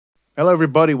Hello,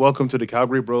 everybody. Welcome to the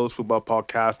Calgary Bros Football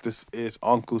Podcast. This is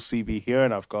Uncle CB here,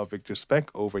 and I've got Victor Speck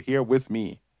over here with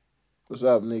me. What's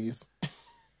up, niggas?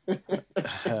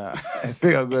 I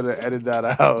think I'm going to edit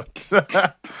that out.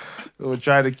 We'll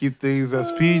try to keep things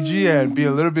as PG and be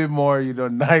a little bit more,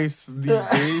 nice these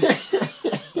days.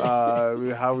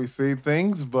 How we say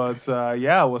things, but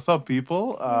yeah, what's up,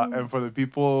 people? And for the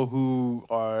people who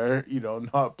are,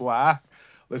 not black,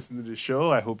 listen to the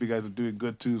show. I hope you guys are doing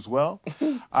good too as well.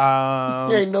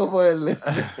 Ain't nobody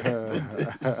listening.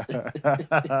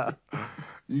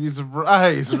 You'd be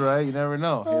surprised, right? You never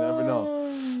know. You never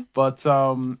know. But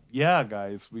yeah,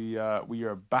 guys, we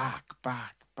are back.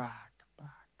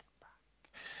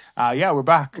 Yeah, we're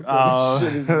back.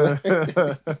 Shit is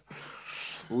back.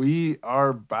 We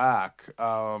are back.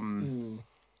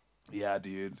 Yeah,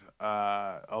 dude.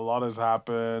 A lot has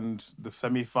happened. The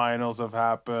semifinals have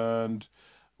happened.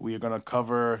 We are gonna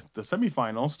cover the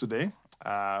semifinals today.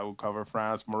 We'll cover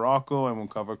France, Morocco, and we'll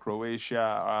cover Croatia,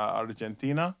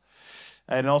 Argentina,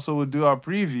 and also we'll do our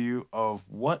preview of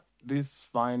what this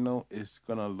final is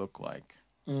gonna look like.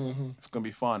 It's gonna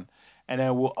be fun. And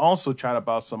then we'll also chat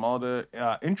about some other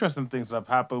interesting things that have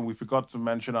happened. We forgot to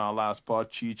mention on our last pod,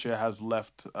 Chicha has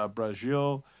left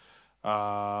Brazil.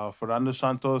 Fernando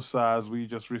Santos, as we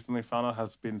just recently found out,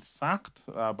 has been sacked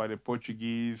by the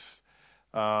Portuguese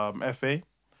FA.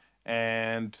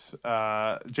 And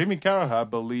Jamie Carragher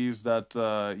believes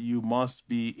that you must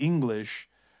be English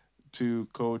to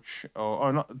coach,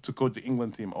 or not to coach the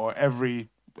England team, or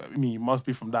you must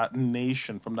be from that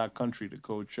nation, from that country to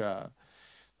coach that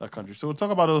country. So we'll talk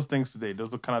about those things today.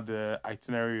 Those are kind of the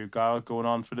itinerary we got going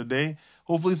on for the day.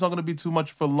 Hopefully, it's not going to be too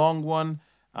much of a long one.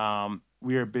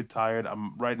 We are a bit tired.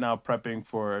 I'm right now prepping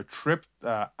for a trip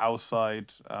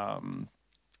outside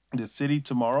the city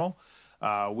tomorrow,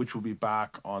 which will be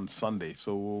back on Sunday.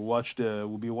 So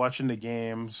we'll be watching the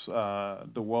games, the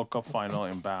World Cup final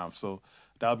in Banff. So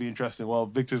that'll be interesting. Well,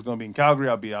 Victor's going to be in Calgary.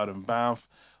 I'll be out in Banff.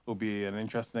 It'll be an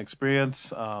interesting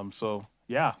experience. So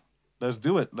yeah, let's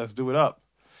do it. Let's do it up.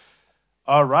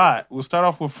 All right, we'll start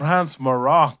off with France,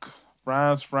 Morocco.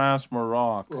 France,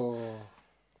 Morocco. Oh.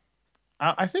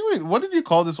 I think. Wait, what did you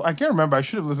call this? I can't remember. I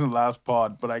should have listened to the last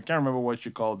pod, but I can't remember what you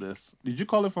called this. Did you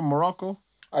call it from Morocco?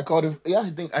 I called it. Yeah,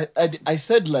 I think I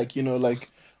said like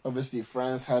obviously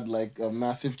France had like a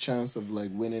massive chance of like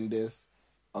winning this,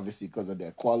 obviously because of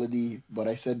their quality. But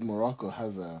I said Morocco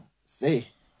has a say,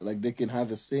 like they can have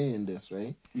a say in this,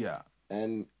 right? Yeah.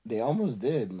 And they almost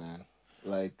did, man.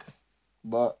 Like,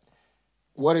 but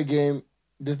what a game!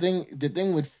 The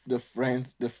thing with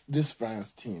this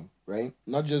France team, right?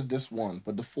 Not just this one,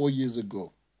 but the 4 years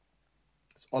ago.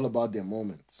 It's all about their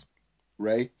moments,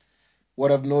 right? What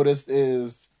I've noticed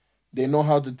is they know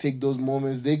how to take those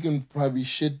moments. They can probably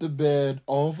shit the bed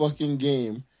all fucking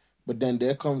game, but then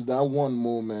there comes that one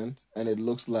moment, and it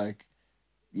looks like,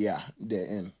 yeah, they're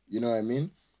in. You know what I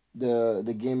mean?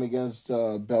 The game against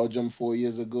Belgium 4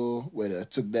 years ago, where they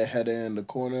took their header in the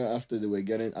corner after they were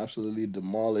getting absolutely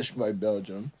demolished by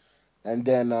Belgium, and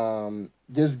then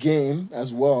this game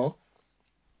as well,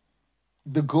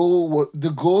 the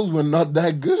goals were not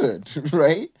that good,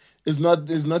 right? It's not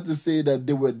to say that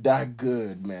they were that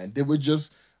good, man. They were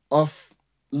just off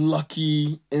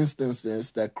lucky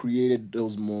instances that created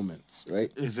those moments,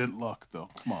 right? Is it luck though?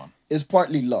 Come on. It's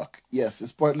partly luck. Yes,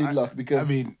 it's partly I luck I because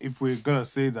mean, if we're gonna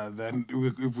say that, then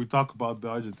if we talk about the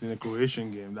Argentina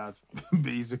Croatian game, that's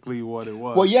basically what it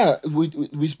well, was. yeah,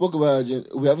 we spoke about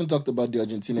we haven't talked about the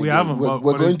Argentina We game. haven't, We're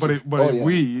going to. but Oh if yeah,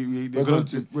 they're we're going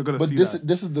to. we're gonna But see this that.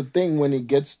 this is the thing when it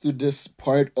gets to this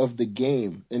part of the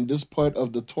game, in this part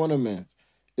of the tournament,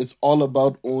 it's all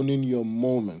about owning your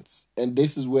moments, and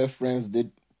this is where France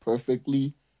did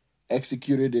perfectly,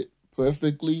 executed it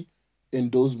perfectly in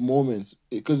those moments.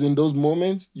 Because in those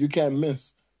moments you can't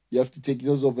miss. You have to take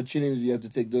those opportunities. You have to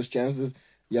take those chances.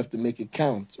 You have to make it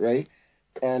count, right?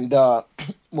 And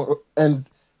and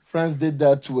France did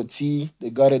that to a T. They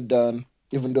got it done.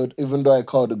 Even though I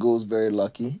call the goals very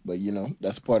lucky, but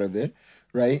that's part of it,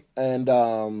 right? And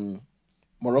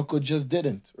Morocco just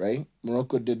didn't, right?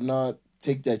 Morocco did not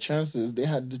take their chances. They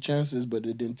had the chances, but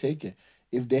they didn't take it.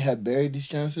 If they had buried these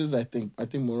chances, I think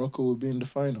Morocco would be in the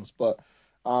finals. But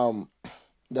um,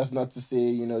 that's not to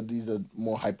say these are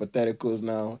more hypotheticals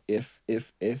now. If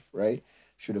right,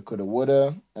 shoulda, coulda,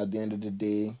 woulda. At the end of the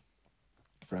day,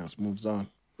 France moves on,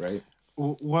 right?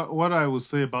 What I would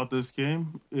say about this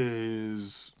game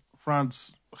is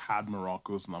France had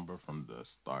Morocco's number from the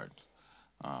start.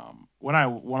 When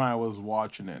I was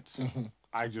watching it, Mm-hmm.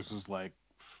 I just was like,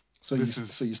 So This so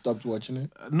is you stopped watching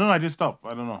it? no, I didn't stop.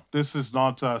 I don't know. This is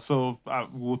not.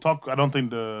 We'll talk. I don't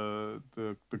think the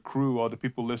crew or the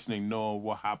people listening know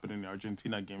what happened in the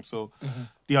Argentina game. So,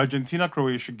 the Argentina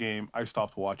Croatia game, I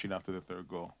stopped watching after the third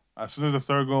goal. As soon as the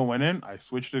third goal went in, I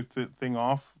switched the thing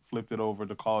off, flipped it over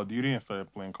to Call of Duty, and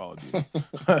started playing Call of Duty.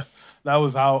 That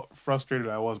was how frustrated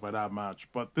I was by that match.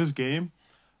 But this game,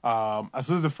 as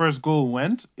soon as the first goal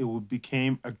went,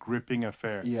 became a gripping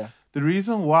affair. Yeah. The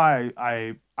reason why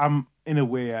I'm in a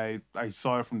way I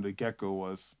saw it from the get go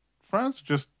was France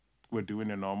just were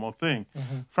doing a normal thing.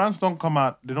 France don't come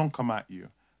out. They don't come at you.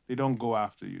 They don't go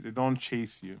after you. They don't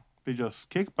chase you. They just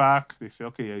kick back. They say,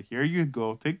 okay, here you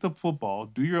go. Take the football.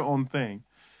 Do your own thing.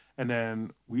 And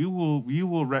then we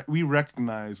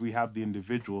recognize we have the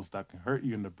individuals that can hurt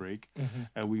you in the break,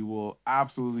 and we will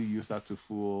absolutely use that to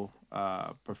full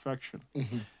perfection.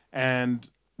 And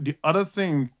the other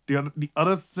thing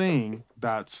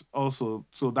that's also,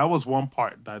 so that was one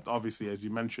part that obviously, as you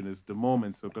mentioned, is the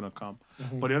moments that are gonna come.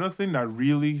 But the other thing that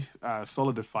really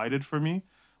solidified it for me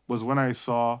was when I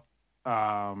saw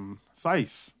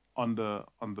Saiss on the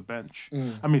bench.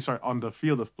 I mean, sorry, on the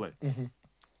field of play. And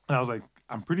I was like,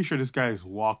 I'm pretty sure this guy is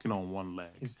walking on one leg.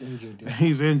 He's injured. Yeah.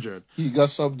 He's injured. He got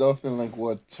subbed off in like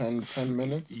what 10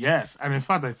 minutes. Yes, and in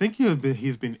fact, I think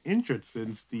he's been injured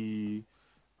since the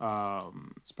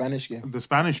Spanish game. The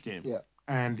Spanish game. Yeah.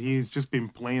 And he's just been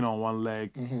playing on one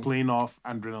leg, playing off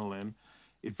adrenaline.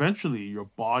 Eventually, your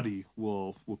body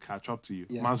will catch up to you.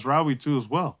 Yeah. Mazraoui too, as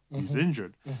well. He's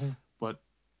injured, but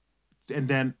and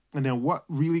then what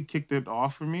really kicked it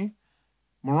off for me?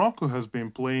 Morocco has been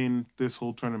playing this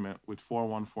whole tournament with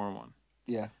 4-1-4-1.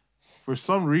 Yeah. For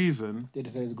some reason, they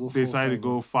decided to go. They decided to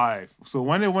go 5. So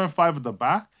when they went 5 at the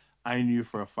back, I knew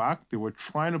for a fact they were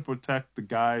trying to protect the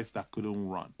guys that couldn't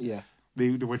run. Yeah.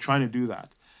 They were trying to do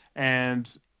that, and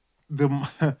the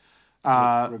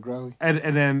Regragui.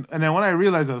 and then when I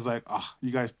realized, I was like,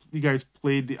 you guys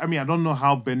played. I mean, I don't know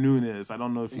how Benoun is. I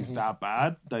don't know if he's that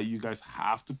bad that you guys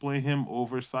have to play him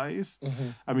over Saiss.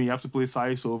 I mean, you have to play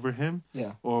Saiss over him,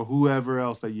 Yeah. or whoever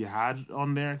else that you had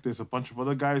on there. There's a bunch of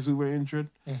other guys who were injured.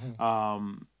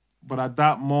 But at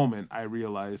that moment, I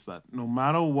realized that no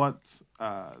matter what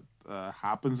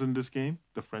happens in this game,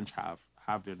 the French have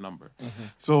their number.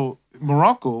 So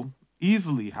Morocco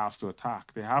easily has to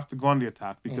attack. They have to go on the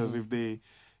attack because if they,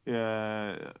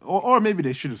 or maybe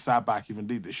they should have sat back. Even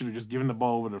they should have just given the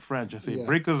ball over to the French and say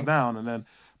break us down, and then.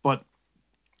 But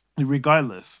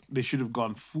regardless, they should have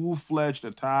gone full-fledged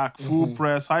attack, full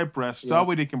press, high press. That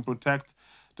way they can protect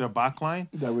their back line.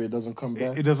 That way it doesn't come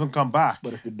back. It doesn't come back.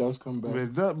 But if it does come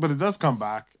back. But it does come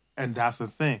back, and that's the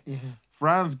thing.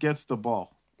 France gets the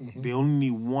ball. They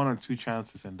only need 1 or 2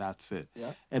 chances, and that's it.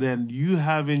 Yeah. And then you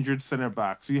have injured center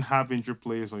backs. You have injured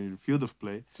players on your field of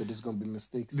play. So this is going to be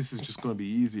mistakes. This is just going to be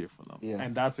easier for them. Yeah.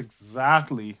 And that's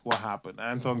exactly what happened.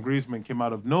 Antoine Griezmann came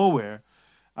out of nowhere.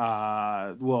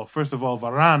 Well, first of all,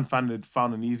 Varane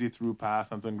found an easy through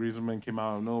pass. Antoine Griezmann came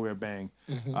out of nowhere, bang,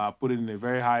 put it in a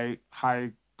very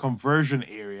high conversion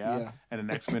area, and the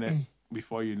next minute,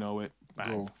 before you know it,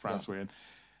 bang, France were in.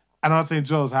 Another thing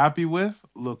Joe was happy with,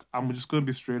 look, I'm just going to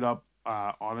be straight up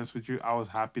honest with you. I was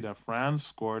happy that France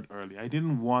scored early. I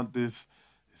didn't want this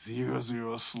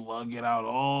 0-0 slug it out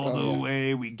all the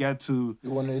way. We get to...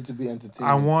 You wanted it to be entertaining.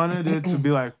 I wanted it to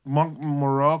be like,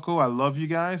 Morocco, I love you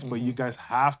guys, but you guys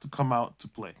have to come out to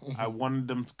play. I wanted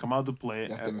them to come out to play.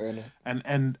 You have to earn it.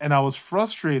 And I was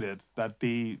frustrated that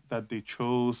they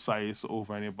chose Saiss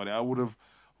over anybody. I would have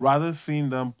rather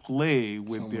seen them play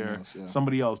with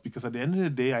somebody else, because at the end of the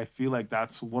day, I feel like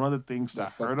that's one of the things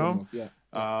that hurt them.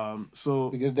 So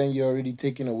because then you're already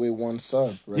taking away one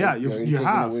sub, right? Yeah, you're already taking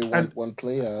away one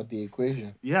player out of the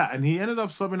equation. Yeah, and he ended up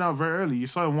subbing out very early. You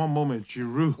saw in one moment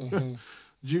Giroud.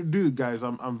 Dude, guys,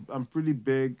 I'm pretty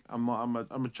big. I'm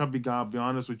a chubby guy. I'll be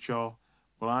honest with y'all,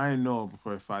 but I know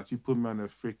for a fact you put me on a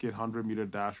freaking 100-meter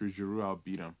dash with Giroud, I'll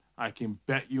beat him. I can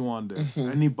bet you on this.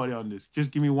 Anybody on this. Just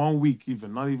give me 1 week,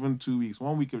 even not even 2 weeks.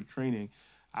 1 week of training,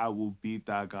 I will beat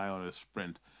that guy on a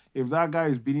sprint. If that guy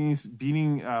is beating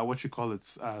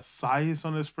Saiss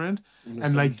on a sprint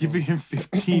and like giving him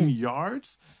 15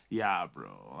 yards, yeah,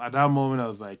 bro. At that moment, I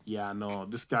was like, yeah, no,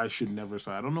 this guy should never.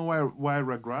 So I don't know why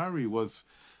Regragui was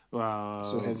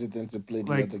so hesitant to play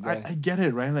the other guy. I get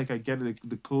it, right? Like I get it.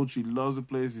 The coach, he loves the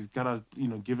players. He's gotta,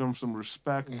 give him some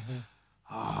respect.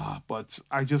 But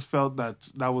I just felt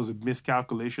that was a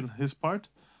miscalculation on his part,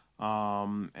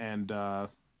 and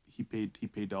he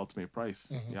paid the ultimate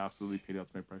price. He absolutely paid the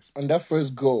ultimate price. On that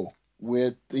first goal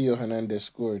where Theo Hernandez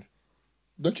scored,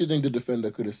 don't you think the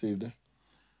defender could have saved it?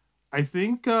 I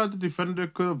think the defender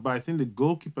could have, but I think the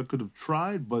goalkeeper could have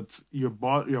tried. But you're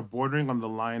bordering on the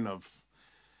line of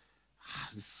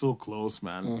it's so close,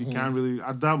 man. You Mm-hmm. can't really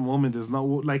at that moment. There's not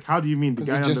like how do you mean the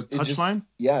Because guy on the it just, touchline?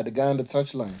 yeah, the guy on the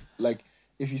touchline. Like,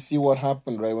 if you see what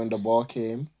happened, right, when the ball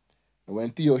came, and when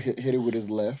Theo hit it with his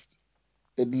left,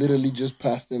 it literally just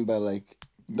passed him by like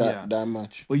Yeah, that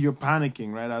much. but you're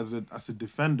panicking, right? As a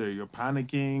defender, you're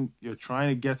panicking. You're trying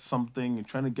to get something. You're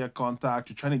trying to get contact.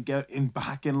 You're trying to get in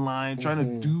back in line. Trying to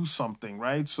Mm-hmm. do something,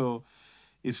 right? So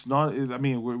it's not. I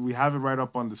mean, we have it right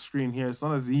up on the screen here. It's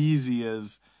not as easy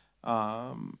as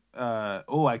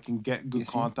oh, I can get You good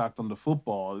see? contact on the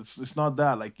football. It's not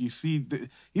that. Like you see,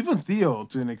 even Theo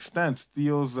to an extent,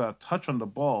 Theo's touch on the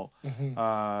ball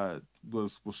Mm-hmm.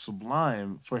 was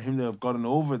sublime for him to have gotten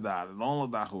over that and all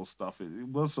of that whole stuff. It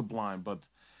was sublime, but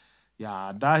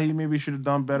yeah, that he maybe should have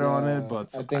done better on it. Yeah,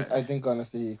 But I, I think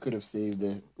honestly he could have saved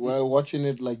it. While watching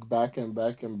it like back and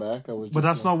back and back, I was But just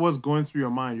that's like, not what's going through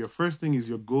your mind. Your first thing is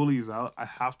your goalie is out. I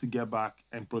have to get back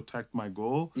and protect my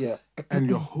goal. yeah. And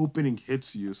you're hoping it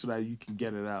hits you so that you can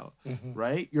get it out. Mm-hmm.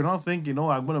 Right? You're not thinking, oh,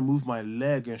 I'm going to move my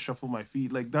leg and shuffle my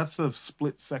feet. Like, that's a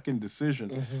split second decision.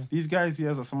 Mm-hmm. These guys,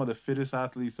 yes, are some of the fittest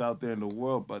athletes out there in the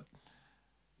world, but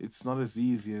it's not as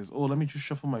easy as, oh, let me just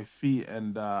shuffle my feet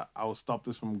and I'll stop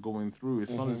this from going through.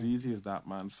 It's not as Mm-hmm. easy as that,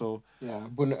 man. So, Yeah,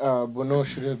 but Bono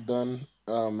should have done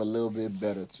a little bit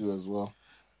better too as well.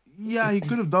 yeah, he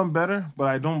could have done better, but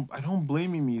I don't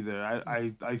blame him either.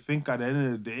 I think at the end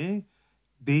of the day,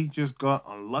 they just got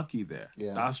unlucky there.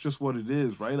 Yeah. That's just what it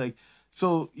is, right? Like,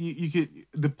 so you could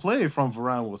the play from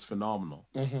Varane was phenomenal.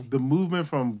 Mm-hmm. The movement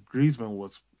from Griezmann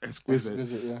was exquisite.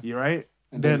 Exquisite, yeah. You right?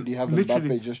 And then Then you have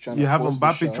literally Mbappe just trying you to have force the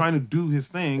Mbappe shot. trying to do his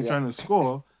thing, Yeah. trying to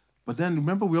score. But then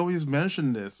remember, we always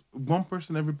mention this. One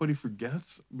person everybody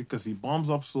forgets because he bombs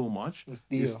up so much It's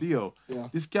is Theo. Theo. Yeah.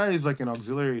 This guy is like an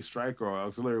auxiliary striker or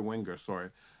auxiliary winger. Sorry,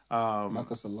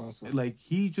 Marcos Alonso. like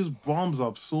he just bombs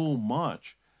up so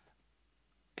much.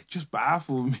 It just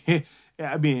baffled me.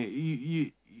 I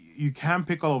mean, you can't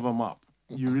pick all of them up.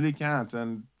 You really can't,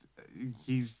 and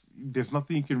there's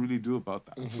nothing you can really do about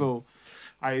that. Mm-hmm. So,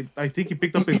 I think he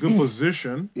picked up a good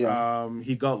position. Yeah.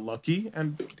 He got lucky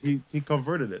and he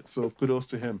converted it. So kudos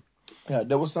to him. Yeah,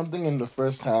 there was something in the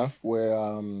first half where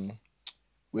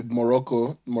with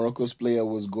Morocco's player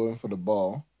was going for the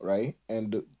ball, right?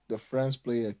 And the France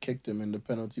player kicked him in the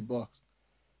penalty box.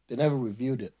 They never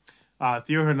reviewed it.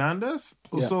 Theo Hernandez.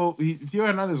 Yeah. So Theo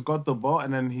Hernandez got the ball,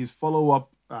 and then his follow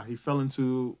up, he fell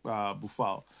into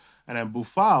Buffal, and then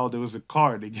Buffal, there was a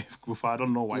card they gave Buffal. I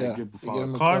don't know why Yeah, they gave they gave Buffal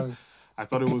him a a card. card. I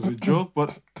thought it was a joke,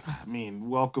 but I mean,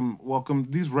 welcome.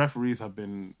 These referees have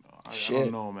been, I don't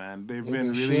Shit. know, man. They've They've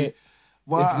been been really. shit.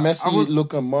 Well, If I Messi, would,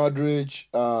 Luka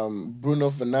Modric, Bruno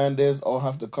Fernandez all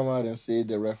have to come out and say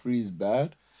the referee is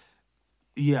bad,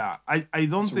 yeah. I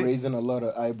don't it's think. raising a lot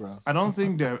of eyebrows. I don't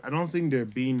think they're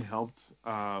being helped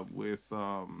with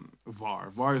VAR.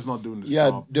 VAR is not doing this Yeah,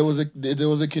 job. there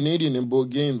was a Canadian in both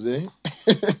games, eh?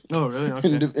 Oh, really?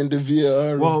 Okay. In the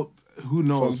VAR. Well, who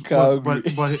knows? From Calgary.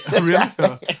 But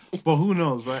really, but who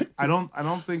knows, right? I don't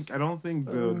think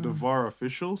the VAR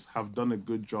officials have done a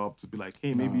good job to be like,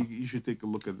 hey, maybe No. you should take a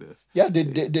look at this. Yeah,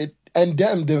 they and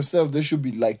them themselves, they should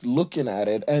be like looking at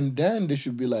it, and then they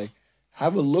should be like,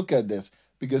 have a look at this,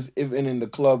 because even in the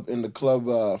club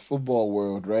football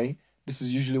world, right? This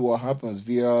is usually what happens.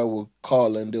 VR will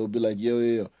call and they'll be like,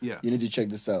 yo, Yeah, you need to check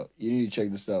this out. You need to check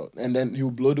this out, and then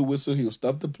he'll blow the whistle. He'll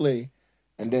stop the play,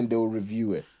 and then they'll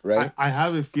review it, right? I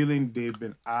have a feeling they've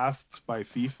been asked by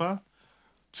FIFA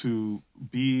to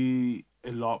be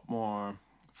a lot more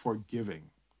forgiving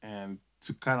and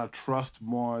to kind of trust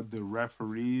more the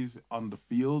referees on the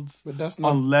fields, But that's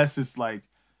not. unless it's like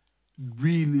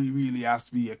really, really has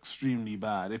to be extremely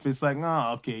bad. If it's like,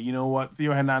 okay, you know what?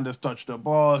 Theo Hernandez touched the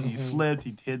ball, he slipped,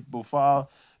 he hit Bofal,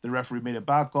 the referee made a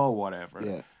back call, whatever.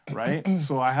 Yeah. Right?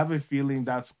 So I have a feeling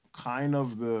that's kind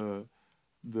of the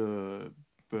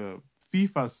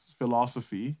FIFA's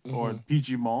philosophy, or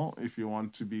PGMOL, if you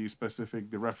want to be specific,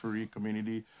 the referee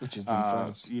community. Which is in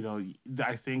France. You know,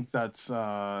 I think that's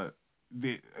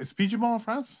is PGMOL in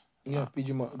France? Yeah,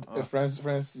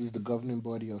 France is the governing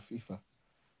body of FIFA.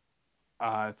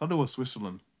 I thought it was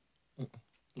Switzerland.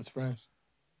 It's France.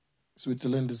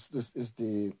 Switzerland is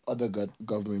the other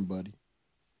governing body.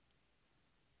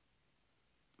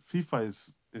 FIFA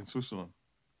is in Switzerland.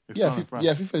 It's Yeah, not in France.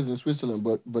 FIFA is in Switzerland,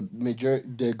 but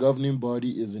their governing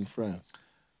body is in France.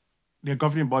 Their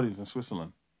governing body is in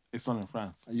Switzerland. It's not in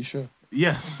France. Are you sure?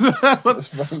 Yes, Let's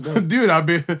find out. dude. I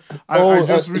Oh,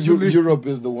 just recently. Europe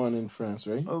is the one in France,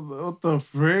 right? What the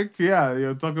frick? Yeah,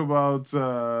 you're talking about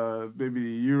maybe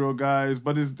Euro guys,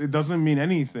 but it doesn't mean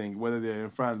anything whether they're in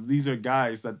France. These are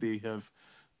guys that they have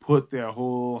put their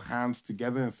whole hands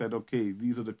together and said, okay,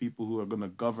 these are the people who are going to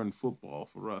govern football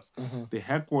for us. Mm-hmm. The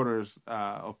headquarters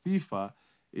of FIFA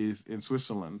is in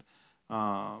Switzerland.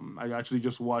 I actually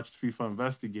just watched FIFA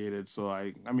Investigated, so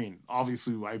I mean,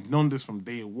 obviously I've known this from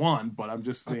day one, but I'm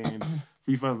just saying,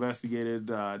 FIFA Investigated.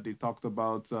 They talked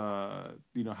about how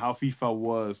FIFA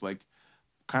was like,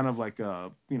 kind of like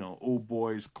a old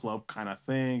boys club kind of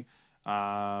thing.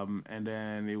 And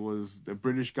then it was the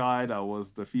British guy that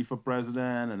was the FIFA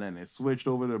president, and then it switched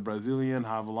over to Brazilian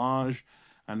Avalanche,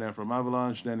 and then from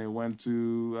Avalanche, then it went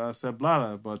to Sepp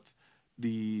Blatter. But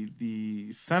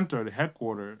the center, the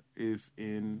headquarter, is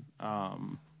in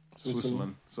Switzerland.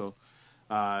 Switzerland. So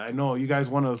I know you guys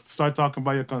want to start talking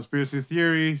about your conspiracy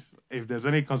theories. If there's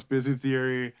any conspiracy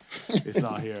theory, it's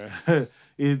not here.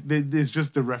 It's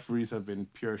just the referees have been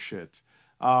pure shit.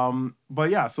 But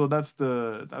yeah, so that's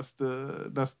the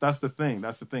thing.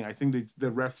 That's the thing. I think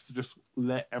the refs just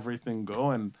let everything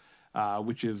go, and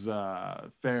which is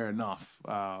fair enough.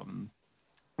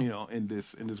 In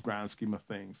this grand scheme of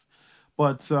things.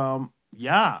 But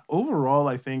yeah, overall,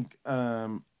 I think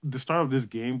the start of this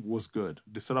game was good.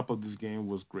 The setup of this game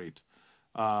was great.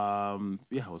 Yeah,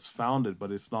 it was founded,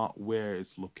 but it's not where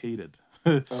it's located.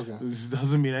 Okay. This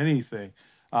doesn't mean anything.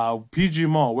 PG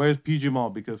Mall, where's PG Mall?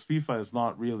 Because FIFA is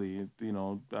not really,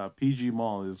 PG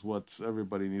Mall is what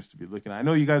everybody needs to be looking at. I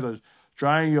know you guys are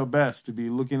trying your best to be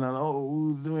looking at,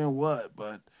 who's doing what,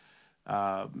 but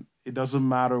it doesn't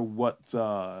matter what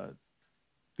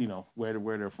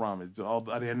where they're from. It's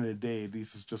all at the end of the day.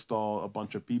 This is just all a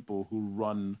bunch of people who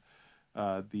run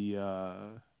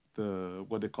the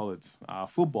what they call it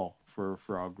football for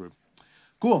our group.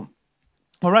 Cool.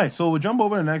 All right, so we'll jump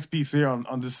over to the next piece here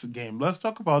on this game. Let's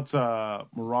talk about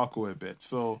Morocco a bit.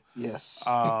 So Yes.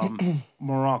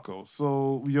 Morocco.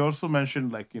 So you also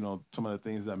mentioned some of the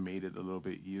things that made it a little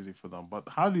bit easy for them. But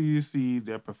how do you see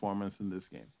their performance in this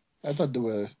game? I thought they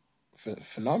were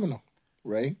phenomenal,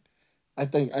 right? I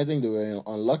think they were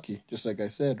unlucky, just like I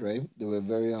said, right? They were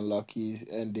very unlucky,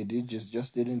 and they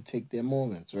just didn't take their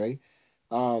moments, right?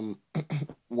 Um,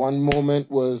 one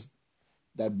moment was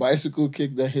that bicycle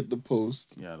kick that hit the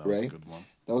post, Yeah, that was a right? good one.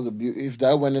 That was if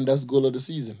that went in, that's goal of the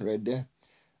season right there.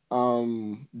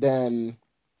 Then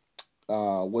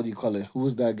what do you call it? Who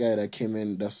was that guy that came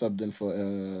in that subbed in for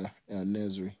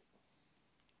Nesri?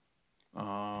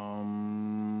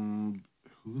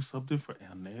 Who subbed it for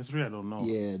El Nasri? I don't know.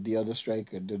 Yeah, the other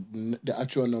striker, the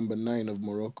actual number 9 of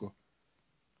Morocco.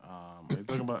 Are you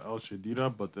talking about El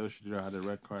Shadira? But El Shadira had a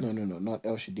red card. No, not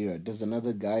El Shadira. There's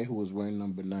another guy who was wearing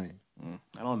number 9.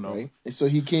 I don't know. Right. So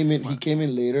he came in. He came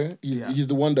in later. He's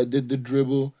the one that did the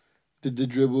dribble,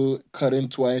 cut in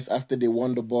twice after they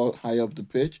won the ball high up the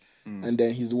pitch, and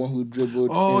then he's the one who dribbled.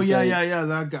 Oh inside. yeah,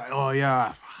 that guy. Oh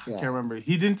yeah, I can't remember.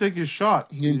 He didn't take his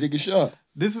shot. He didn't take a shot.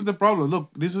 This is the problem. Look,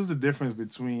 this is the difference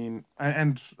between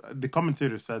and the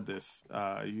commentator said this.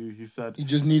 He said he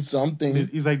just needs something.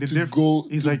 He's like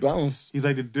bounce. He's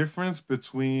like the difference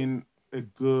between a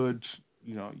good,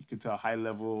 you could tell high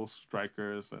level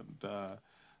strikers and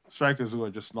strikers who are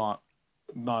just not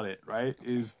it, right?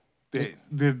 Is the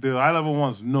high level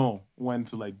ones know when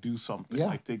to do something,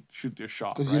 shoot their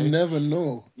shot, because right? you never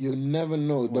know.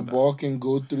 The ball can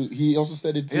go through. He also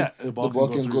said it too. Yeah, the ball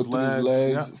can go through his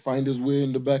legs, find his way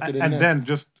in the back of the net. And then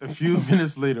just a few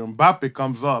minutes later, Mbappe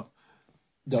comes up,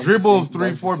 dribbles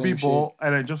 3-4 people,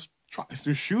 and then just tries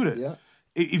to shoot it. Yeah.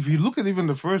 If you look at even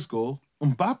the first goal,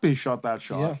 Mbappe shot that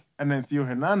shot, and then Theo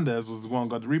Hernandez was the one who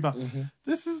got the rebound. Mm-hmm.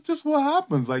 This is just what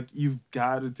happens. You've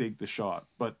got to take the shot.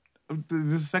 But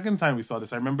this is the second time we saw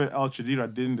this. I remember El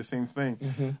Chadira did the same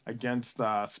thing against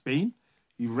Spain.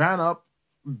 He ran up,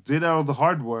 did all the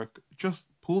hard work, just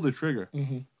pulled the trigger.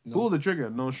 Pull the trigger,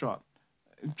 no shot.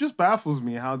 It just baffles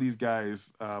me how these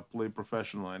guys play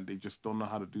professional and they just don't know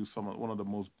how to do one of the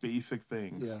most basic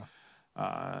things. Yeah.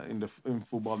 In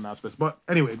football aspects, but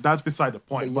anyway, that's beside the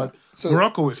point. But so,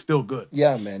 Morocco is still good.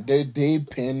 Yeah, man, they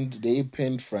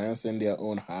pinned France in their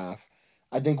own half.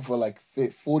 I think for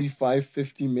 45,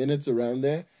 50 minutes around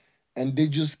there, and they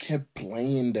just kept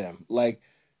playing them.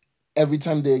 Every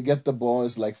time they get the ball,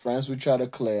 it's like France will try to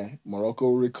clear, Morocco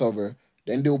will recover,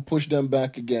 then they'll push them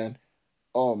back again.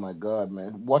 Oh my God,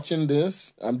 man! Watching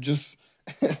this, I'm just.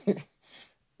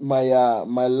 My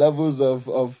levels of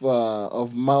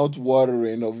mouth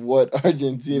watering of what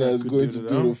Argentina is going to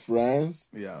do to France.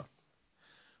 Yeah,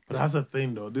 but that's the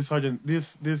thing though.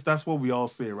 That's what we all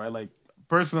say, right?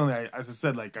 personally, as I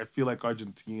said, like I feel like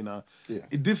Argentina. Yeah.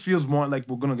 This feels more like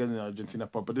we're gonna get in the Argentina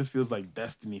part, but this feels like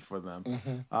destiny for them.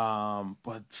 Mm-hmm.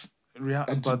 But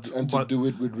And to do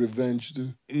it with revenge too.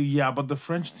 yeah, but the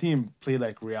French team play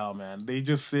like Real, man. They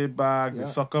just sit back, they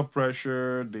Yeah. suck up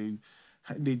pressure,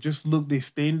 they just look, they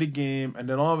stay in the game, and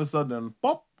then all of a sudden,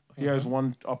 pop, here's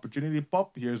one opportunity,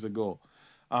 pop, here's a goal.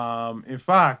 In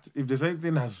fact, if there's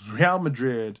anything that's Real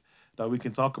Madrid that we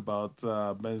can talk about,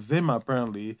 Benzema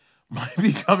apparently might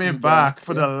be coming back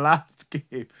for the last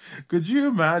game. Could you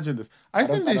imagine this? I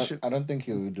think they should. I don't think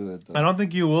he will do it though. I don't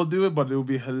think he will do it, but it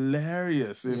would be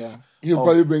hilarious if. Yeah. He'll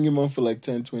probably bring him on for like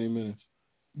 10, 20 minutes.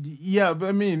 Yeah, but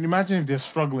I mean, imagine if they're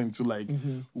struggling to like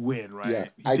win, right? Yeah.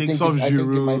 He takes off Giroud. I think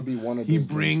it might be one of those he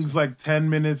brings games. like 10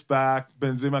 minutes back.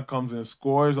 Benzema comes in,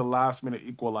 scores a last minute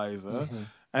equalizer,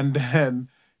 and then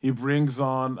he brings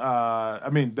on.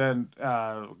 Then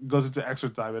goes into extra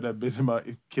time, and then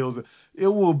Benzema kills it. It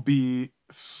will be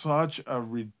such a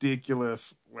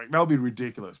ridiculous. Like that would be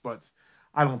ridiculous, but.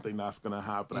 I don't think that's gonna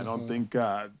happen. I don't think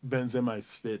Benzema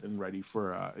is fit and ready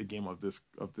for a game of this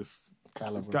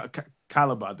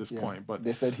caliber at this point. But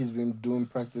they said he's been doing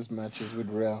practice matches with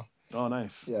Real. Oh,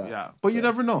 nice. Yeah. But you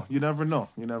never know. You never know.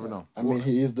 I mean,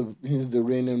 he's the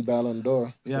reigning Ballon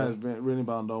d'Or. So. Yeah, reigning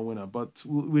Ballon d'Or winner. But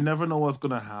we never know what's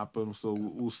gonna happen. So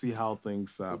we'll see how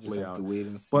things play out. To wait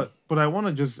and see. But I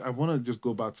wanna just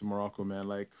go back to Morocco, man.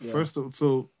 Like first,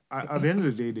 so at the end of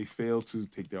the day, they failed to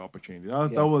take their opportunity.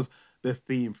 That was the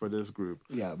theme for this group.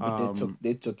 Yeah, but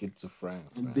they took it to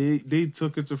France. Man. They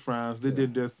took it to France. They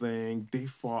did their thing. They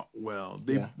fought well.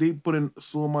 They put in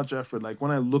so much effort. Like when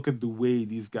I look at the way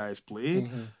these guys played,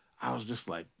 I was just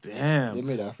like, damn. They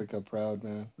made Africa proud,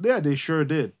 man. Yeah, they sure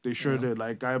did. They sure did.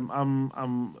 Like we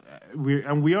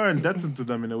are indebted to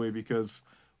them in a way because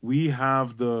we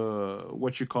have the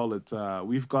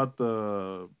we've got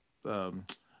the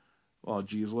oh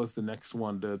geez, what's the next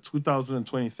one? The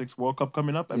 2026 World Cup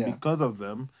coming up, and because of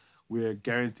them, we're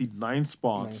guaranteed 9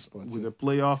 spots with a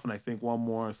playoff, and I think one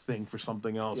more thing for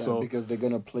something else. Yeah, so because they're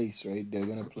gonna place, right? They're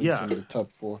gonna place in the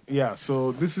top 4. Yeah,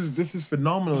 so this is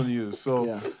phenomenal news.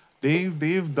 So they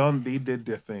did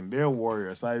their thing. They're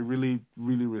warriors. I really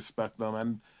respect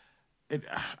them, and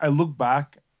I look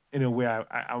back. In a way,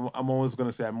 I'm always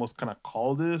gonna say I must kind of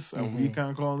call this, and we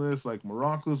kind of call this like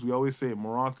Moroccans. We always say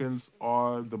Moroccans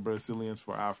are the Brazilians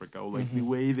for Africa. Like the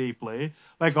way they play,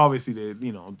 like obviously they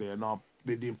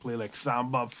didn't play like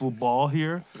samba football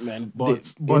here, man.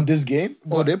 But in this game,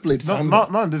 they played samba.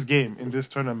 Not in this game. In this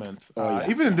tournament,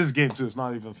 even in this game too, it's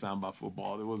not even samba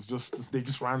football. It was just they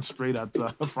just ran straight at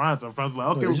France, and France was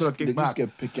like, okay, we're gonna kick back. Just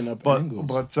kept picking up angles.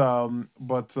 But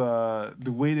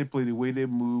the way they play, the way they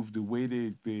move, the way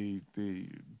they're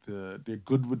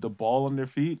good with the ball on their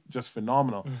feet, just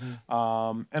phenomenal.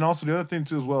 And also the other thing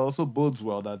too as well, also bodes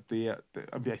well that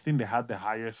I think they had the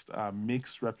highest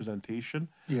mixed representation.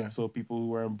 Yeah. So people who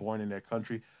weren't born in their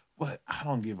country, but I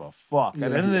don't give a fuck.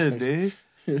 At the end of the day,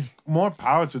 more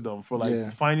power to them for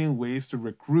finding ways to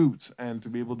recruit and to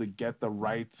be able to get the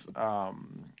right,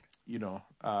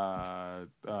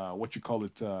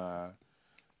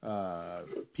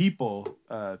 people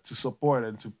to support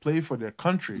and to play for their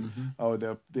country or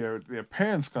their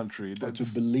parents' country. Or to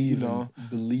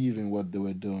believe in what they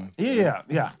were doing. Yeah.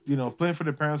 Playing for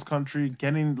their parents' country,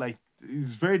 getting like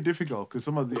it's very difficult because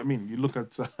some of you look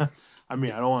at. I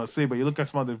don't want to say, but you look at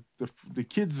some of the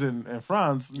kids in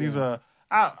France. These are.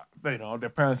 Their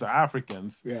parents are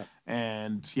Africans,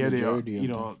 and here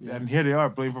and here they are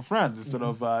playing for France instead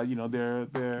of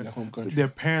their home country. Their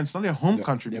parents, not their home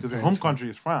country, because their home country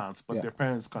is France, but their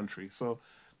parents' country. So,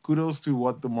 kudos to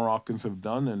what the Moroccans have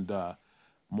done, and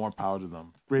more power to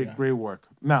them. Great work.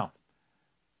 Now,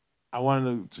 I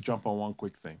wanted to jump on one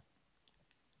quick thing.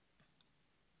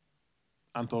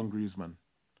 Antoine Griezmann.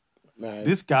 Man,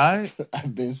 this guy,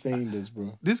 I've been saying this,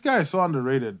 bro. This guy is so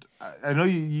underrated. I know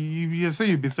you say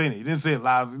you've been saying it. You didn't say it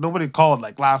last. Nobody called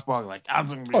like last part like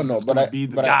Antoine Griezmann gonna be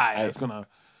the guy that's gonna.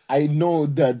 I know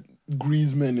that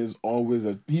Griezmann is always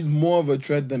he's more of a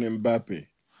threat than Mbappe,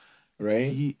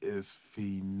 right? He is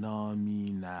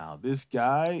phenomenal. This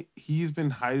guy, he's been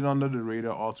hiding under the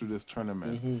radar all through this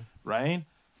tournament, right?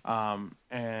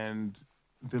 And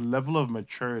the level of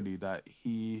maturity that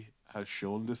he has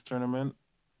shown this tournament.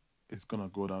 It's gonna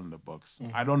go down in the books.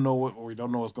 I don't know we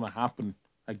don't know what's gonna happen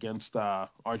against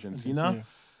Argentina,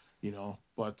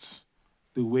 but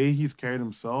the way he's carried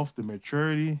himself, the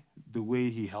maturity, the way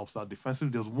he helps out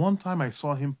defensively. There's one time I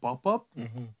saw him pop up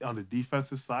on the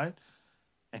defensive side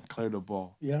and clear the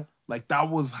ball. Yeah, Like that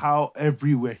was how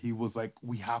everywhere he was like,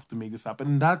 we have to make this happen,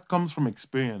 and that comes from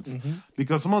experience.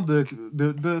 Because some of the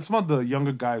some of the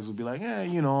younger guys would be like,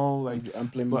 like, I'm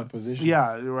playing my but position.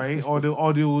 yeah, right, or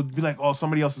they would be like, oh,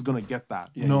 somebody else is gonna get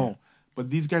that. No, but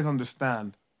these guys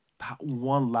understand that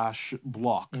one last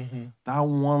block, that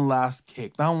one last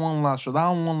kick, that one last shot, that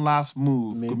one last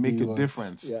move could make a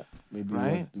difference. Yeah, maybe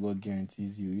right? what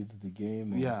guarantees you either the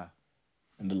game or Yeah,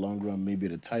 in the long run maybe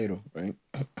the title, right?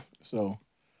 So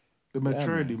the yeah,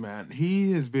 maturity, man.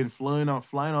 He has been flying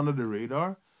under the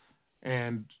radar,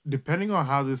 and depending on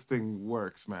how this thing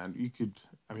works, man, you could.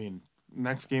 I mean,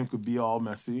 next game could be all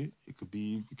Messi. It could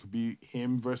be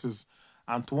him versus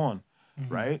Antoine,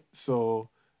 right? So,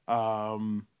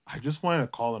 I just wanted to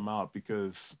call him out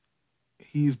because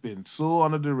he's been so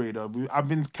under the radar. I've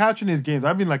been catching his games.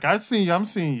 I've been like, I'm seeing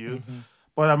you,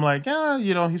 but I'm like, yeah,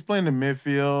 he's playing the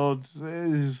midfield.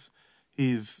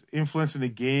 His influence in the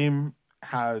game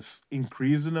has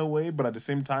increased in a way, but at the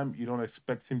same time, you don't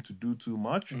expect him to do too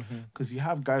much because you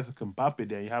have guys like Mbappe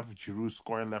there. You have Giroud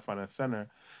scoring left, right, and center,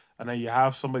 and then you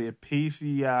have somebody a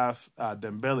pacey ass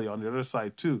Dembele on the other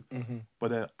side too.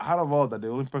 But then out of all that, the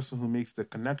only person who makes the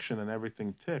connection and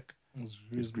everything tick is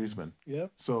Griezmann. Yeah.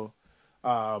 So,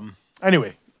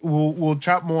 anyway, we'll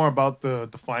chat more about the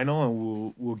final,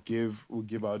 and we'll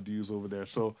give our views over there.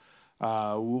 So,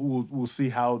 we'll see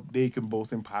how they can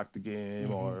both impact the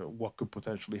game or what could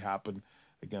potentially happen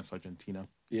against Argentina.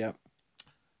 Yeah.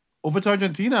 Over to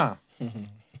Argentina.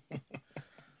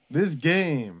 This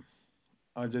game,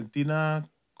 Argentina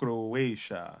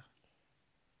Croatia.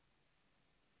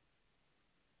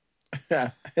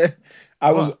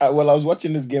 I was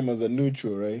watching this game as a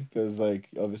neutral, right? Because like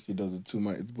obviously those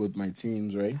are both my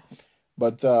teams, right?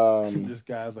 But This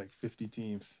guy has like 50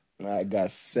 teams. I got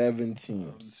 7 Oh,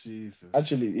 teams. Jesus.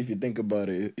 Actually, if you think about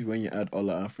it, when you add all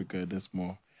of Africa, that's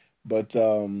more. But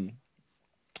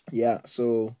yeah.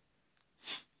 So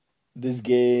this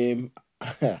game,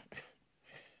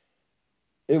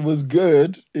 it was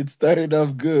good. It started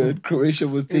off good. Croatia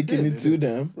was taking it to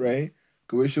them, right?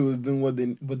 Croatia was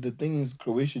doing but the thing is,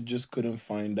 Croatia just couldn't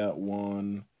find that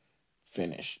one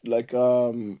finish, like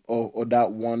or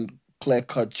that one clear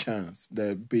cut chance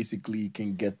that basically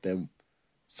can get them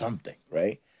something,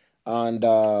 right? And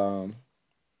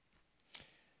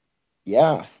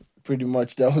yeah, pretty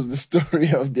much that was the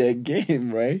story of their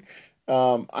game, right?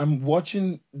 I'm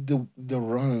watching the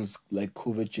runs like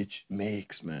Kovacic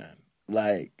makes, man,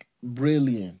 like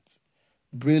brilliant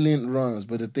runs.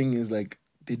 But the thing is, like,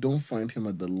 they don't find him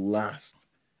at the last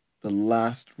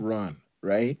run,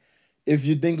 right? If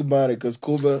you think about it, because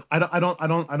Kova, I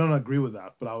don't agree with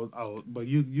that. But but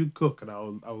you cook, and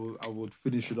I would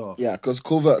finish it off. yeah, because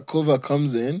Kova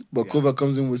comes in, but Yeah. Kova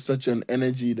comes in with such an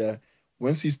energy that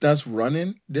once he starts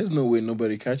running, there's no way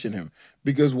nobody catching him.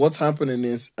 Because what's happening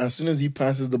is, as soon as he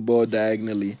passes the ball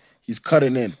diagonally, he's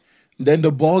cutting in. Then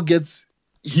the ball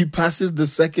he passes the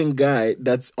second guy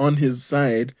that's on his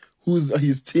side, who's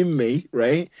his teammate,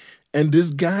 right? And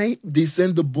this guy, they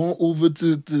send the ball over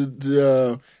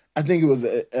to I think it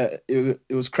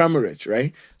was Kramaric,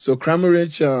 right? So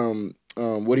Kramaric,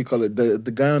 what do you call it?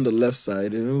 The guy on the left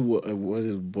side, what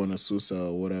is Bonasusa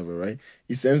or whatever, right?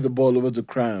 He sends the ball over to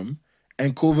Kram,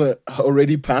 and Kova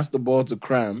already passed the ball to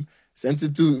Kram, sent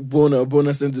it to Bona.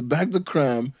 Bona sent it back to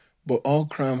Kram, but all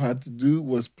Kram had to do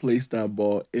was place that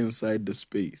ball inside the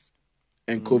space,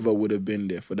 and Kova would have been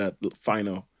there for that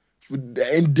final,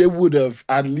 and they would have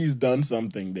at least done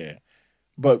something there.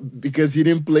 But because he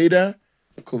didn't play that,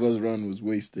 Kova's run was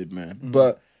wasted, man.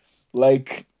 But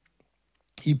like,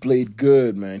 he played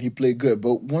good, man. He played good.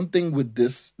 But one thing with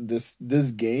this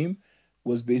game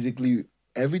was basically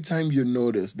every time you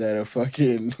notice that a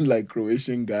fucking like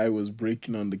Croatian guy was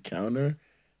breaking on the counter,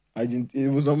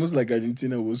 it was almost like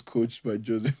Argentina was coached by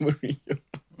Jose Mourinho.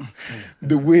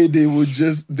 The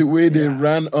way they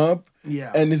ran up,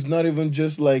 Yeah. and it's not even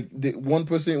just like one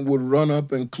person would run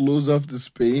up and close off the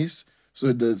space,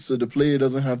 so the player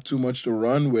doesn't have too much to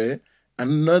run with.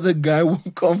 Another guy will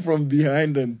come from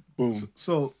behind and boom.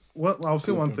 So what I'll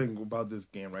say one thing about this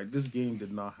game, right? This game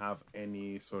did not have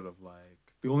any sort of like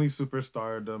the only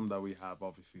superstardom that we have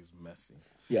obviously is Messi.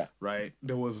 Yeah. Right?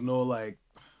 There was no like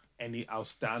any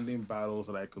outstanding battles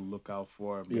that I could look out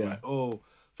for and be like, oh,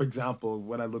 for example,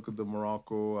 when I look at the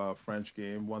Morocco French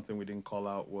game, one thing we didn't call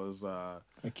out was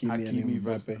Hakimi and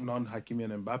Mbappe. Non Hakimi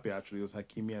and Mbappe. Actually, it was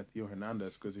Hakimi and Theo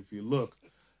Hernandez. Because if you look,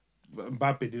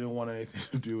 Mbappe didn't want anything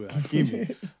to do with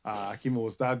Hakimi. Hakimi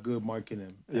was that good marking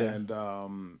him, and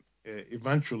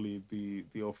eventually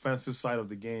the offensive side of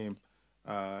the game,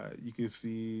 you can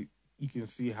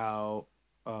see how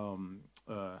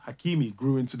Hakimi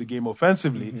grew into the game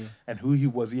offensively, and who he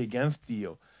was he against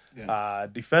Theo. Yeah.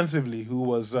 Defensively, who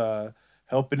was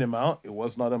helping him out? It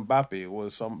was not Mbappe. It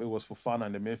was Fofana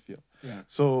in the midfield. Yeah.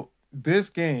 So this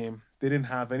game they didn't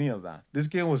have any of that. This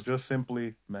game was just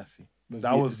simply Messi. But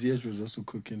That was Ziyech was also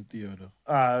cooking Theo though.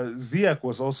 Ziyech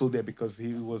was also there because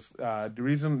he was the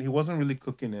reason he wasn't really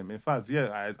cooking him. In fact,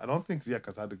 Ziyech, I don't think Ziyech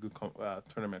has had a good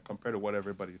tournament compared to what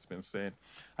everybody's been saying.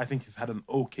 I think he's had an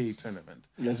okay tournament.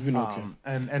 Yeah, it's been okay.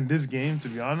 And this game, to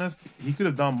be honest, he could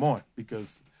have done more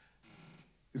because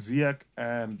Ziyech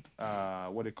and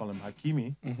what they call him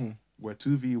Hakimi were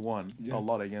 2v1 a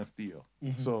lot against Theo.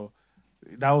 So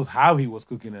that was how he was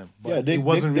cooking him. But Yeah, they he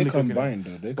wasn't really combined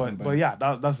cooking him. though. They But combined. yeah,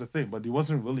 that's the thing. But he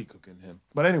wasn't really cooking him.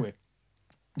 But anyway,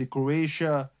 the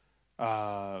Croatia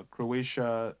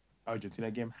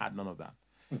Argentina game had none of that.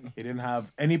 It didn't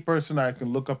have any person that I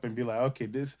can look up and be like, okay,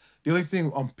 this. The only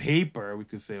thing on paper we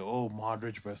could say, oh,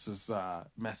 Modric versus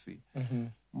Messi,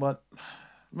 but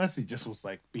Messi just was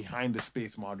like behind the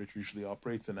space Modric usually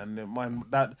operates in, and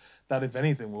that if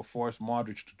anything will force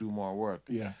Modric to do more work.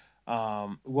 Yeah.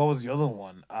 What was the other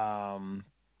one?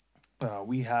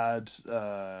 We had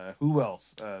who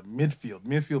else?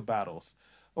 Midfield battles.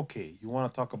 Okay, you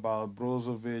want to talk about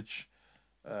Brozovic?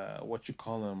 What you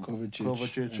call him?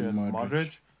 Kovacic and and Modric.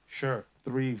 Modric. Sure,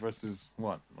 3 versus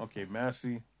 1. Okay,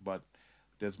 Messi, but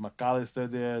there's McAllister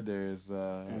there. There's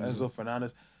Enzo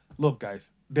Fernandez. Look,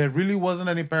 guys, there really wasn't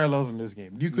any parallels in this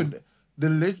game. You could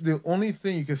the only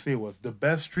thing you could say was the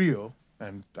best trio,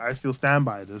 and I still stand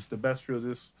by this. The best trio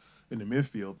this in the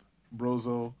midfield: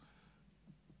 Brozo,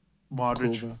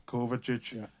 Modric,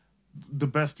 Kovacic. Yeah. The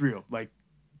best trio. Like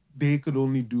they could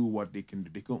only do what they can do.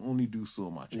 They could only do so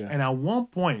much. Yeah. And at one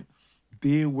point,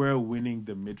 they were winning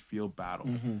the midfield battle.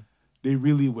 They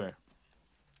really were.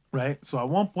 Right? So at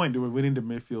one point, they were winning the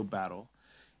midfield battle.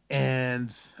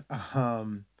 And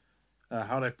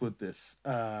how do I put this?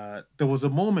 There was a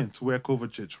moment where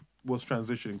Kovacic was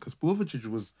transitioning because Kovacic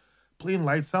was playing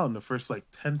lights out in the first like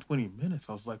 10, 20 minutes.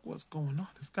 I was like, what's going on?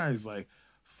 This guy's like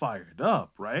fired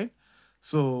up, right?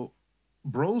 So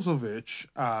Brozovic,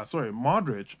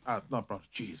 Modric, not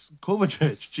Brozovic,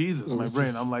 Kovacic, Jesus, my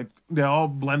brain. I'm like, they're all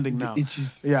blending now.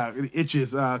 itches. Yeah, it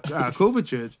itches.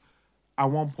 Kovacic, at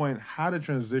one point, had a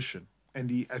transition,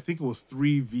 and I think it was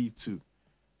 3v2.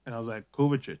 And I was like,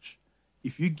 Kovacic,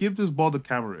 if you give this ball to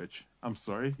Kramaric, I'm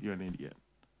sorry, you're an idiot.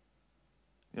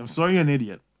 I'm sorry, you're an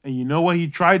idiot. And you know what he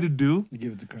tried to do?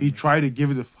 Give it to Kramaric. He tried to give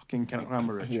it to fucking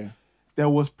Kramaric. Yeah. There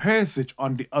was Perisic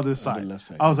on the other side. the left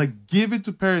side. I was like, give it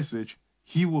to Perisic.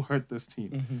 He will hurt this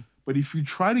team. But if you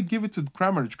try to give it to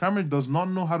Kramaric does not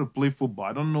know how to play football.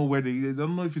 I don't know where I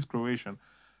don't know if he's Croatian.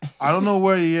 I don't know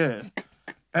where he is.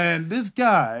 And this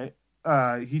guy,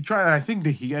 he tried, and I think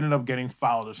that he ended up getting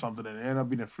fouled or something, and it ended up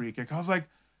being a free kick. I was like,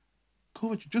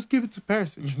 Kovacic, just give it to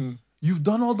Perisic. You've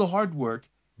done all the hard work.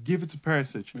 Give it to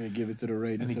Perisic. Yeah, give it to the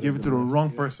right. And he gave it to the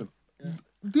wrong person.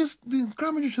 The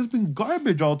Kramaric has been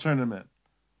garbage all tournament.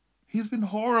 He's been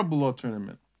horrible all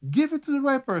tournament. Give it to the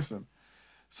right person.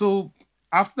 So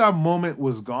after that moment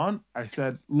was gone, I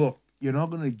said, look, you're not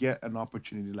going to get an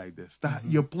opportunity like this.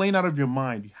 You're playing out of your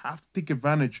mind. You have to take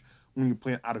advantage when you're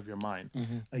playing out of your mind.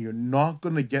 And you're not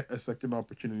going to get a second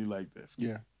opportunity like this.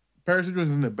 Yeah. Perisic was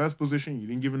in the best position. You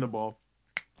didn't give him the ball.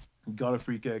 He got a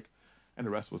free kick. And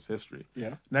the rest was history.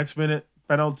 Yeah. Next minute,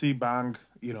 penalty, bang,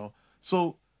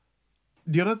 So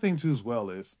the other thing too as well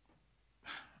is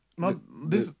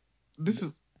this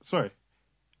is sorry.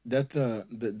 That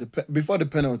before the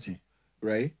penalty,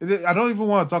 right? I don't even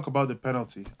want to talk about the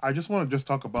penalty. I just want to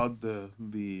talk about the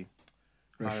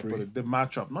Referee. the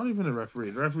matchup. Not even the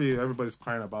referee. The referee, everybody's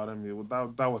crying about him.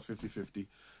 That was 50-50.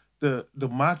 The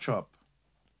matchup,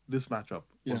 this matchup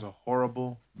was a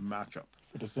horrible matchup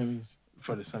For the semis.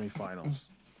 for the semifinals.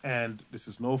 And this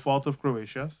is no fault of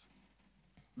Croatia's.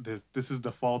 This is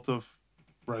the fault of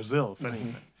Brazil, if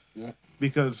anything. Yeah.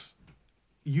 Because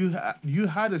you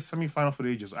had a semifinal for the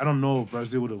ages. I don't know if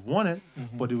Brazil would have won it,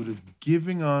 but it would have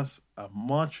given us a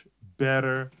much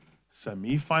better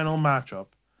semifinal matchup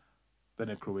than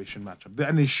a Croatian matchup.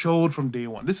 And it showed from day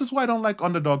one. This is why I don't like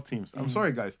underdog teams. I'm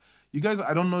sorry, guys. You guys,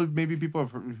 I don't know if maybe people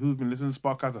who've been listening to this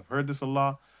podcast have heard this a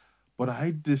lot, but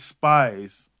I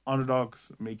despise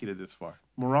underdogs making it this far.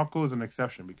 Morocco is an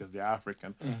exception because they're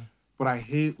African. But I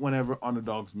hate whenever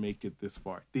underdogs make it this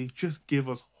far. They just give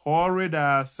us horrid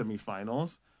ass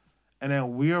semifinals, and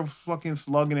then we are fucking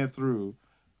slugging it through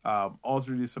all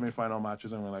through these semifinal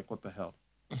matches, and we're like, what the hell?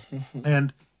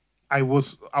 And I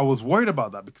was worried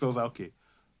about that because I was like, okay,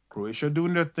 Croatia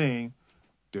doing their thing,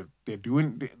 they're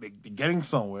getting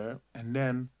somewhere, and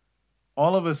then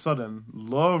all of a sudden,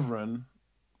 Lovren,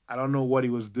 I don't know what he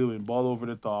was doing. Ball over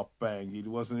the top, bang. He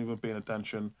wasn't even paying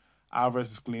attention.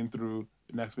 Alvarez is clean through.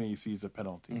 The next thing you see is a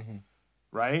penalty,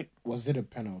 right? Was it a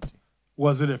penalty?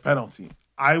 Was it a penalty?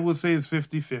 I would say it's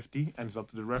 50-50, and it's up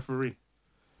to the referee.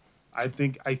 I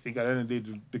think at the end of the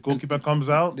day, the goalkeeper comes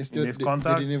out, They still in this they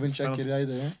contact. didn't even it's check penalty. it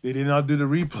either. Eh? They did not do the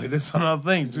replay. That's another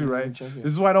thing too, didn't right? even check it.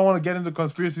 This is why I don't want to get into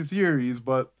conspiracy theories,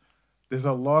 but there's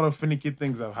a lot of finicky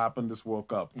things that have happened this World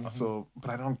Cup. So,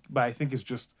 but I think it's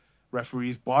just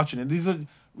referees botching it. These are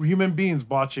human beings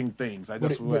botching things.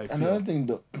 That's what I feel. Another thing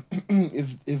though,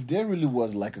 if there really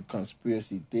was like a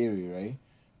conspiracy theory, right?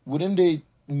 Wouldn't they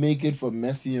make it for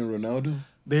Messi and Ronaldo?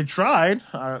 They tried.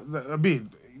 I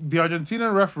mean, the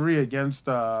Argentina referee against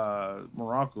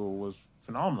Morocco was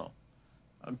phenomenal.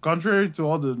 Contrary to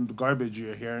all the garbage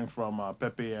you're hearing from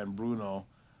Pepe and Bruno,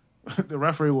 the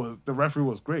referee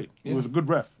was great. He was a good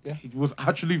ref. Yeah. He was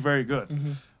actually very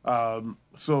good.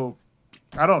 So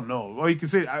I don't know. Well, you can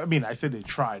say. I mean, I said they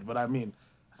tried, but I mean,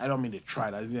 I don't mean they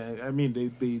tried. I mean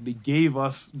they gave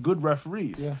us good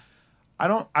referees. Yeah. I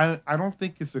don't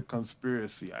think it's a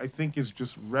conspiracy. I think it's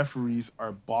just referees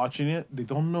are botching it. They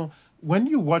don't know. When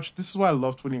you watch, this is why I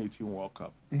love 2018 World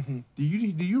Cup. Do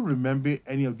you remember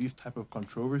any of these type of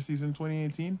controversies in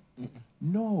 2018?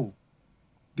 No,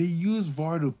 they use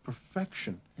VAR to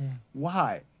perfection.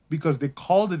 Why? Because they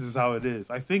called it as how it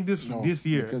is. I think this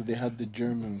year because they had the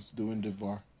Germans doing the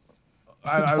VAR.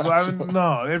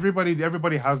 no,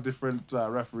 everybody has different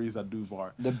referees that do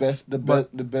VAR. The best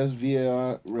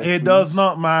VAR. Referees. It does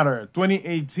not matter.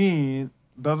 2018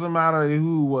 doesn't matter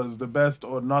who was the best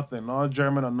or nothing, not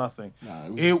German or nothing. Nah,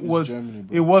 it was Germany,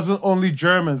 bro. it wasn't only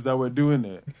Germans that were doing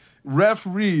it.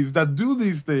 Referees that do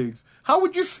these things. How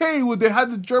would you say they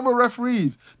had the German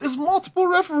referees? There's multiple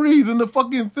referees in the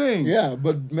fucking thing. Yeah,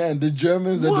 but man, the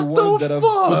Germans are What the ones the that have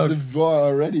fuck? put the VAR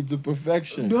already to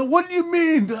perfection. Now, what do you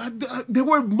mean? There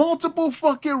were multiple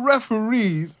fucking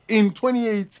referees in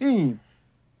 2018.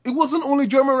 It wasn't only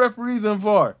German referees in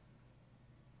VAR.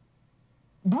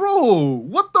 Bro,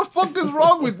 what the fuck is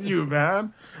wrong with you,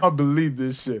 man? I believe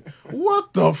this shit.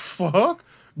 What the fuck?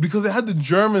 Because they had the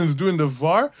Germans doing the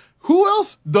VAR. Who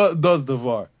else does the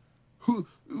VAR? Who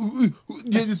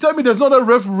you tell me there's not a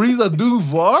referee that do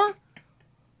VAR?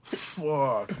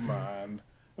 Fuck, man.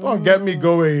 Don't get me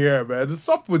going here, man.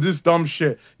 Stop with this dumb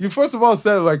shit. You first of all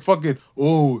said like fucking,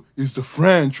 oh, it's the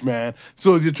French, man.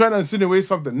 So you're trying to insinuate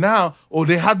something now. Oh,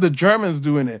 they had the Germans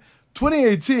doing it.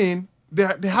 2018, they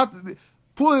had to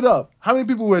pull it up. How many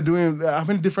people were doing? How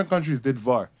many different countries did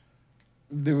VAR?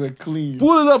 They were clean.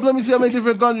 Pull it up. Let me see how many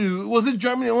different countries. Was it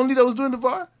Germany only that was doing the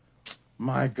VAR?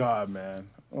 My God, man.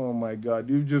 Oh my God.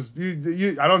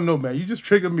 You I don't know, man. You just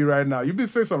triggered me right now. You've been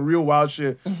saying some real wild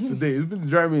shit today. It's been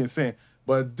driving me insane.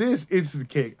 But this instant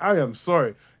cake, I am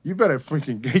sorry. You better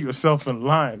freaking get yourself in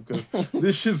line because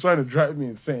this shit's trying to drive me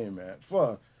insane, man.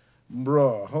 Fuck.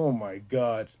 Bro. Oh my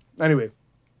God. Anyway.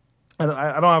 I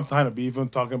don't have time to be even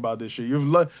talking about this shit.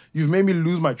 You've made me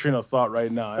lose my train of thought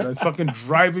right now, and it's fucking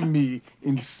driving me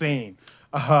insane.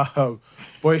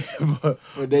 But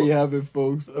there you have it,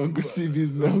 folks. Uncle CB's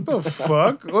meltdown. What the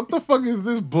fuck? What the fuck is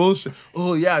this bullshit?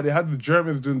 Oh yeah, they had the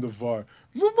Germans doing the VAR.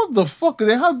 What the fuck?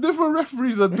 They have different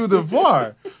referees that do the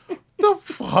VAR. The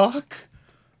fuck?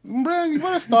 Man, you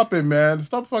better stop it, man.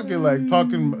 Stop fucking like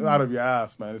talking out of your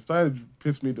ass, man. It's starting to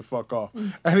piss me the fuck off.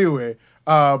 Anyway,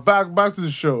 back to the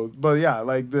show. But yeah,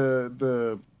 like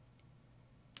the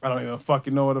I don't even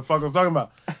fucking know what the fuck I was talking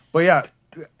about. But yeah,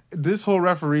 this whole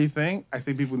referee thing, I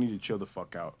think people need to chill the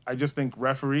fuck out. I just think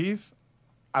referees,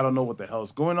 I don't know what the hell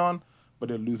is going on, but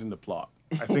they're losing the plot.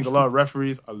 I think a lot of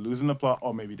referees are losing the plot,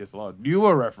 or maybe there's a lot of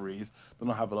newer referees that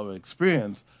don't have a lot of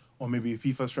experience. Or maybe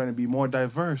FIFA's trying to be more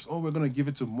diverse. Oh, we're going to give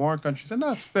it to more countries. And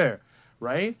that's fair,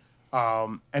 right?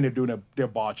 And they're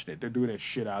botching it. They're doing a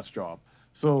shit-ass job.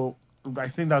 So I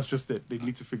think that's just it. They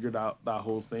need to figure out that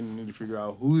whole thing. They need to figure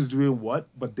out who's doing what.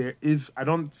 But I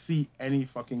don't see any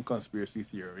fucking conspiracy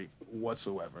theory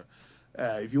whatsoever.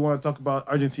 If you want to talk about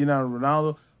Argentina and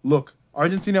Ronaldo, look,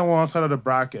 Argentina won outside of the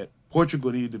bracket.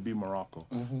 Portugal needed to beat Morocco.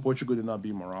 Portugal did not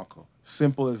beat Morocco.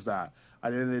 Simple as that.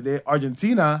 At the end of the day,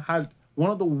 Argentina had one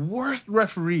of the worst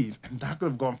referees, and that could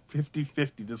have gone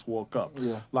 50-50 this World Cup.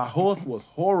 Yeah. La Hoth was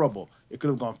horrible. It could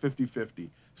have gone 50-50.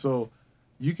 So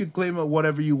you can claim it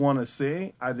whatever you want to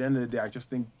say. At the end of the day, I just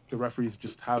think the referees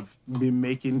just have been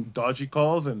making dodgy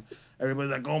calls, and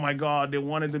everybody's like, oh my God, they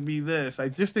wanted to be this. I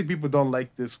just think people don't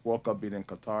like this World Cup being in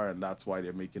Qatar, and that's why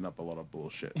they're making up a lot of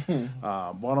bullshit.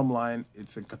 Bottom line,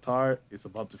 it's in Qatar. It's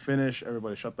about to finish.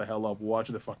 Everybody shut the hell up. Watch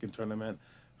the fucking tournament.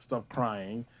 Stop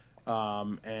crying.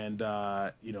 And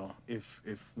if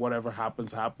whatever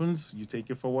happens, you take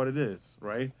it for what it is,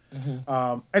 right?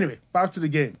 Anyway, back to the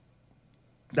game.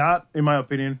 That, in my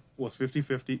opinion, was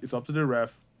 50-50. It's up to the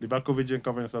ref. Livakovic didn't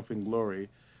cover himself in glory.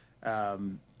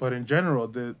 But in general,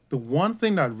 the one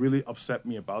thing that really upset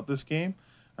me about this game,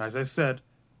 as I said,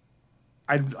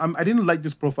 I didn't like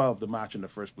this profile of the match in the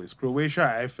first place. Croatia,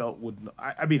 I felt would.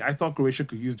 I mean, I thought Croatia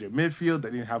could use their midfield. They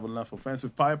didn't have enough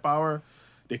offensive firepower.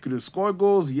 They could have scored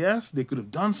goals, yes. They could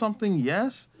have done something,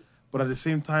 yes. But at the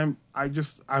same time, I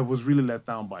was really let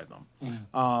down by them.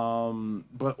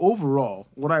 But overall,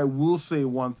 what I will say,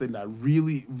 one thing that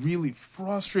really, really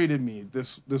frustrated me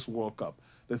this World Cup,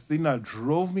 the thing that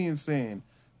drove me insane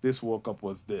this World Cup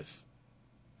was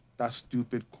that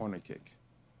stupid corner kick.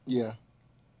 Yeah.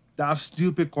 That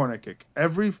stupid corner kick.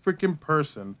 Every freaking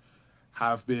person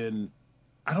have been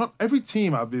every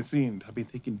team I've been seeing have been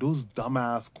taking those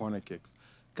dumbass corner kicks.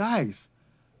 Guys,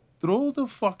 throw the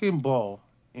fucking ball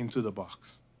into the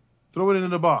box. Throw it into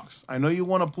the box. I know you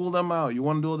want to pull them out. You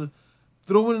want to do all the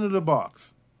throw it into the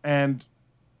box. And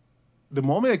the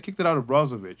moment I kicked it out of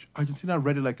Brozovic, Argentina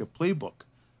read it like a playbook.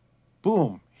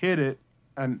 Boom, hit it,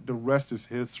 and the rest is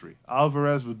history.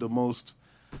 Alvarez with the most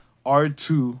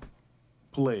R2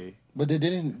 play. But they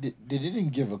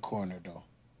didn't give a corner though.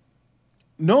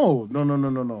 No.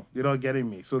 You're not getting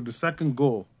me. So the second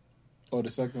goal. Oh,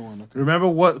 the second one. Okay. Remember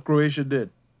what Croatia did?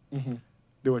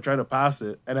 They were trying to pass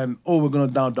it, and then we're gonna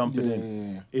dump it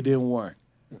in. Yeah. It didn't work.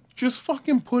 Just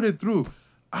fucking put it through.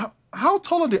 How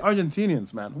tall are the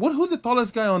Argentinians, man? Who's the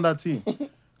tallest guy on that team?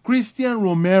 Christian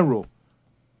Romero.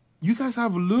 You guys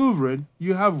have Lovren,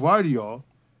 you have Vardiol,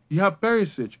 you have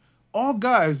Perisic. All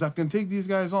guys that can take these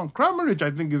guys on. Kramaric,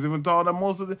 I think, is even taller than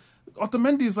most of the...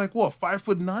 Otamendi is like, what,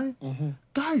 5'9"?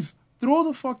 Guys, throw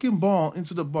the fucking ball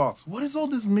into the box. What is all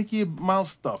this Mickey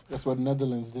Mouse stuff? That's what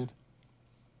Netherlands did.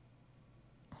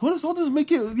 What is all this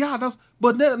Mickey... Yeah, that's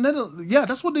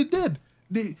what they did.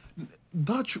 The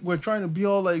Dutch were trying to be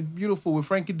all like beautiful with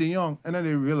Frankie de Jong, and then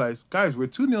they realized, guys, we're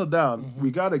 2-0 down.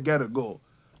 We got to get a goal.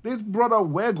 They brought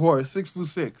out Weghorst,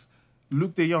 6'6".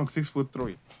 Luke de Jong,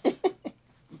 6'3".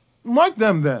 Mark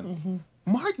them then.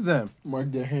 Mark them.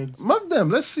 Mark their heads. Mark them.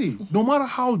 Let's see. No matter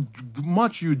how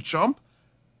much you jump,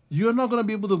 you're not gonna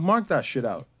be able to mark that shit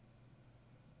out.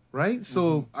 Right?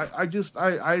 So I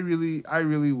really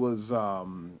was how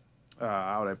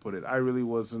would I put it? I really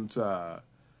wasn't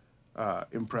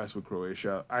impressed with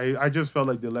Croatia. I just felt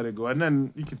like they let it go. And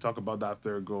then you can talk about that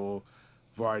third goal,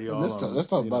 Vardiol. Let's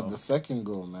talk about the second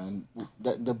goal, man.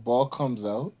 The ball comes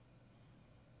out.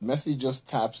 Messi just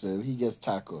taps it. He gets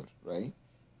tackled, right?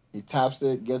 He taps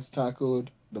it, gets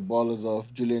tackled. The ball is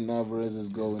off. Julian Alvarez is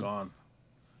going. It's gone.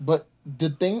 But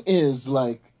the thing is,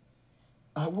 like,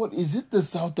 what is it? The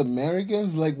South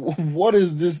Americans? Like, what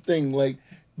is this thing? Like,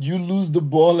 you lose the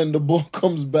ball and the ball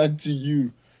comes back to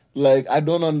you. Like, I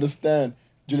don't understand.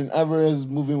 Julian Alvarez is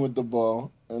moving with the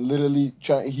ball and literally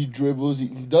he dribbles. He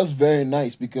does very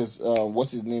nice because what's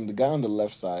his name? The guy on the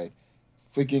left side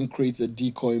freaking creates a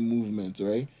decoy movement,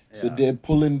 right? Yeah. So they're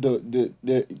pulling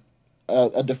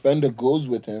a defender goes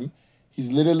with him. He's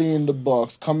literally in the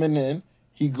box coming in.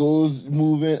 He goes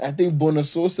moving. I think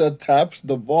Bonasosa taps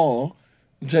the ball,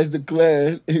 tries to clear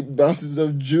it. It bounces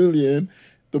off Julian.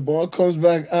 The ball comes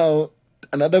back out.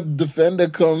 Another defender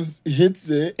comes, hits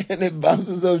it, and it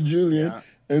bounces off Julian. Yeah.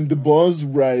 And the ball's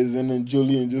rising, and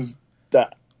Julian just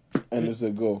and it's a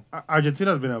goal.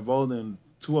 Argentina has been involved in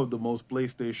two of the most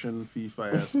PlayStation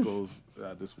FIFA goals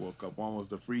this World Cup. One was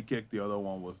the free kick, the other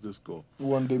one was this goal.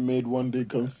 One they made, one they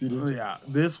conceded. Yeah,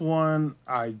 this one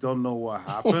I don't know what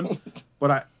happened,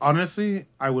 but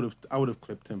I would have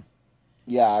clipped him.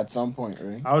 Yeah, at some point,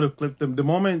 right? I would have clipped him. The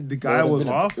moment the guy was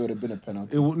off, it would have been a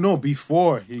penalty.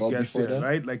 Before he gets there,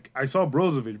 right? Like, I saw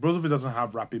Brozovic. Brozovic doesn't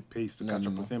have rapid pace to catch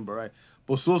up with him, but right?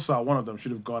 But Sosa, one of them,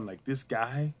 should have gone like, this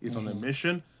guy is on a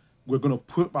mission. We're going to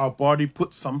put our body,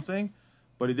 put something,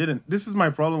 but he didn't. This is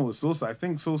my problem with Sosa. I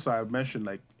think Sosa, I mentioned,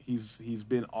 like, he's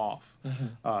been off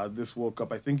this World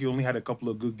Cup. I think he only had a couple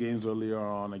of good games earlier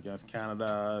on against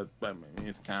Canada. I mean,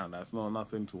 it's Canada. It's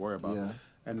nothing to worry about. Yeah.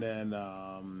 And then,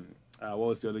 what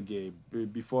was the other game?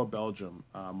 Before Belgium,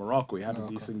 Morocco, he had a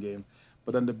decent game.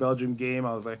 But then the Belgium game,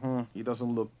 I was like, he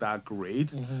doesn't look that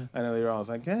great. And then later on, I was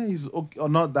like, he's okay, or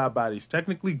not that bad. He's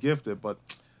technically gifted, but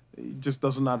he just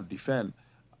doesn't know how to defend.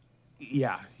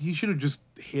 Yeah, he should have just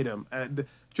hit him. And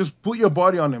just put your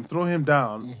body on him, throw him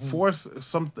down, force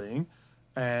something.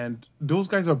 And those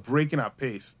guys are breaking at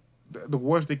pace. The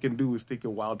worst they can do is take a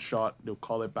wild shot. They'll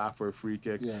call it back for a free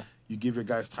kick. Yeah. You give your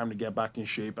guys time to get back in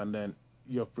shape, and then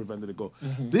you've prevented a goal.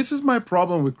 This is my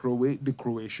problem with the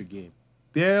Croatia game.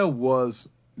 There was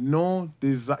no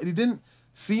desire. It didn't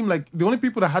seem like the only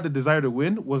people that had the desire to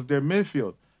win was their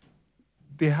midfield.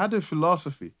 They had a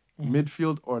philosophy: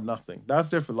 midfield or nothing. That's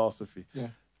their philosophy. Yeah.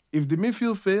 If the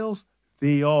midfield fails,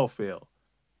 they all fail,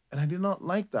 and I did not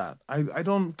like that. I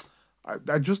don't.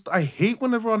 I hate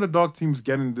whenever underdog teams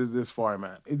get into this far,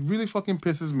 man. It really fucking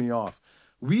pisses me off.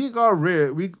 We got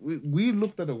rid. We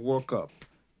looked at the World Cup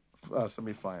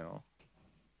semifinal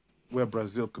where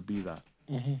Brazil could be that,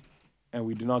 and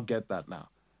we do not get that now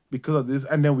because of this.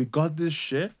 And then we got this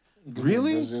shit.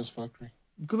 Really? Brazil's fuckery.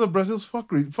 Because of Brazil's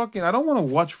fuckery. Fucking, I don't want to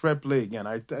watch Fred play again.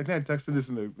 I think I texted this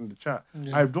in the chat.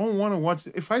 Yeah. I don't want to watch.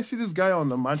 If I see this guy on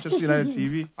the Manchester United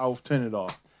TV, I'll turn it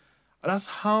off. That's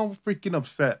how freaking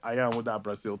upset I am with that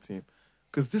Brazil team.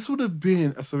 Because this would have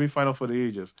been a semifinal for the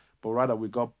ages. But rather, we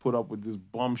got put up with this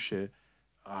bum shit.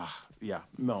 Yeah,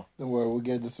 no. Don't worry, we'll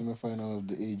get the semifinal of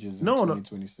the ages in No,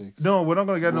 2026. No, we're not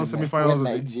going to get no semifinals. When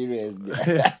Nigeria is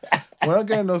there. We're not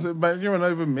getting no Nigeria will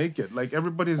not even make it. Like,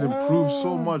 everybody's improved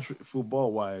so much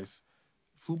football-wise.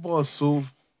 Football is so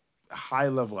high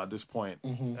level at this point.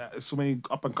 So many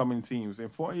up-and-coming teams. In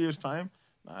 4 years' time,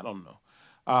 I don't know.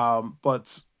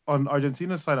 But on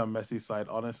Argentina's side, on Messi's side,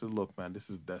 honestly, look, man, this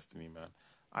is destiny, man.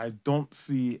 I don't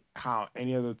see how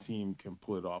any other team can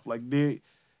pull it off. Like, they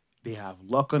have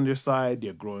luck on their side.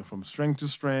 They're growing from strength to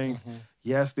strength.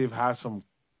 Yes, they've had some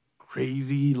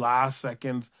crazy last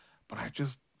seconds, but I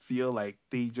just feel like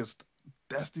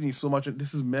destiny so much.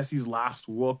 This is Messi's last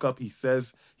World Cup. He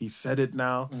said it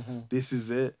now. This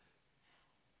is it.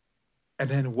 And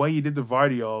then what he did to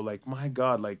Vardio, like, my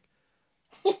God, like,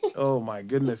 oh my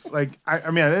goodness. Like,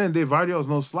 I mean, at the end of the day, Vardio is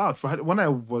no slouch. When I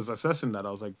was assessing that,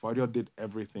 I was like, Vardio did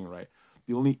everything right.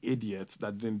 The only idiots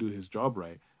that didn't do his job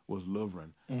right was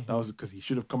Lovren. That was because he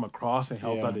should have come across and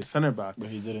helped out his center back. But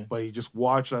he didn't. But he just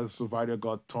watched as Vardio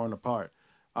got torn apart.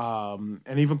 And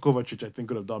even Kovacic, I think,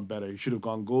 could have done better. He should have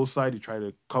gone goal side. He tried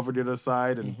to cover the other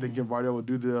side and thinking Vardio would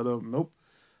do the other. Nope.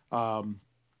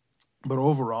 But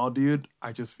overall, dude,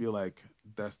 I just feel like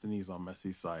destiny's on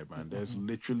Messi's side, man. There's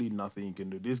literally nothing he can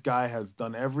do. This guy has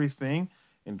done everything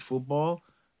in football,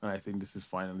 and I think this is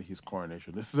finally his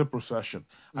coronation. This is a procession.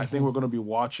 I think we're going to be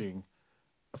watching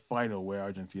a final where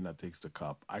Argentina takes the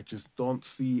cup. I just don't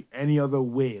see any other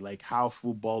way, like how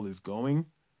football is going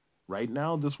right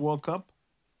now, this World Cup,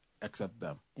 except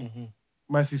them.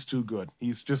 Messi's too good.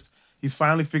 He's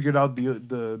finally figured out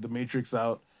the matrix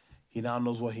out. He now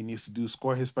knows what he needs to do: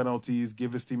 score his penalties,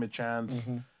 give his team a chance,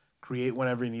 create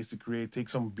whenever he needs to create, take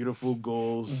some beautiful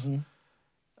goals. Do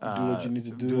what you need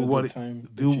to do what at the time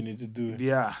that you need to do it.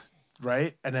 Yeah,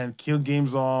 right? And then kill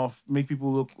games off, make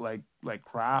people look like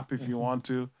crap if you want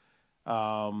to.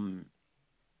 And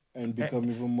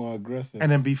become even more aggressive. And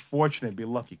then be fortunate, be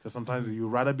lucky. Because sometimes you'd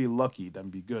rather be lucky than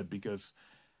be good. Because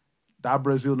that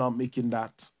Brazil not making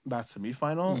that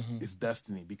semifinal is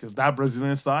destiny. Because that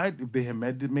Brazilian side, if they had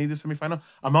made the semifinal,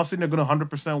 I'm not saying they're going to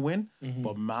 100% win,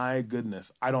 but my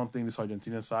goodness, I don't think this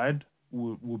Argentina side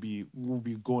will be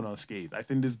going unscathed. I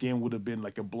think this game would have been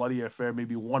like a bloody affair,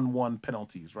 maybe 1-1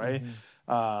 penalties, right?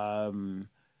 Or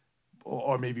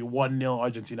maybe 1-0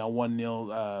 Argentina,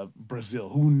 1-0 Brazil.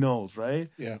 Who knows, right?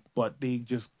 Yeah. But they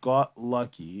just got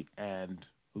lucky, and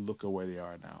look at where they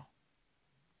are now.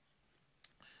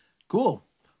 Cool.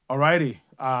 Alrighty.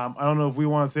 I don't know if we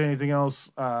want to say anything else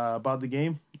about the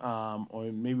game, or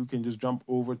maybe we can just jump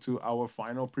over to our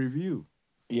final preview.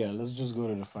 Yeah, let's just go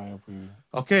to the final preview.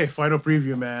 Okay, final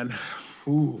preview, man.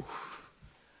 Ooh.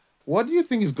 What do you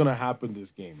think is gonna happen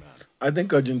this game, man? I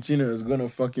think Argentina is gonna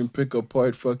fucking pick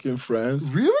apart fucking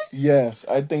France. Really? Yes,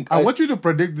 I think. I want you to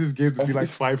predict this game to be like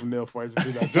 5-0 for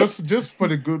Argentina, just for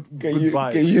the good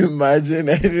vibe. Can you imagine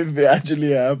if it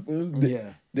actually happens?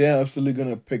 Yeah. They're absolutely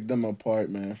gonna pick them apart,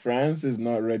 man. France is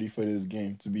not ready for this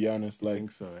game, to be honest. Like, I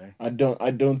think so, eh?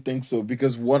 I don't think so,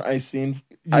 because what I seen.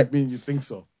 You think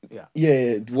so? Yeah.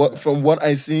 Yeah. From what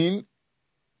I seen,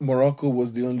 Morocco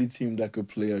was the only team that could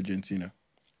play Argentina.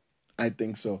 I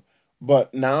think so,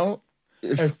 but now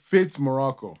it fits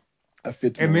Morocco. I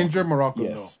fit and Morocco. injure Morocco.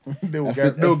 Yes. No,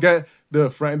 they'll get the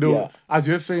frying. Yeah. As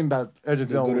you're saying that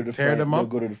Argentina would tear them up.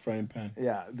 They'll go to the frying pan.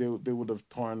 Yeah, they would have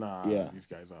torn these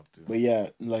guys up too. But yeah,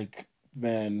 like,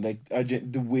 man, like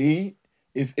the way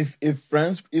if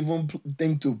France even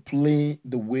think to play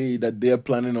the way that they're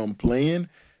planning on playing,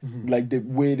 like the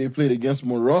way they played against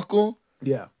Morocco,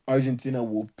 yeah, Argentina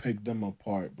will pick them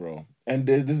apart, bro. And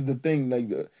this is the thing, like.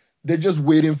 They're just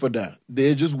waiting for that.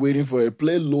 They're just waiting for it.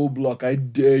 Play low block, I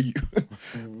dare you.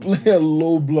 Play a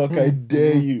low block, I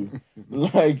dare you.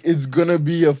 Like, it's gonna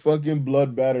be a fucking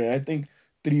bloodbath. I think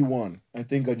 3-1. I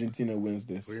think Argentina wins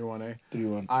this. 3-1, eh?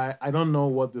 3-1. I don't know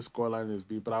what the scoreline is,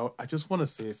 but I just want to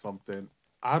say something.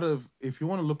 if you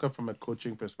want to look up from a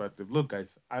coaching perspective, look,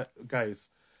 guys,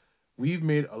 we've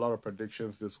made a lot of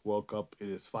predictions this World Cup.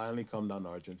 It has finally come down to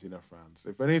Argentina, France.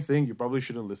 If anything, you probably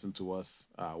shouldn't listen to us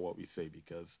what we say,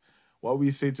 because what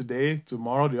we say today,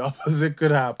 tomorrow the opposite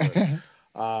could happen.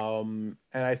 And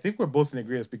I think we're both in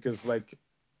agreement, because, like,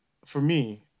 for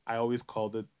me, I always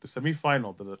called it the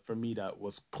semifinal. That for me, that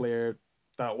was clear.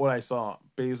 That what I saw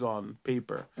based on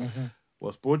paper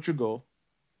was Portugal.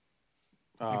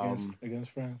 Against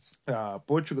France.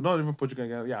 Portugal, not even Portugal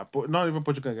against, yeah, not even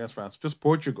Portugal against France, just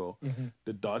Portugal,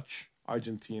 the Dutch,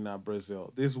 Argentina,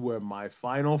 Brazil. These were my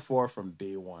final four from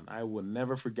day one. I will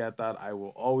never forget that. I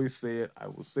will always say it. I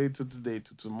will say it to today,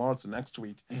 to tomorrow, to next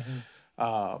week.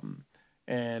 Um,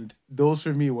 and those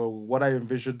for me were what I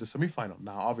envisioned the semifinal.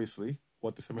 Now, obviously,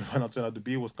 what the semifinal turned out to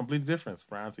be was completely different.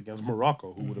 France against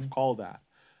Morocco, who would have called that?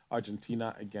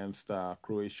 Argentina against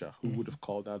Croatia, who would have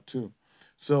called that too?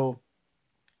 So,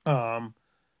 um,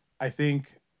 I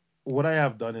think what I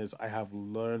have done is I have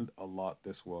learned a lot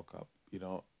this World Cup.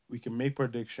 We can make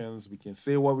predictions, we can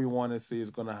say what we want to say is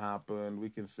going to happen, we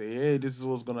can say, hey, this is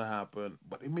what's going to happen,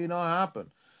 but it may not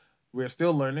happen. We're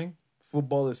still learning.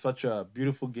 Football is such a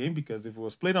beautiful game, because if it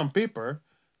was played on paper,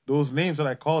 those names that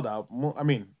I called out, I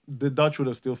mean, the Dutch would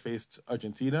have still faced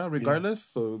Argentina regardless.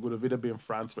 So it would have either been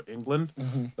France or England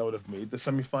that would have made the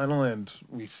semifinal, and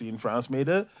we've seen France made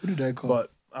it. Who did I call?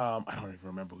 But I don't even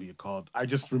remember who you called. I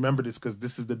just remember this because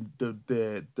this is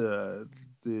the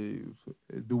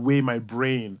way my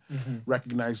brain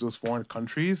recognized those foreign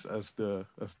countries as the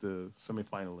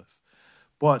semifinalists.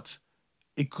 But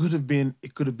it could have been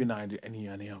any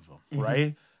of them,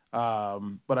 right?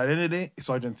 But at the end of the day, it's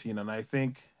Argentina, and I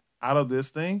think out of this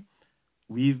thing,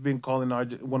 we've been calling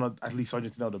at least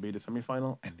Argentina to be the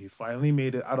semifinal, and they finally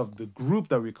made it out of the group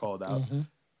that we called out.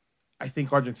 I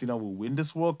think Argentina will win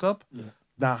this World Cup. Yeah.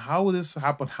 Now, how will this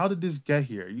happen? How did this get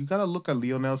here? You got to look at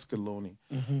Lionel Scaloni.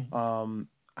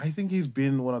 I think he's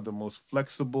been one of the most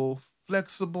flexible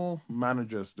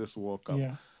managers this World Cup.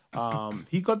 Yeah.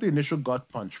 He got the initial gut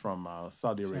punch from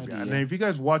Saudi Arabia, Saudi, and yeah. then if you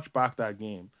guys watch back that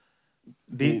game,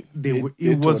 They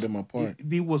tore them apart.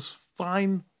 It was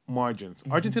fine margins.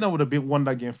 Argentina would have won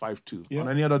that game 5-2 Yeah. on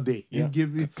any other day. Yeah.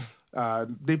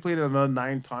 They played it another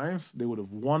 9 times. They would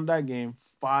have won that game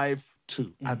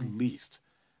 5-2 at least.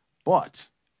 But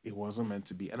it wasn't meant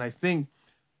to be. And I think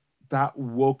that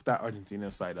woke that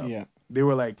Argentina side up. Yeah. They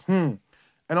were like, And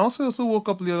also woke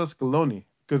up Lionel Scaloni,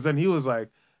 because then he was like,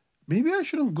 maybe I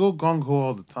shouldn't go gung-ho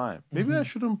all the time. Maybe I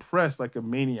shouldn't press like a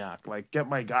maniac, like get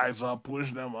my guys up,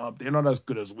 push them up. They're not as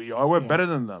good as we are. We're better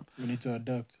than them. We need to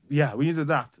adapt. Yeah, we need to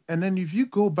adapt. And then if you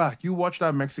go back, you watch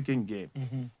that Mexican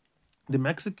game. The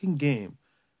Mexican game,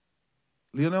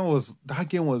 that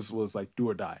game was like do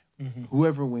or die.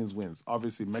 Whoever wins, wins.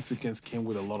 Obviously, Mexicans came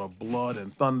with a lot of blood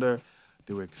and thunder.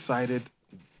 They were excited.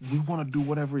 We want to do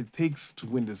whatever it takes to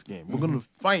win this game. We're going to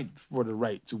fight for the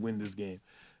right to win this game,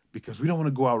 because we don't want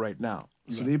to go out right now.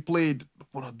 So they played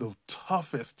one of the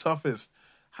toughest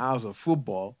halves of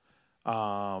football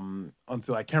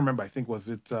until I can't remember. I think was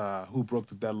it who broke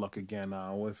the deadlock again?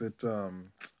 Was it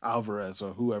Alvarez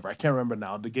or whoever? I can't remember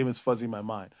now. The game is fuzzy in my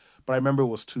mind, but I remember it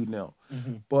was 2-0.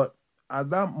 But at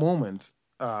that moment,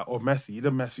 or Messi, either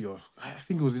Messi or I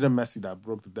think it was either Messi that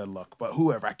broke the deadlock, but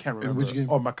whoever, I can't remember. which game?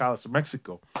 Or McAllister,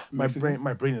 Mexico. Mexico?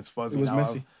 My brain is fuzzy. It was now.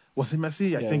 Messi. Was it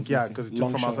Messi? I think it was yeah, Messi. because it took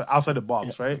Long from shot. outside the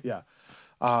box, right? Yeah.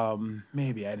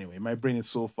 Maybe anyway. My brain is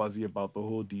so fuzzy about the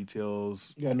whole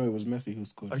details. Yeah, no, it was Messi who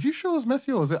scored. Are you sure it was Messi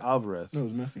or was it Alvarez? No, it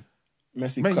was Messi.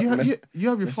 Messi Man, cut, you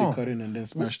have your Messi phone. cut in and then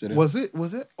smashed it in. Was it,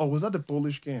 or was that the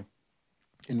Polish game?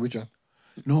 In which one?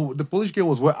 No, the Polish game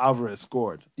was where Alvarez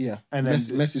scored. Yeah, And then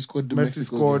Messi scored the Messi Mexico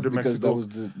scored game the because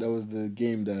Mexico. that was the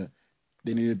game that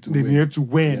they needed to They win. needed to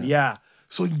win, Yeah. yeah.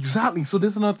 So exactly. So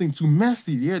there's another thing to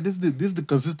Messi. Yeah, this is the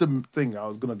consistent thing I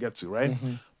was gonna get to, right?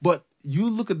 But you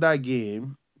look at that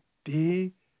game,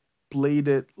 they played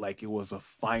it like it was a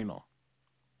final.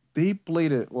 They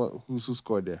played it. What? Who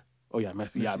scored there? Oh yeah,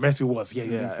 Messi. Yeah, Messi was. Yeah.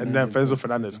 And then Enzo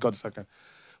Fernandez got the second.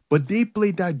 But they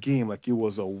played that game like it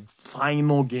was a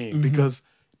final game because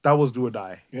that was do or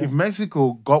die. Yeah. If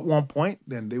Mexico got 1 point,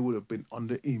 then they would have been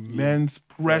under immense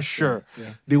pressure.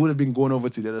 Yeah. They would have been going over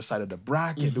to the other side of the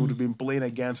bracket. They would have been playing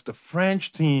against the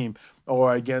French team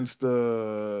or against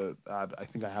the. I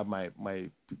think I have my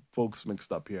folks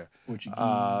mixed up here.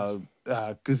 Portuguese.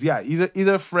 Because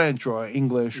either French or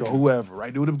English or whoever,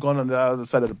 right? They would have gone on the other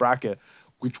side of the bracket,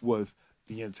 which was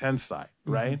the intense side,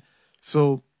 right?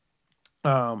 So,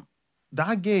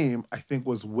 that game I think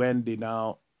was when they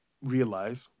now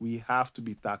realized we have to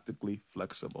be tactically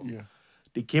flexible. Yeah.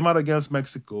 They came out against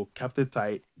Mexico, kept it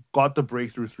tight, got the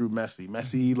breakthrough through Messi.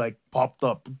 Messi like popped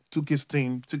up, took his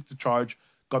team, took the charge,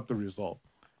 got the result.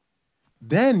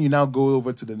 Then you now go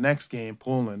over to the next game,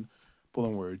 Poland.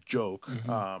 Poland were a joke,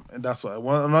 and that's why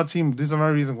another team. This is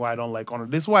another reason why I don't like honor.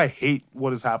 This is why I hate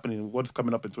what is happening, what is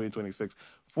coming up in 2026.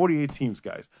 48 teams,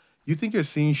 guys. You think you're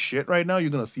seeing shit right now? You're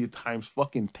gonna see it times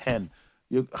fucking 10.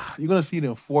 You're gonna see it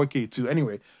in 4K too.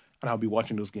 Anyway, and I'll be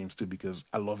watching those games too because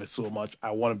I love it so much.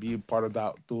 I want to be a part of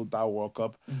that World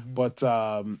Cup. But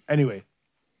anyway,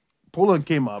 Poland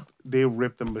came up. They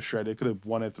ripped them to shred. They could have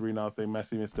won it 3-0.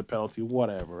 Messi missed the penalty,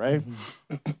 whatever, right?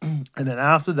 And then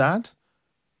after that,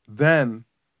 then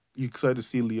you started to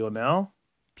see Lionel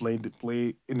play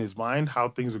in his mind how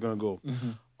things are going to go.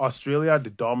 Australia,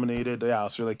 they dominated. Yeah,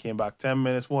 Australia came back 10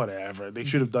 minutes, whatever. They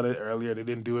should have done it earlier. They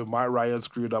didn't do it. Matt Ryan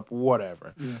screwed up,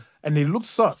 whatever. Yeah. And they looked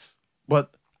sus.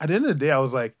 But at the end of the day, I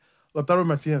was like, Lautaro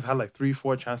Martinez had like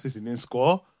 3-4 chances. He didn't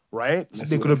score, right? So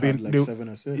they could have been like 7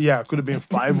 assists. Yeah, could have been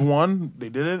 5-1. They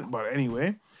didn't. But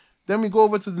anyway, then we go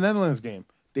over to the Netherlands game.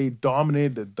 They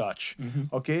dominated the Dutch.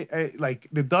 Okay, like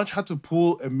the Dutch had to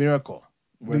pull a miracle.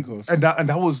 Weghorst.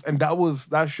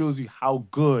 That shows you how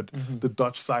good the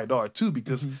Dutch side are too,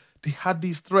 because they had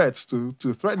these threats to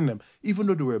threaten them. Even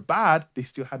though they were bad, they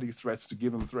still had these threats to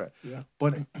give them threat. Yeah.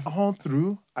 But all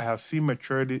through, I have seen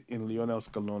maturity in Lionel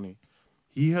Scaloni.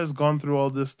 He has gone through all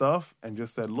this stuff and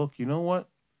just said, look, you know what?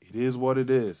 It is what it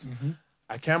is.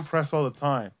 I can't press all the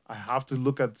time. I have to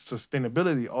look at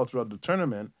sustainability all throughout the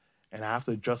tournament, and I have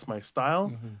to adjust my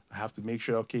style. I have to make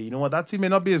sure, okay, you know what? That team may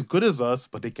not be as good as us,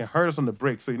 but they can hurt us on the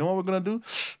break. So you know what we're going to do?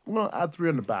 We're going to add 3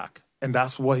 on the back. And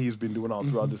that's what he's been doing all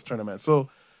throughout this tournament. So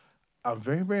I'm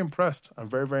very, very impressed. I'm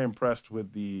very, very impressed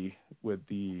with the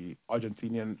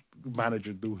Argentinian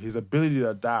manager, his ability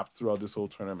to adapt throughout this whole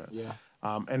tournament. Yeah.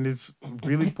 And it's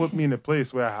really put me in a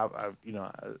place where I've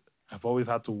always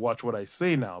had to watch what I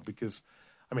say now, because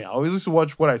I always used to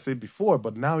watch what I say before,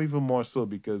 but now even more so,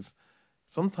 because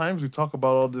sometimes we talk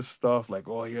about all this stuff like,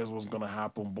 oh, here's what's gonna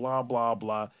happen, blah blah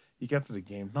blah. You get to the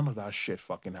game, none of that shit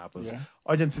fucking happens. Yeah.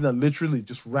 Argentina literally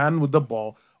just ran with the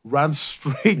ball, ran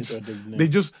straight. I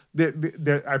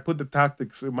put the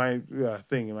tactics in my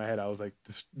thing in my head. I was like,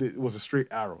 it was a straight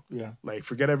arrow. Yeah. Like,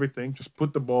 forget everything, just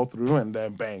put the ball through and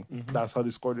then bang. That's how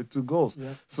they scored the 2 goals.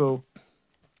 Yeah. So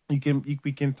we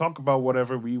can talk about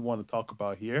whatever we want to talk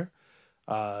about here,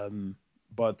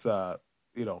 but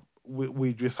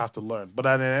we just have to learn. But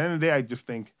at the end of the day, I just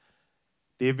think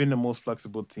they've been the most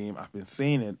flexible team. I've been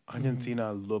saying it.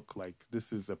 Argentina look like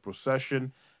this is a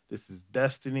procession. This is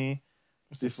destiny.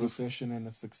 It's a procession and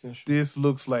a succession. This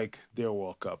looks like their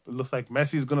World Cup. It looks like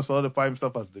Messi is going to solidify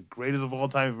himself as the greatest of all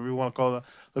time, if we want to call it.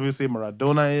 Some people say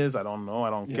Maradona is. I don't know. I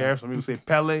don't care. Some people say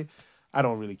Pele. I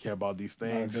don't really care about these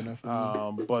things. Dude,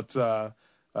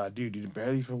 you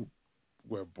barely even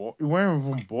were born. You weren't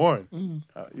even born. You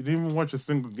didn't even watch a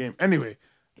single game. Anyway,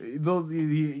 you've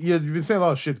been saying a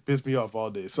lot of shit to piss me off all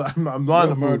day, so I'm not.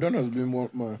 Maradona's been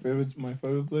my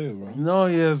favorite player, bro. No,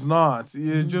 he is not.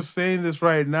 You're just saying this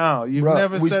right now. You've Bro,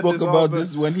 never. We said spoke this about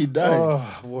this when he died. Oh,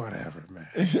 whatever, man.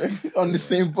 On the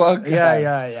same podcast.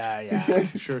 Yeah.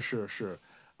 Sure.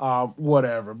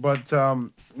 Whatever. But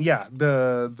yeah,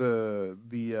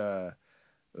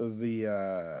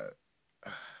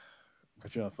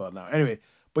 what you thought now? Anyway,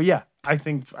 but yeah, I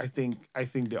think the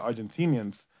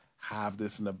Argentinians have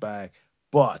this in the bag.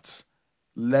 But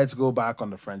let's go back on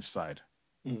the French side.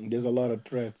 There's a lot of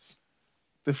threats.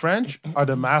 The French are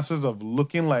the masters of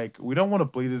looking like we don't want to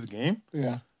play this game.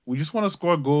 Yeah. We just want to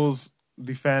score goals,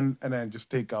 defend, and then just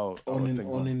take out.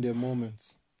 Owning their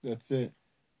moments. That's it.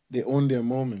 They own their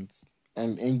moments.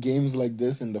 And in games like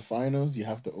this, in the finals, you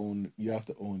have to own your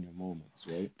moments,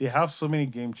 right? They have so many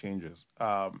game changers.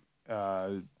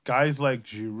 Guys like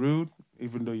Giroud,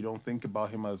 even though you don't think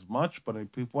about him as much, but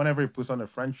whenever he puts on a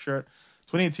French shirt,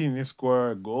 2018 he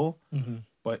scored a goal,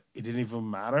 but it didn't even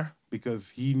matter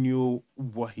because he knew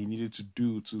what he needed to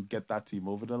do to get that team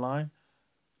over the line.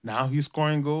 Now he's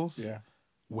scoring goals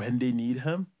when they need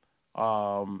him.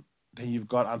 Then you've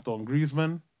got Antoine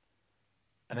Griezmann,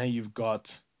 and then you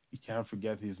can't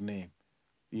forget his name,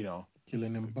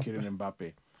 Kylian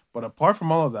Mbappe. But apart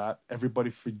from all of that, everybody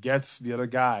forgets the other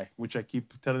guy, which I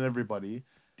keep telling everybody.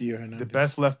 Theo Hernandez. The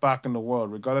best left back in the world,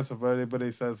 regardless of what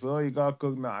anybody says, oh, you got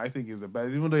cooked. Nah, I think he's the best.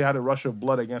 Even though he had a rush of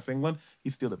blood against England,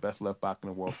 he's still the best left back in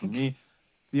the world for me.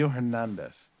 Theo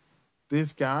Hernandez.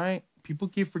 This guy, people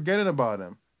keep forgetting about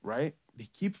him, right? They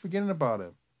keep forgetting about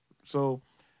him. So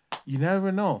you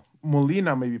never know.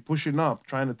 Molina may be pushing up,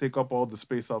 trying to take up all the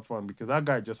space up front because that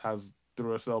guy just has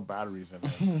Duracell batteries in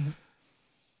him.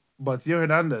 But Theo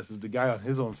Hernandez is the guy on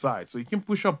his own side. So he can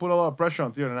push up, put a lot of pressure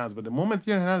on Theo Hernandez. But the moment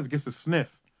Theo Hernandez gets a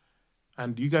sniff,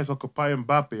 and you guys occupy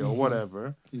Mbappe or Mhm.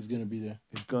 whatever, He's gonna be there.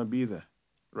 he's gonna be there,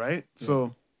 right? Yeah.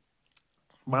 So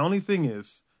my only thing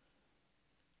is,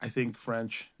 I think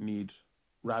French need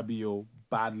Rabiot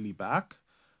badly back.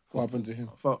 What happened to him?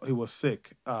 He was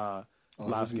sick Oh,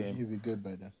 last game. He'll be good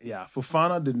by then. Yeah,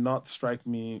 Fofana did not strike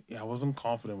me. I wasn't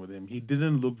confident with him. He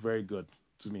didn't look very good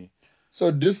to me.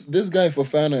 So this guy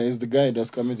Fofana is the guy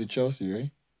that's coming to Chelsea,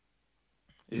 right?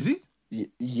 Is he?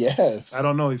 Yes. I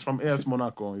don't know. He's from AS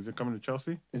Monaco. Is he coming to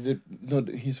Chelsea? Is it no?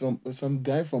 He's from some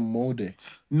guy from Molde.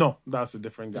 No, that's a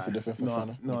different guy. That's a different no,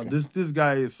 Fofana? no. Okay. This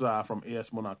guy is from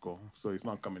AS Monaco, so he's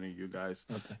not coming to you guys.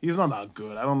 Okay. He's not that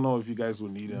good. I don't know if you guys will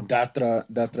need him. Datra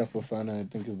Fofana, I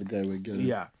think is the guy we're getting.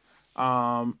 Yeah.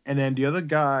 And then the other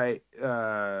guy,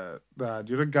 the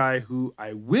other guy who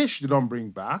I wish they don't bring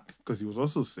back because he was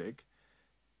also sick,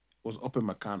 was Ope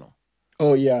Meccano.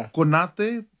 Oh yeah.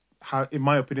 Konate, in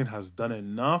my opinion, has done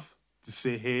enough to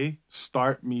say, "Hey,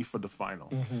 start me for the final."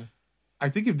 Mhm. I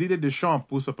think if Didier Deschamps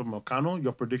puts up a Meccano,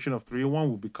 your prediction of 3-1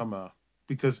 will become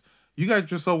because you guys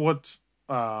just saw what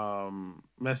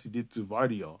Messi did to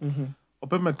Vardio. Mhm.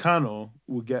 Ope Meccano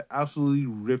will get absolutely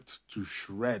ripped to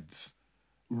shreds.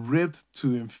 Ripped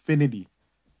to infinity.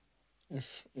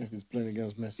 If he's playing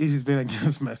against Messi. It has been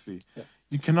against Messi. Yeah.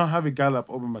 You cannot have a guy like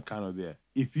Obi Meccano there.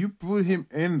 If you put him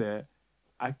in there,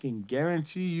 I can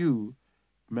guarantee you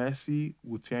Messi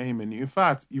will tear him in. In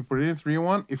fact, you predict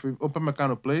 3-1. If Obi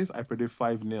Meccano plays, I predict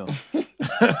 5-0.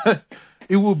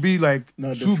 It will be like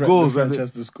No, two goals. The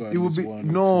Manchester squad. It will be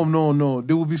no.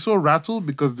 They will be so rattled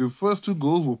because the first two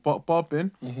goals will pop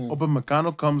in. Mhm. Obi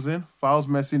Meccano comes in, fouls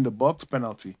Messi in the box,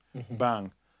 penalty,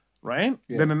 bang, right?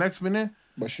 Yeah. Then the next minute,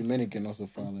 But Shumeni can also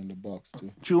foul in the box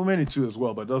too. Chilmeni too as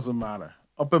well, but it doesn't matter.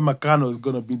 Ope Meccano is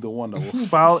gonna be the one that will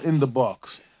foul in the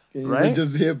box. Can Right? you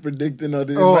just here predicting all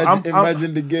the Oh,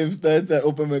 imagine the game starts at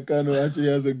Open Meccano actually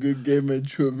has a good game and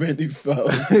threw many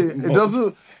fouls.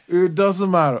 It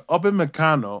doesn't matter. Ope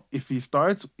Meccano, if he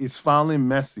starts, is fouling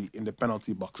Messi in the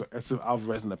penalty box or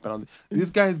Alvarez in the penalty. This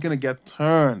guy is gonna get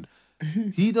turned.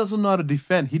 He doesn't know how to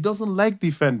defend. He doesn't like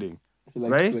defending. He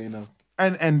likes Right? playing out.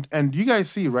 And you guys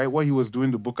see, right, what he was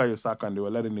doing to Bukayo Saka and they were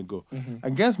letting it go.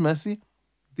 Against Messi,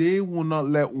 they will not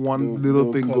let one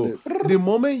little thing call go. The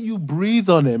moment you breathe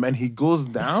on him and he goes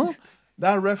down,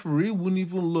 that referee wouldn't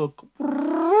even look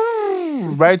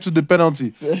right to the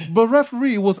penalty. But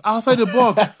referee was outside the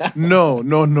box. No.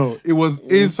 It was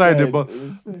inside the box.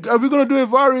 Are we going to do a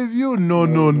VAR review? No.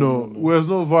 There's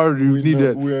no VAR review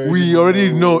needed. We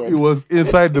already know it was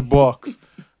inside the box.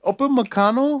 Ope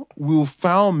Meccano will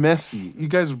foul Messi. You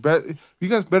guys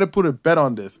better put a bet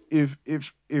on this. If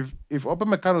Ope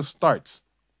Meccano starts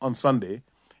on Sunday,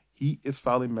 he is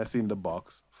fouling Messi in the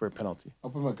box for a penalty.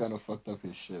 Open Meccano fucked up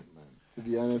his shit, man. To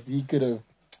be honest, he could have.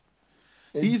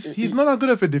 He's not that good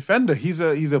of a defender. He's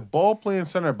a ball playing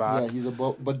center back. Yeah, he's a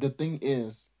ball. But the thing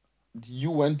is, you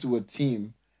went to a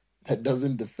team that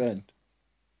doesn't defend.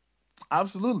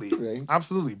 Absolutely, Right.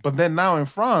 Absolutely. But then now in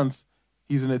France,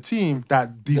 he's in a team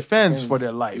that defends for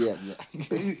their life.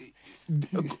 Yeah.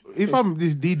 If I'm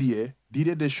Didier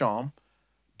Deschamps,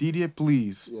 Didier,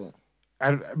 please. Yeah.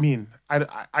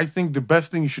 I think the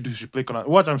best thing you should do is play Konate.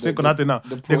 Watch, I'm saying Konate now.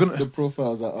 The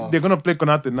profiles are off. They're gonna play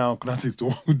Konate now. Konate is the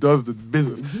one who does the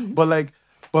business.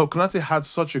 but Konate had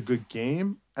such a good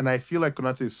game, and I feel like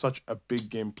Konate is such a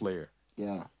big game player.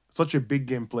 Yeah. Such a big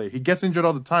game player. He gets injured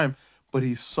all the time, but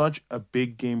he's such a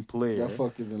big game player. That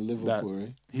fuck is in Liverpool,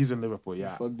 right? He's in Liverpool,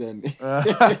 yeah. Fuck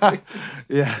that.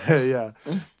 Yeah.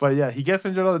 But yeah, he gets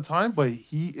injured all the time, but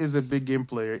he is a big game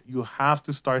player. You have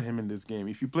to start him in this game.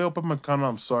 If you play Ope Meccano,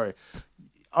 I'm sorry.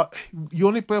 You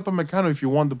only play Ope Meccano if you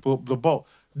want the ball.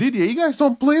 Didier, you guys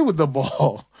don't play with the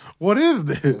ball. What is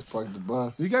this? Park the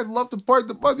bus. You guys love to park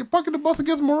the bus. You're parking the bus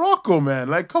against Morocco, man.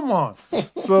 Like, come on.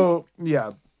 So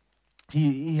yeah,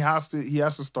 he has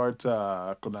to start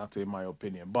Konate, in my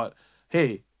opinion. But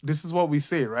hey, this is what we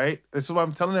say, right? This is what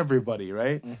I'm telling everybody,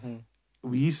 right? Mm-hmm.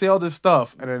 We say all this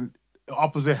stuff, and then the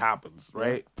opposite happens,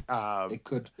 right? It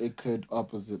could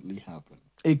oppositely happen.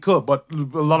 It could, but a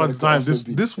lot of the times,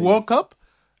 this same. World Cup,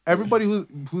 everybody who's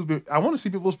been, I want to see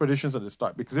people's predictions at the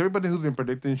start because everybody who's been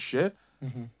predicting shit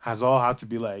has all had to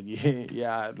be like,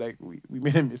 yeah, like we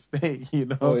made a mistake, you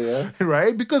know? Oh, yeah?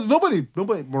 Right? Because nobody,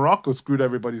 Morocco screwed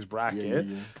everybody's bracket,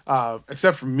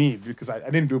 except for me because I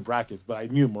didn't do brackets, but I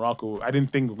knew Morocco. I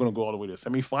didn't think we were going to go all the way to the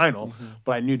semifinal,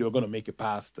 but I knew they were going to make it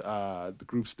past the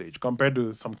group stage compared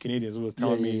to some Canadians who were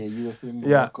telling me. USA,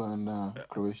 Morocco, and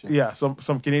Croatia. Yeah,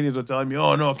 some Canadians were telling me,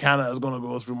 "Oh no, Canada is gonna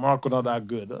go through. Morocco not that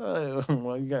good."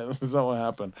 Well, you guys, that's not what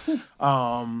happened.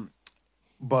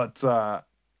 But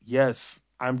yes,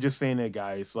 I'm just saying it,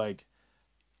 guys. Like,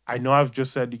 I know I've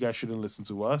just said you guys shouldn't listen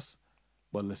to us,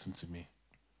 But listen to me.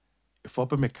 If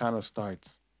Upamecano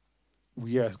starts,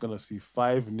 we are going to see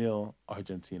 5-0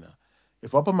 Argentina.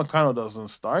 If Upamecano doesn't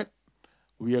start,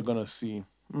 we are going to see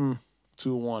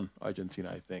 2-1 Argentina,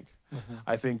 I think.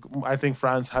 I think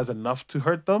France has enough to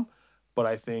hurt them, but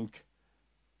I think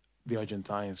the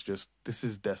Argentines just this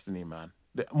is destiny, man.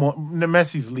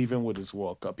 Messi's leaving with his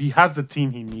World Cup. He has the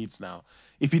team he needs now.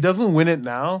 If he doesn't win it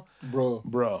now, Bro,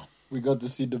 bro, we got to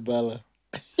see Dybala.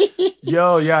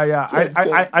 yo, yeah. 10,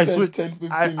 I 10, switched 10,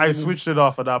 15 I minutes. switched it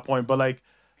off at that point. But like,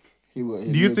 He do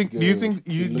you looked think good. He looked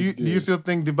do you good. still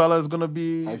think Dybala is gonna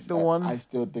be the one? I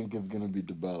still think it's gonna be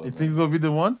Dybala. You think he's gonna be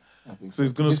the one? I think So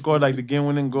he's gonna score like the game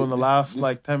winning goal in the last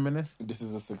like 10 minutes. This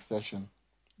is a succession.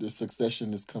 The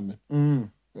succession is coming.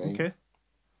 Right?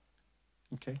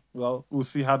 Okay. Well, we'll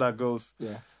see how that goes.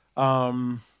 Yeah.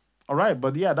 All right,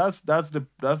 but yeah, that's the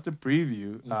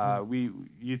preview.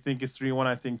 You think it's 3-1?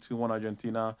 I think 2-1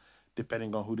 Argentina,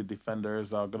 depending on who the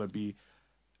defenders are gonna be.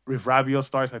 If Rabiot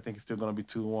starts, I think it's still gonna be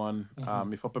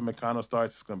 2-1. If Upamecano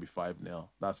starts, it's gonna be 5-0.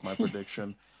 That's my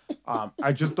prediction.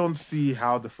 I just don't see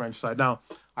how the French side. Now,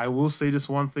 I will say this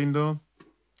one thing though.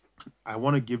 I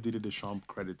want to give Didier Deschamps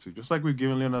credit too, just like we've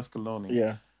given Lionel Scaloni.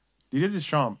 Yeah. Didier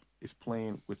Deschamps is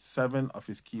playing with 7 of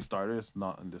his key starters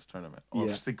not in this tournament,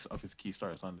 or 6 of his key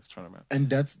starters on this tournament. And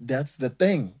that's the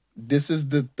thing. This is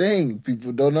the thing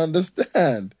people don't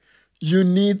understand. You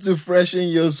need to freshen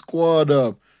your squad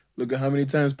up. Look at how many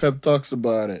times Pep talks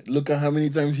about it. Look at how many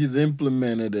times he's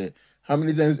implemented it. How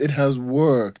many times it has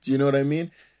worked. You know what I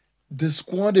mean? The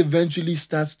squad eventually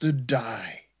starts to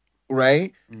die,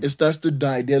 right? It starts to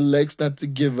die. Their legs start to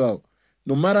give out.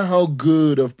 No matter how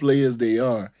good of players they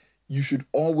are, you should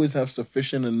always have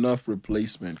sufficient enough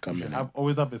replacement coming in.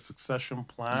 Always have a succession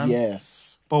plan.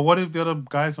 Yes. But what if the other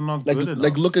guys are not good enough?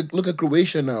 Like look at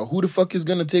Croatia now. Who the fuck is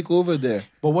gonna take over there?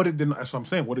 But what if they're not, that's what I'm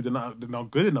saying. What if they're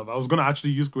not good enough? I was gonna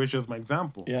actually use Croatia as my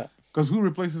example. Yeah. Because who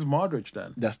replaces Modric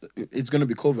then? It's gonna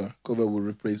be Kova. Kova will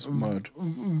replace Mod.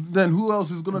 Then who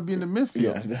else is gonna be in the midfield?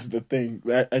 Yeah, that's the thing.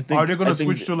 I think are they gonna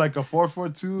switch to like a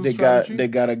 4-4-2 they strategy? they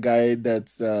got a guy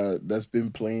that's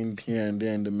been playing here and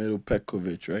there in the middle,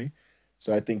 Petkovic, right?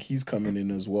 So I think he's coming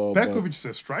in as well. Petkovic is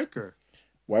a striker.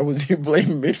 Why was he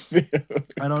playing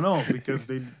midfield? I don't know, because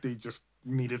they just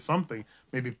needed something.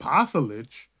 Maybe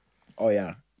Pasalic. Oh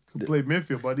yeah, could play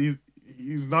midfield, but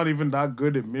he's not even that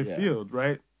good at midfield,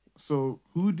 right? So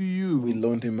who do you? We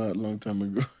loaned him out a long time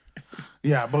ago.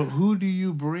 Yeah, but who do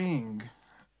you bring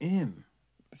in?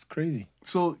 It's crazy.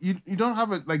 So you don't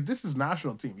have it like this is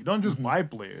national team. You don't just buy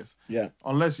players. Yeah.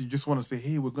 Unless you just want to say,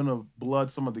 hey, we're gonna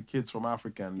blood some of the kids from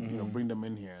Africa and bring them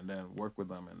in here and then work with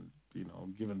them and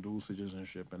give them dual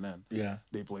citizenship and then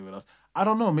they play with us. I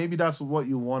don't know. Maybe that's what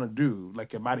you want to do,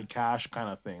 like a Matty Cash kind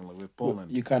of thing, like with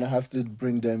Poland. You kind of have to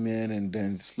bring them in and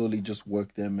then slowly just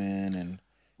work them in and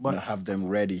have them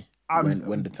ready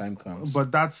when the time comes.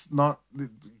 But that's not.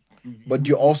 But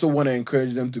you also want to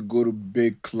encourage them to go to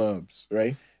big clubs,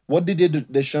 right? What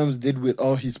Deschamps did with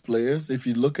all his players, if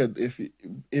you look at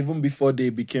even before they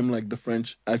became like the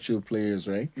French actual players,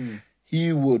 right?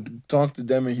 He would talk to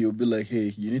them and he would be like,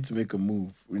 "Hey, you need to make a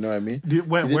move." You know what I mean?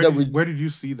 Where did you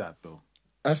see that though?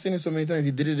 I've seen it so many times.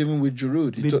 He did it even with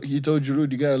Giroud. He told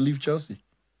Giroud, "You gotta leave Chelsea."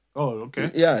 Oh, okay.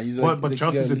 Yeah, he's like, but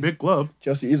Chelsea's a big club.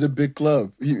 Chelsea is a big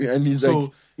club,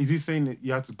 so is he saying that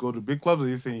you have to go to big clubs, or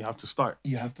is he saying you have to start?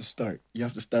 You have to start. You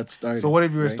have to start starting. So what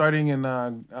if you were starting in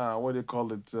what do they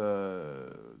call it?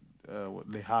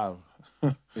 Le Havre,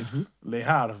 Le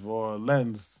Havre, or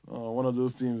Lens, or one of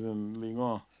those teams in Ligue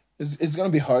 1. It's gonna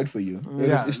be hard for you.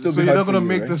 Yeah, so you're not gonna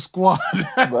make the squad,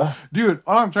 dude.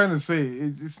 All I'm trying to say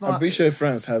it's not. I'm pretty sure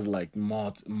France has like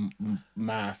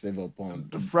massive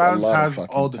opponent. France has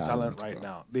all the talent right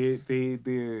now.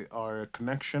 They are a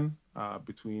connection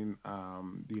between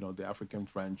the African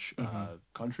French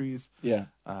countries. Yeah,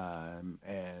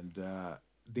 and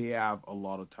they have a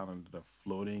lot of talent that are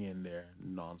floating in there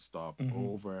nonstop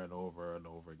over and over and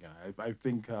over again. I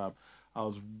think. I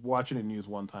was watching the news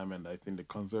one time, and I think the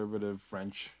conservative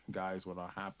French guys were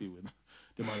not happy with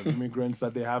the amount of immigrants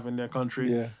that they have in their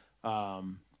country. Yeah.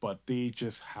 But they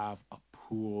just have a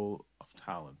pool of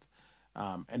talent,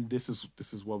 and this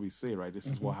is what we say, right? This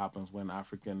is what happens when if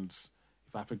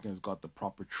Africans got the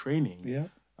proper training.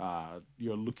 Yeah.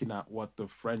 You're looking at what the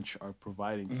French are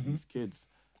providing to these kids.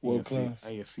 World class.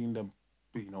 And you're seeing them,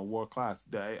 world class.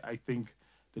 I think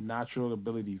the natural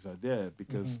abilities are there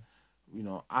because.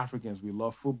 Africans, we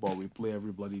love football. We play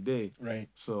every bloody day. Right.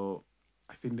 So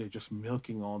I think they're just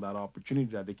milking all that opportunity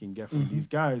that they can get from these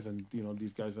guys. And,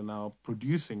 these guys are now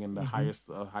producing in the highest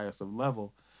of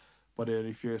level. But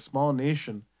if you're a small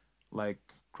nation like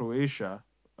Croatia,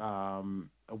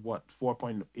 what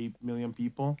 4.8 million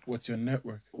people. What's your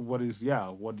network? What do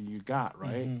you got,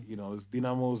 right? Mm-hmm. Is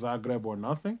Dinamo Zagreb or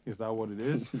nothing? Is that what it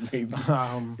is? Maybe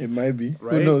um, it might be. Who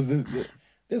right. knows?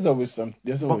 There's always some.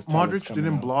 There's always talents Modric coming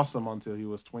didn't out. blossom until he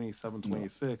was 27, No,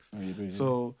 26. no, you do.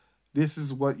 So this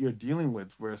is what you're dealing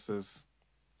with versus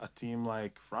a team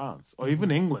like France or Mm-hmm.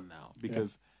 even England now,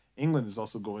 because England is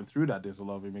also going through that. There's a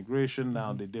lot of immigration now.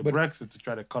 Mm-hmm. They did But Brexit to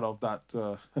try to cut off that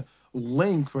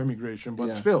link for immigration, but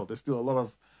yeah, still, there's still a lot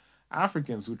of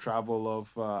Africans who travel,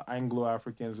 of Anglo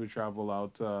Africans who travel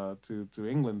out to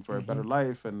England for a better mm-hmm.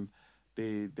 life, and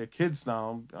their kids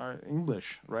now are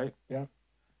English, right? Yeah.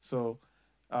 So,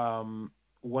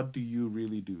 what do you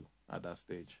really do at that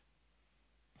stage?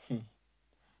 Hmm.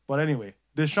 But anyway,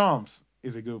 Deschamps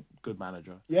is a good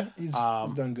manager. Yeah, he's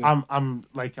done good. I'm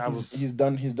like I was. He's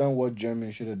done what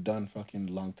Germany should have done fucking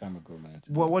long time ago, man.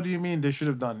 What do you mean they should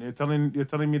have done? You're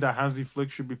telling me that Hansi Flick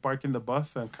should be parking the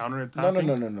bus and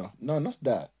counterattacking? No, not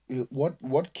that.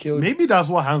 What killed? Maybe that's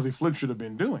what Hansi Flick should have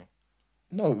been doing.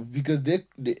 No, because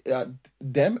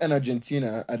them and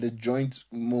Argentina are the joint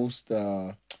most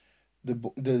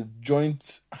the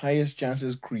joint highest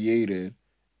chances created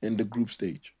in the group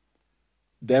stage.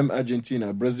 Them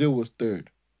Argentina, Brazil was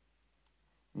third,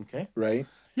 Okay. right?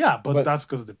 Yeah, but But that's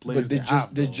because of the players but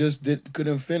they though. just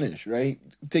couldn't finish, right?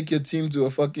 Take your team to a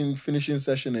fucking finishing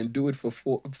session and do it for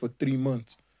 3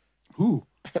 months. Who?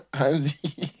 Hansi.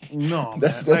 No,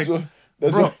 that's man.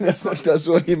 that's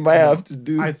what he might have to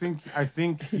do. I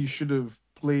think he should have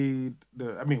played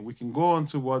the. I mean, we can go on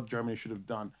to what Germany should have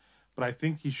done, but I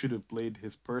think he should have played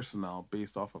his personnel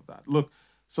based off of that. Look,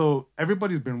 so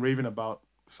everybody's been raving about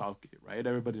Southgate, right?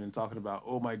 Everybody's been talking about,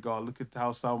 oh my God, look at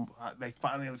how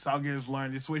finally Southgate has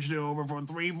learned. He switched it over from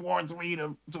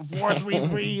 3-4-3 to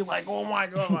 4-3-3. Like, oh my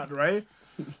God, right?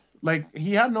 Like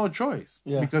he had no choice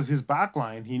because his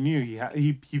backline, he knew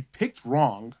he picked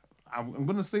wrong. I'm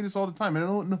going to say this all the time, and I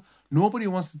don't know, nobody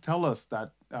wants to tell us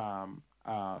that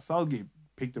Southgate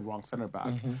picked the wrong center back.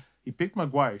 Mm-hmm. He picked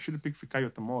Maguire. Should have picked Fikayo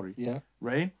Tomori. Yeah.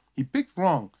 Right. He picked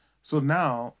wrong. So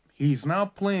now he's now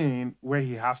playing where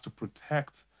he has to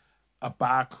protect a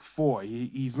back four.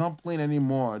 He's not playing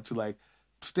anymore to like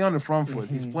stay on the front foot.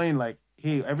 Mm-hmm. He's playing like,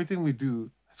 hey, everything we do,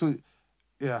 so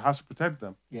yeah, has to protect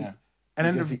them. Yeah.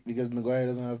 And because Maguire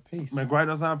doesn't have pace. Maguire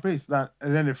doesn't have pace. And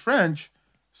then the French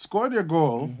scored their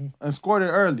goal and scored it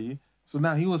early. So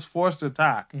now he was forced to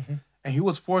attack. And he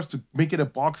was forced to make it a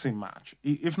boxing match.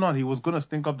 If not, he was going to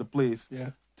stink up the place,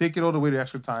 take it all the way to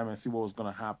extra time and see what was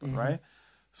going to happen, right?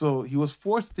 So he was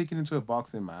forced to take it into a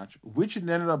boxing match, which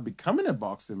ended up becoming a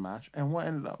boxing match. And what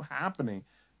ended up happening?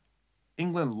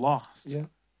 England lost,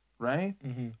 right?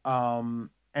 And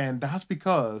that's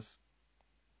because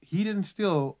he didn't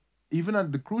still, even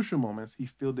at the crucial moments, he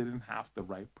still didn't have the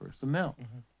right personnel,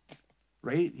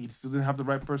 right? He still didn't have the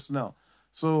right personnel.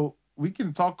 So we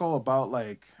can talk all about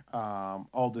like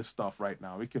all this stuff right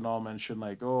now. We can all mention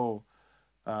like,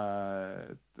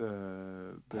 I'm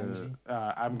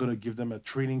gonna give them a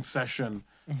training session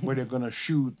where they're gonna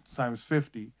shoot times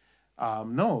 50.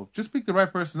 No, just pick the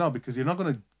right personnel because you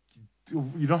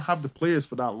don't have the players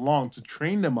for that long to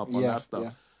train them up on that stuff.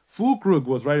 Yeah. Fulkrug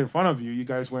was right in front of you. You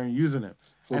guys weren't using it.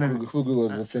 Fulkrug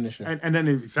was a finisher, and then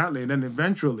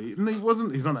eventually,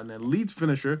 he's not an elite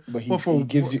finisher, but he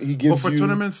gives you for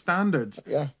tournament standards.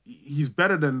 Yeah, he's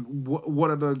better than what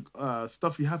other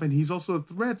stuff you have, and he's also a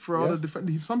threat for other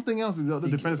defenders. He's something else that the other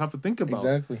defenders have to think about.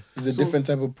 Exactly, he's a different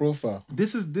type of profile.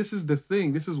 This is the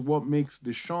thing. This is what makes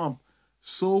Deschamps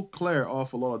so clear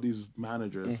off a lot of these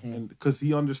managers, and because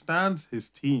he understands his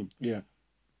team. Yeah.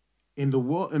 In the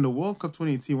World Cup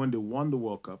 2018, when they won the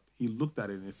World Cup, he looked at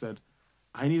it and he said,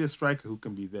 I need a striker who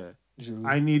can be there.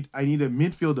 I need a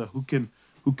midfielder who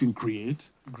can create,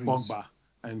 Pogba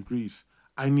and Greece.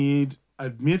 I need a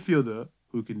midfielder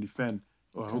who can defend,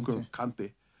 or who can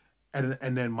Kante,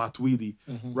 and then Matuidi.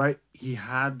 Right? He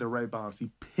had the right balance. He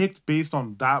picked based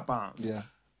on that balance. Yeah.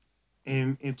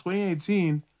 In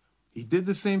 2018, he did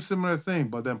the similar thing,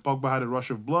 but then Pogba had a rush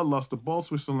of blood, lost the ball,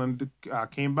 Switzerland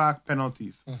came back,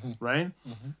 penalties, right?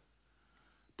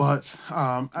 But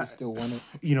he still won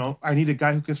it. I need a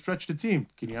guy who can stretch the team.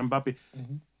 Kylian Mbappe.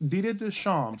 Didier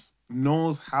Deschamps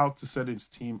knows how to set his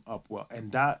team up well,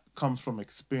 and that comes from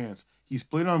experience. He's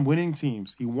played on winning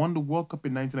teams. He won the World Cup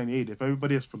in 1998, if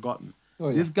everybody has forgotten.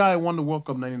 This guy won the World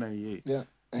Cup 1998. Yeah.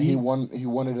 And he won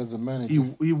it as a manager.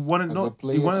 He won it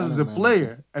as a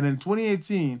player. And in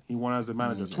 2018, he won as a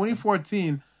manager.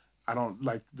 2014, I don't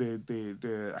like the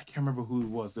I can't remember who it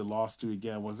was they lost to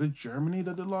again. Was it Germany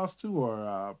that they lost to, or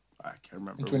I can't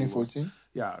remember. In 2014?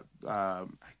 Yeah, I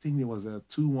think it was a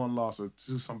 2-1 loss or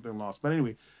 2-something loss. But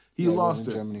anyway, He Yeah, it was lost in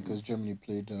it. Germany because Germany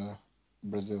played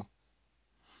Brazil.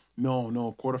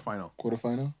 No, quarterfinal.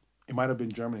 Quarterfinal? It might have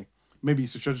been Germany. Maybe you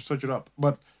should search it up.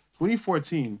 But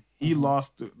 2014, he Mm-hmm.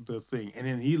 lost the thing, and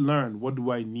then he learned what do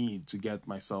I need to get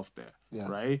myself there, Yeah.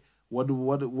 right? What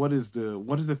is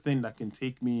the thing that can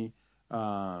take me,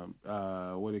 what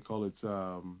do they call it,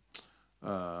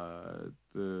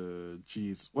 the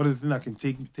geez, what is the thing that can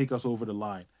take us over the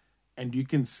line? And you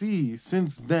can see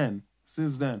since then,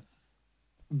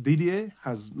 Didier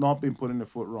has not been putting the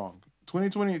foot wrong.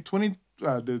 2020,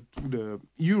 the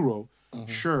Euro, Mm-hmm.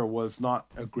 sure, was not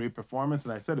a great performance.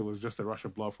 And I said it was just a rush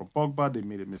of blood from Pogba. They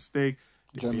made a mistake.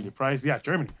 They paid the Germany. price. Yeah,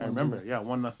 Germany. I 1-0. remember. Yeah,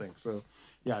 1-0. So,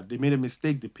 yeah, they made a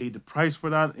mistake. They paid the price for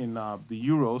that in the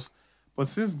Euros. But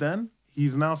since then,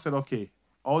 he's now said, okay,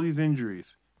 all these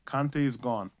injuries, Kante is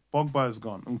gone. Pogba is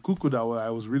gone. Nkuku, that I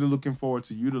was really looking forward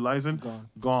to utilizing, Gone.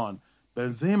 gone.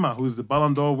 Benzema, who's the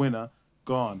Ballon d'Or winner,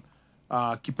 gone.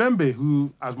 Kipembe,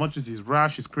 who, as much as he's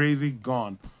rash, he's crazy,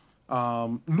 gone.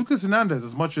 Lucas Hernandez,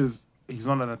 as much as he's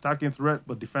not an attacking threat,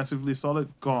 but defensively solid,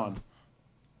 gone.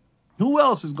 Who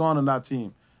else is gone on that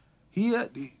team? He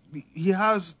he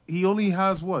only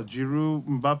has what? Giroud,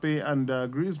 Mbappe, and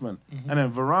Griezmann, and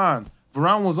then Varane.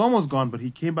 Varane was almost gone, but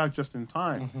he came back just in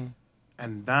time.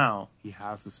 And now he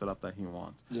has the setup that he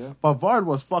wants. Yeah. Pavard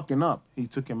was fucking up. He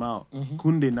took him out.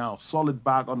 Kunde now, solid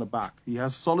back on the back. He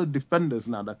has solid defenders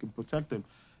now that can protect him.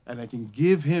 And that can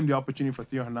give him the opportunity for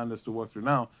Theo Hernandez to work through.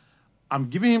 Now, I'm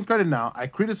giving him credit now. I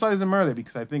criticized him earlier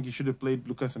because I think he should have played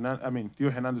Theo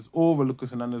Hernandez over Lucas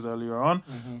Hernandez earlier on.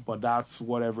 But that's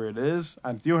whatever it is.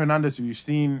 And Theo Hernandez, you've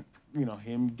seen,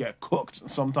 him get cooked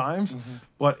sometimes.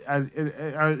 But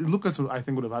Lucas, I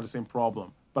think, would have had the same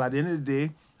problem. But at the end of the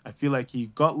day, I feel like he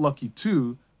got lucky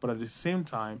too. But at the same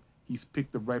time, he's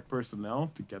picked the right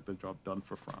personnel to get the job done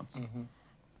for France.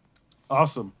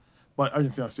 Awesome. But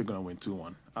Argentina are still going to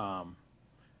win 2-1.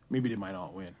 Maybe they might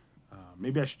not win.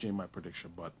 Maybe I should change my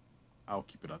prediction, but I'll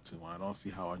keep it at 2-1. I don't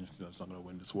see how Argentina's not going to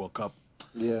win this World Cup.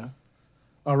 Yeah.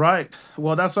 All right.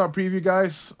 Well, that's our preview,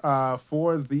 guys,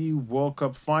 for the World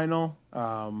Cup final.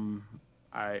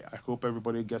 I hope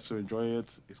everybody gets to enjoy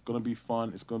it. It's going to be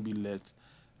fun. It's going to be lit.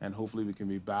 And hopefully we can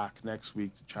be back next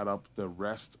week to chat up the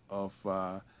rest of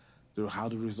how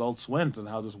the results went and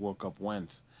how this World Cup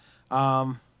went.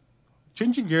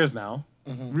 Changing gears now,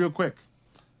 real quick.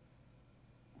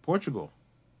 Portugal.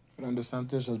 Fernando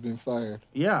Santos has been fired.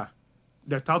 Yeah.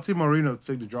 They're touting Mourinho to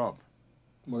take the job.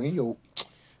 Mourinho,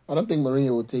 I don't think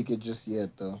Mourinho will take it just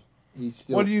yet, though. He's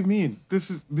still. What do you mean?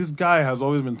 This guy has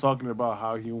always been talking about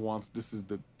how he wants this is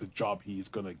the job he's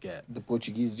gonna get. The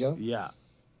Portuguese job? Yeah.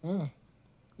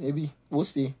 Maybe. We'll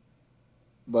see.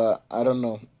 But I don't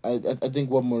know. I think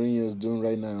what Mourinho is doing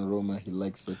right now in Roma, he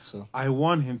likes it. So I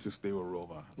want him to stay with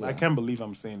Roma. Yeah. I can't believe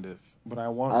I'm saying this, but I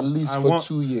want at least I for want,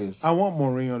 2 years. I want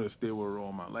Mourinho to stay with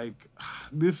Roma. Like,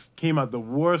 this came at the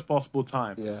worst possible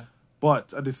time. Yeah.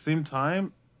 But at the same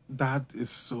time, that is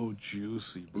so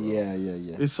juicy, bro. Yeah.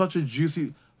 It's such a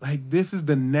juicy. Like, this is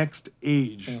the next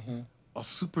age of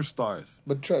superstars.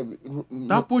 But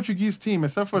That Portuguese team,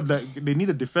 except for that, they need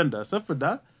a defender. Except for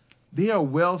that, they are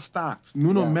well stacked.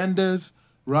 Nuno Mendes,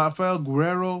 Rafael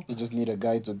Guerrero. they just need a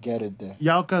guy to get it there.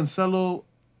 Yao Cancelo,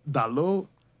 Dalot,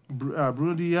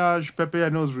 Bruno Diaz, Pepe. I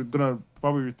know is gonna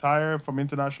probably retire from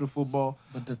international football.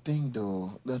 But the thing,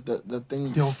 though, the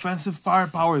thing, The offensive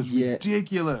firepower is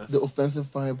ridiculous. the offensive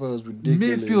firepower is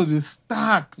ridiculous. Midfield is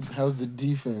stacked. How's the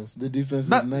defense? The defense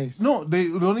is nice. No,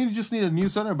 they only just need a new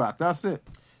center back. That's it.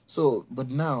 So, but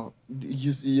now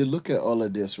you look at all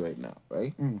of this right now,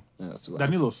 right? So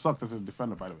Danilo sucked as a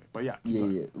defender, by the way. But yeah.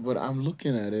 Yeah. But I'm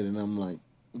looking at it and I'm like,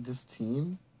 this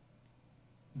team,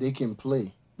 they can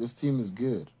play. This team is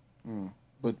good.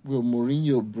 But will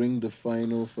Mourinho bring the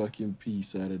final fucking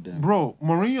piece out of them? Bro,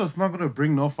 Mourinho's not going to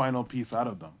bring no final piece out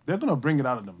of them. They're going to bring it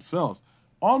out of themselves.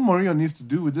 All Mourinho needs to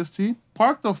do with this team,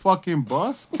 park the fucking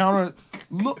bus, counter.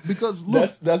 Look.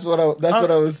 That's what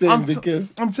I was saying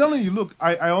because I'm telling you, look,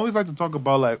 I always like to talk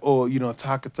about like,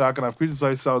 attack, and I've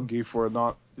criticized Southgate for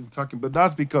not attacking, but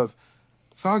that's because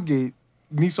Southgate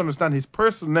needs to understand his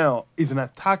personnel is an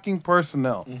attacking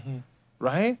personnel,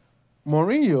 right?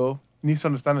 Mourinho needs to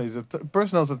understand that his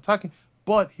personnel is attacking,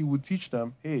 but he would teach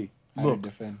them, hey, look,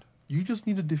 defend. you just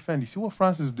need to defend. You see what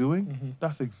France is doing?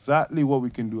 That's exactly what we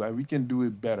can do, and we can do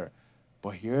it better.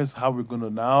 But here's how we're going to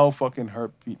now fucking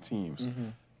hurt teams.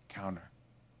 Counter.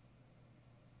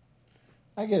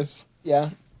 I guess, yeah.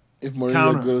 If Mourinho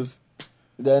Counter. goes,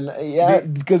 then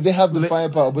because they have the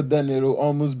firepower, but then it'll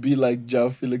almost be like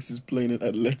João Felix is playing at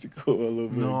Atletico all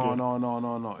over again.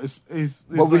 No. It's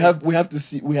But like, we have to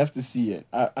see it.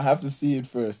 I have to see it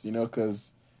first,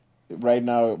 because right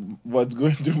now, what's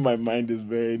going through my mind is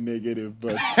very negative,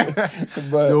 but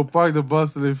They'll but park the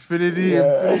bus to infinity,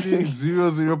 yeah, infinity,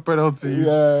 0-0 penalties.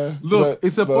 yeah. Look,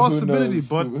 it's a But who possibility, knows?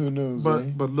 but Who knows, but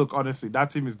right? but look, honestly,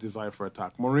 that team is designed for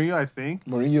attack. Mourinho, I think,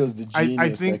 Mourinho's the I genius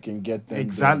that think can get them there.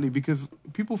 exactly because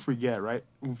people forget, right?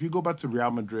 If you go back to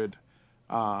Real Madrid,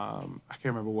 I can't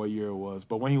remember what year it was,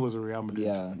 but when he was at Real Madrid,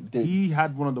 Yeah, he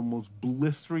had one of the most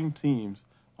blistering teams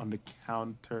on the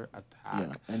counter yeah,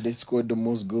 attack. and they scored the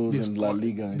most goals They in La scored.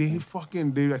 Liga, I They think.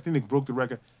 fucking. I think they broke the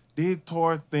record. They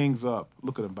tore things up.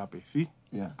 Look at Mbappe. See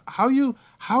Yeah, how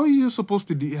are you supposed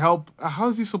to help? How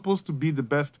is he supposed to be the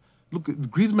best? Look,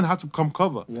 Griezmann had to come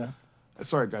cover. yeah,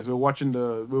 Sorry, guys, we're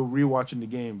rewatching the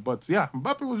game, but yeah,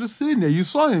 Mbappe was just sitting there. You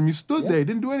saw him. He stood yeah. there. He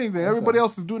didn't do anything. That's Everybody right.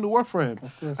 else is doing the work for him,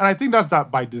 Of and I course. think that's that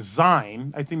by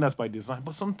design. I think that's by design.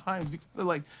 But sometimes you feel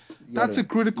like You that's gotta, a you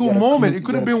critical gotta moment. clue, It you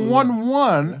could have gotta been clue in.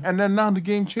 1-1, Yeah. and then now the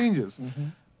game changes. Mm-hmm.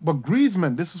 But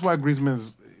Griezmann, this is why Griezmann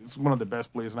is one of the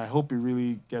best players, and I hope he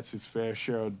really gets his fair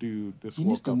share of due this He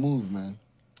needs World to Cup. move, man.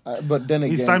 But then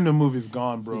His time again, to move is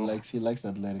gone, he bro. likes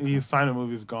Atletico. His time to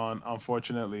move is gone.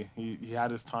 Unfortunately, he had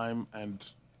his time, and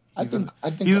I he's think an I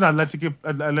think he's an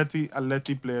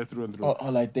athletic player through and through.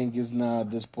 all I think is now at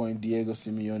this point, Diego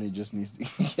Simeone just needs to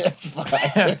get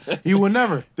fired. He will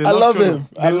never. They I love love Cholo. him.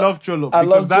 They love Cholo I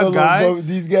because love Cholo, but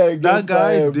these guys that get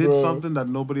guy fired, did bro. something that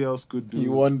nobody else could He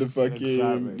do. won the fucking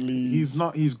Exactly.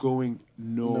 league. He's going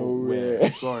nowhere.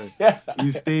 Nowhere. Sorry.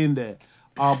 He's staying there.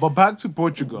 But back to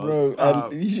Portugal. Bro,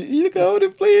 you look at all the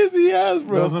players he has,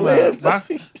 bro. Doesn't matter.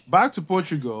 Players. Back to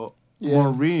Portugal. Yeah.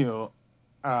 Mourinho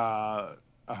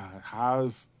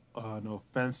has an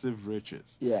offensive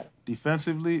riches. Yeah.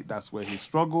 Defensively, that's where he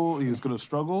struggled. He was going to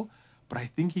struggle, but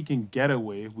I think he can get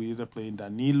away with either playing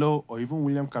Danilo or even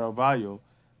William Carvalho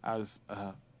as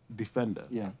a defender.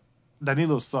 Yeah.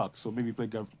 Danilo sucks, so maybe play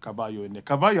Carvalho in there.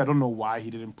 Carvalho, I don't know why he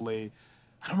didn't play.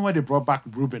 I don't know why they brought back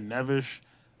Ruben Neves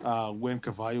when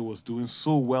Carvalho was doing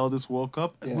so well this World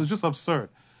Cup. It Yeah. was just absurd.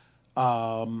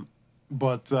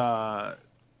 But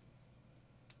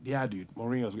yeah, dude,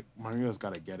 Mourinho's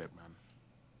got to get it,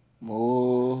 man.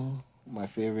 Oh, my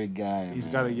favorite guy. He's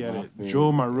man. got to get My it. favorite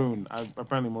Joe guy. Maroon.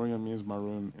 Apparently, Mourinho means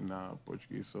maroon in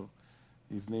Portuguese, so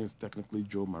his name is technically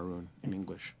Joe Maroon in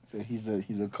English. So he's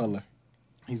a color.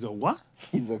 He's a what?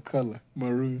 He's a color.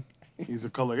 Maroon. He's a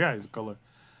color. Yeah, he's a color.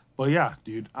 But yeah,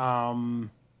 dude.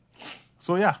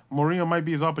 So yeah, Mourinho might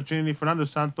be his opportunity. Fernando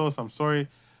Santos, I'm sorry.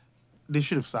 They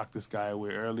should have sacked this guy way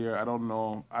earlier. I don't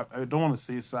know. I don't want to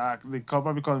say sack. They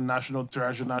probably call him national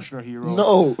treasure, national hero.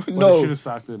 No, But no. They should have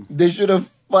sacked him. They should have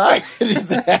fired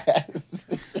his ass.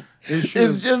 They should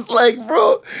It's have. just like,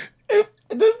 bro, if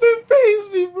this thing pays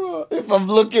me, bro. If I'm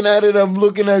looking at it, I'm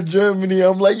looking at Germany.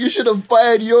 I'm like, you should have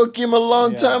fired Joachim a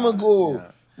long time ago.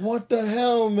 Yeah. What the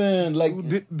hell, man? Like,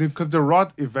 Because the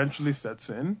rot eventually sets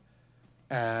in,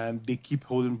 and they keep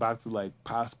holding back to like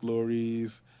past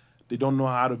glories. They don't know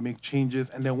how to make changes,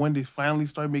 and then when they finally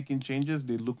start making changes,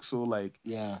 they look so like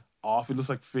yeah. off. It looks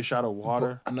like fish out of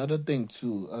water. But another thing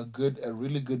too, a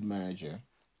really good manager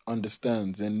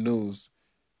understands and knows.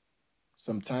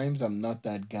 Sometimes I'm not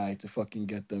that guy to fucking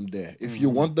get them there. If you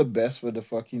want the best for the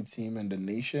fucking team and the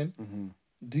nation,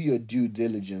 do your due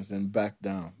diligence and back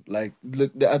down. Like,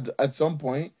 look, at some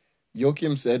point,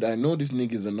 Joachim said, I know these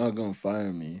niggas are not going to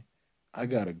fire me. I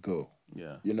got to go.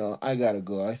 Yeah. You know, I got to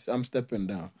go. I'm stepping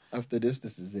down. After this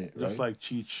is it. Just right? like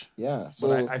Cheech. Yeah. But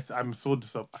So, I'm so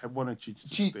disappointed. I wanted Cheech to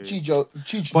stay.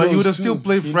 Cheech But he knows would have too. still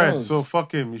played He Fred, knows. so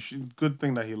fuck him. Good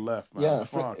thing that he left, man. Yeah.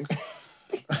 Fuck.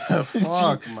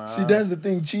 Fuck, man. See, that's the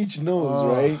thing. Cheech knows, Oh.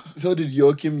 right? So did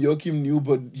Joachim. Joachim knew,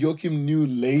 but Joachim knew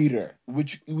later,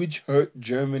 which hurt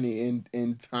Germany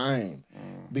in time,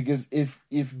 because if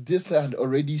this had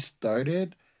already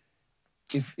started,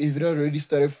 if it had already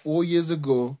started 4 years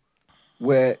ago,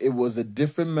 where it was a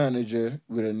different manager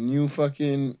with a new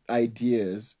fucking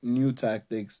ideas, new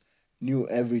tactics, new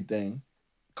everything.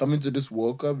 Coming to this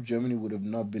World Cup, Germany would have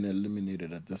not been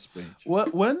eliminated at this stage.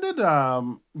 When did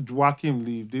Joachim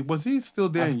leave? Was he still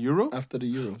there in Europe? After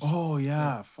the Euros. Oh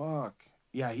yeah, fuck.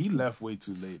 Yeah, he left way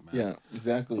too late, man. Yeah,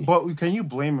 exactly. But can you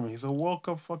blame him? He's a World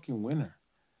Cup fucking winner.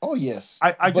 Oh yes.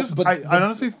 I But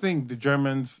honestly think the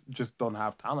Germans just don't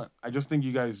have talent. I just think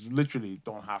you guys literally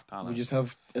don't have talent. we just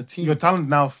have a team. Your talent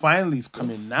now finally is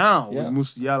coming now Yeah. with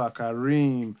Musiala,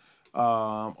 Karim,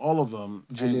 all of them.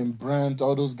 Julian Brandt,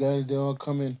 all those guys, they're all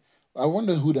coming. I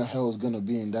wonder who the hell is gonna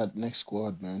be in that next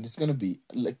squad, man. It's gonna be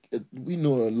like we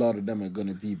know a lot of them are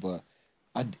gonna be, but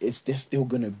they're still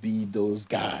gonna be those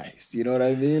guys. You know what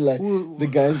I mean? Like the Who,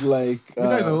 guys you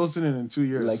guys are hosting it in 2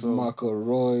 years, like so Marco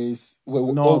Royce.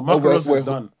 no, Marco Rose is Wait,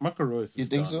 done. Marco Rose you is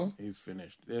think done. so? He's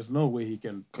finished. There's no way he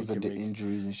Because of can the make.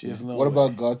 injuries and shit. There's no What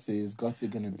about way. Gotze? Is Gotze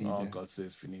gonna be Oh, there? God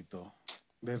says finito.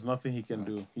 There's nothing he can Fuck.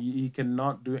 do. He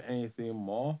cannot do anything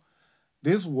more.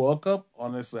 This World Cup,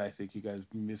 honestly, I think you guys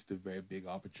missed a very big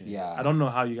opportunity. I Yeah, don't know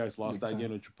how you guys lost big that time. game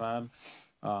to Japan,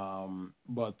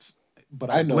 but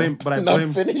I know. I Not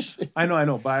blame. finished. I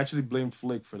know, but I actually blame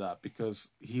Flick for that because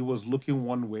he was looking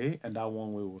one way, and that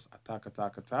one way was attack,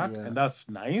 attack, attack, Yeah. and that's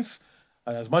nice.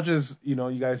 And as much as you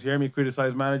guys hear me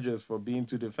criticize managers for being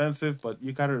too defensive, but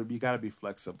you gotta be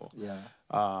flexible. Yeah.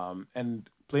 And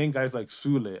playing guys like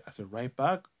Sule as a right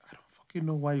back, I don't fucking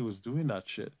know why he was doing that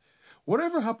shit.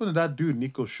 Whatever happened to that dude,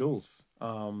 Nico Schultz?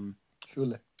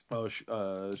 Schule.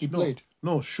 He No, played.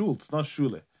 no, Schultz, not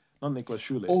Schule, not Nicolas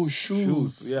Schule. Oh, Schultz,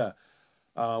 Schultz. yeah.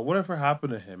 Whatever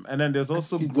happened to him? And then there's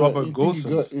also I Robert think he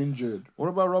got Gosens. injured. What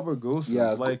about Robert Gosens?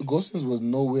 Yeah, Like, Gosens was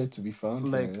nowhere to be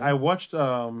found like here. I watched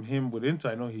him with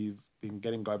Inter. I know he's been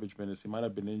getting garbage minutes. He might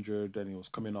have been injured, and he was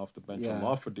coming off the bench a Yeah.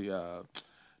 lot for the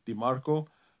Di Marco.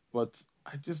 But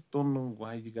I just don't know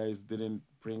why you guys didn't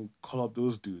call up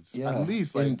those dudes. Yeah. At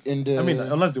least, like, in the I mean,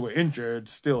 unless they were injured,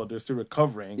 still they're still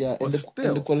recovering. yeah, but in the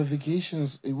still,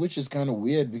 qualifications, which is kind of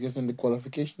weird because in the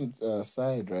qualifications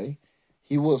side, right,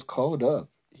 he was called up.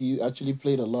 He actually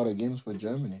played a lot of games for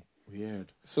Germany.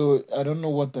 weird. So I don't know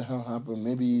what the hell happened.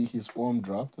 Maybe his form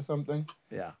dropped or something.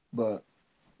 Yeah, But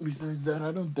besides that,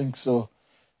 I don't think so.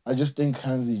 I just think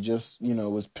Hansi just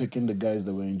was picking the guys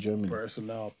that were in Germany.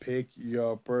 personnel. Pick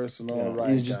your personnel Yeah, right,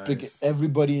 he was just picking. guys.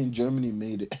 Everybody in Germany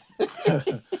made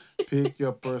it. Pick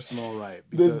your personal right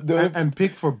This- because, the- and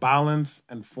pick for balance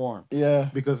and form. Yeah.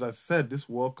 Because I said this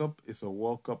World Cup is a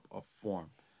World Cup of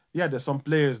form. Yeah, there's some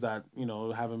players that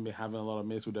haven't been having a lot of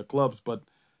minutes with their clubs, but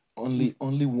Only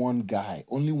one guy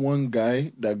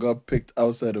that got picked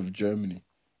outside of Germany,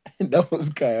 and that was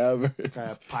Kai Havertz.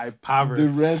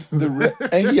 The The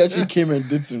rest, and he actually came and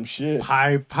did some shit.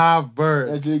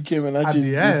 Pavert Actually came and at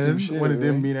actually the did some end shit when it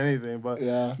didn't right? mean anything. But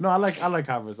Yeah. no, I like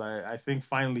Havertz. I think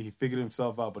finally he figured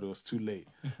himself out, but it was too late.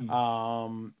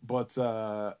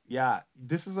 Yeah,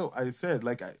 this is I said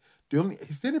like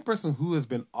he's the only person who has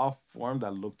been off form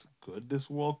that looked good this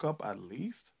World Cup at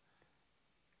least.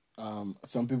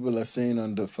 Some people are saying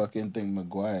on the fucking thing,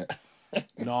 Maguire.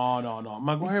 No.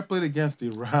 Maguire played against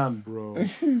Iran, bro,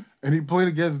 and he played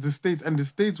against the States, and the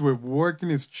States were working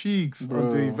his cheeks Bro.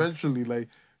 until eventually, like,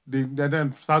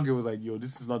 then Southgate was like, "Yo,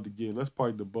 this is not the game. Let's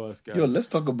park the bus, guys." Yo, let's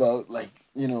talk about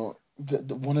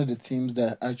one of the teams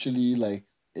that actually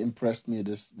impressed me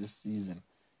this season.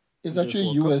 It's This actually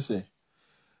World Cup? USA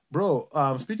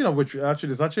Bro, speaking of which, actually,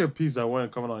 there's actually a piece that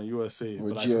wasn't coming on USA,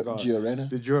 with but I forgot. Gio Reyna.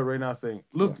 The Gio Reyna thing.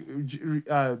 Look,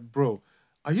 bro,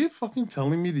 are you fucking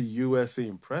telling me the USA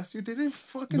impressed you? They didn't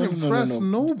fucking impress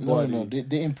nobody. No.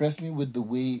 They impressed me with the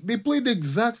way. They played the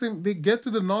exact same. They get to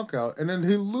the knockout and then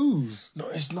they lose. No,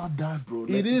 it's not that, bro.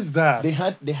 It is that. They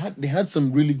had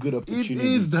some really good It opportunities.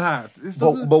 is that.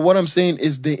 But what I'm saying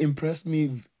is they impressed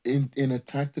me in a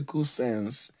tactical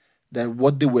sense that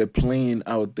what they were playing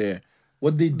out there,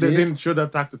 what they They did, didn't show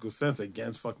that tactical sense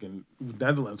against fucking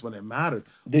Netherlands when it mattered.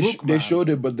 they Look, they man, showed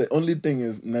it. But the only thing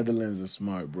is Netherlands is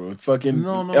smart, bro. Fucking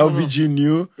No, no, LVG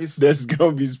knew It's- there's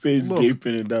gonna be space Look,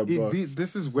 gaping in that box.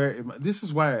 This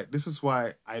is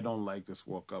why I don't like this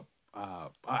World Cup. I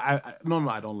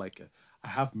don't like it. I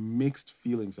have mixed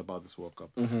feelings about this World Cup.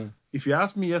 Mm-hmm. If you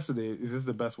asked me yesterday, is this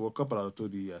the best World Cup? I would have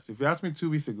told you yes. If you asked me 2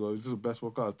 weeks ago, is this the best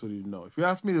World Cup? I would have told you no. If you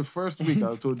asked me the first week, I would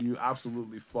have told you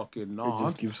absolutely fucking not. It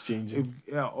just keeps changing.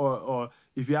 Or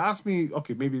if you ask me,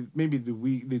 okay, maybe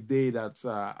the day that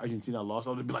Argentina lost,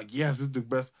 I would be like, yes, this is the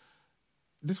best.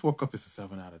 This World Cup is a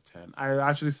 7 out of 10. I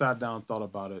actually sat down and thought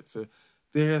about it. So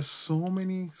there are so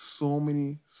many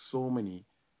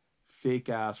fake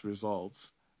ass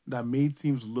results that made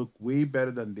teams look way better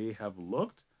than they have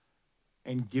looked,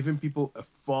 and giving people a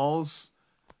false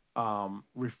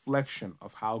reflection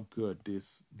of how good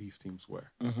these teams were.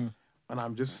 Mm-hmm. And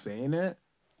I'm just saying it.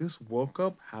 This World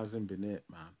Cup hasn't been it,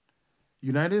 man.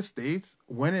 United States,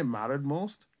 when it mattered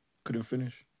most, Couldn't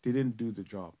finish. they didn't do the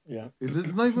job. Yeah. It's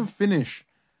not even finish.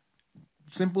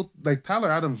 Simple, like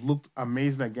Tyler Adams looked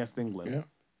amazing against England. Yeah.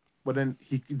 But then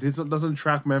he doesn't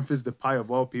track Memphis Depay of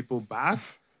all people back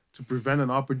to prevent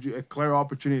a clear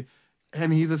opportunity.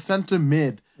 And he's a center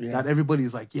mid that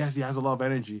everybody's like, yes, he has a lot of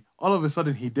energy. All of a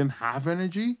sudden, he didn't have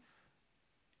energy.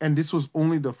 And this was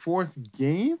only the 4th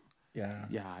game? Yeah.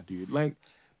 Yeah, dude. Like,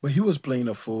 But he was playing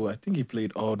a full. I think he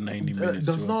played all 90 minutes.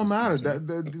 does not matter.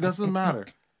 That doesn't matter.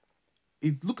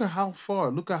 look at how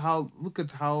far, look at how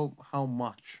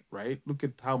much, right? Look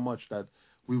at how much that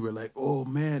we were like, oh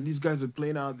man, these guys are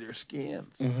playing out their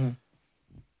skins, Mhm.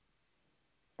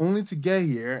 only to get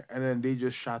here and then they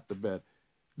just shot the bed.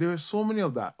 There are so many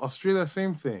of that. Australia,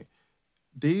 same thing.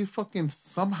 They fucking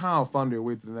somehow found their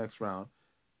way to the next round,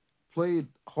 played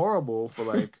horrible for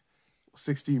like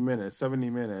 60 minutes, 70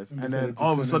 minutes, and then Decided to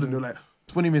all of a turn it sudden they're on. like,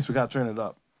 20 minutes, we got to turn it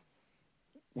up.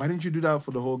 Why didn't you do that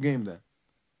for the whole game then?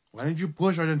 Why didn't you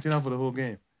push Argentina for the whole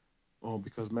game? Oh,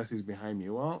 because Messi's behind me.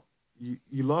 Well,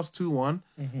 you lost 2-1,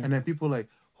 Mhm. and then people like,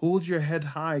 hold your head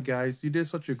high, guys. You did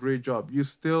such a great job. You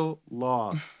still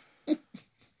lost.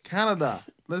 Canada,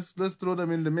 let's throw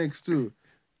them in the mix too.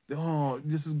 Oh,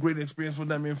 this is great experience for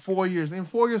them in 4 years. In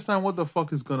 4 years' time, what the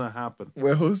fuck is gonna happen?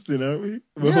 We're hosting, aren't we?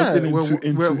 We're Yeah, hosting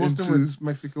we're hosting into, with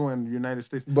Mexico and the United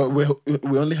States. but we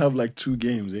only have like 2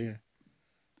 games here.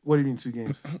 What do you mean 2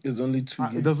 games? There's only two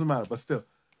It games. doesn't matter, but still,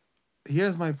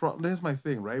 here's my problem. Here's my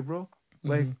thing, right, bro?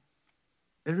 Like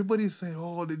everybody's saying,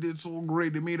 "Oh, they did so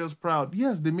great. They made us proud."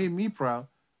 Yes, they made me proud.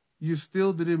 You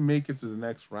still didn't make it to the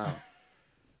next round.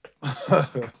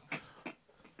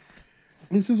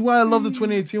 This is why I love the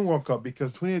 2018 World Cup,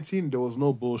 because 2018 there was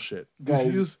no bullshit.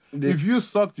 Guys, If you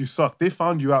sucked, you sucked. They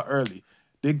found you out early.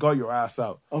 They got your ass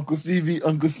out. Uncle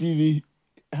CV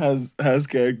has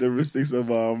characteristics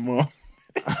of our mom.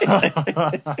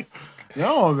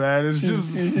 No, man, it's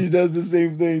just. She does the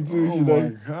same thing too. Oh She's my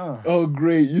like, god. "Oh,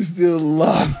 great, you still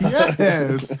love."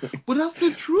 Yes, but that's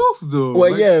the truth, though.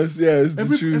 Well, Like, yes, it's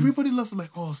the truth. everybody loves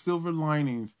like, oh, silver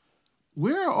linings.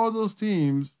 Where are all those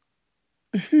teams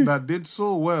that did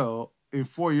so well in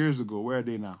 4 years ago? Where are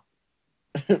they now?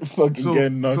 Fucking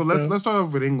getting knocked So let's out. start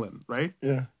off with England, right?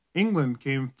 Yeah, England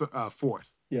came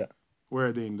fourth. yeah, Where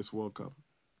are they in this World Cup?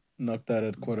 knocked out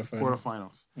at quarterfinal.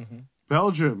 Quarterfinals.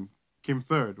 Belgium came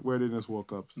third. Where are they in this World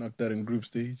Cup? Knocked out in group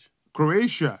stage.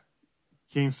 Croatia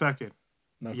came second.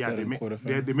 Knocked Yeah, out they in made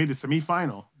quarterfinal. they made the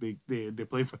semifinal. They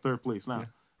played for third place now,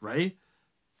 right?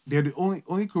 They're the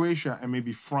only Croatia and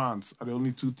maybe France are the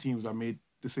only two teams that made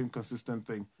the same consistent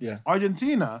thing. Yeah,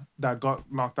 Argentina that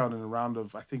got knocked out in the round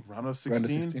of 16, round of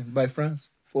 16 by France.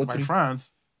 4-3. by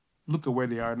France. Look at where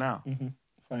they are now,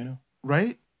 Final.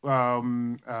 right?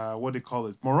 What they call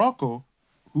it, Morocco,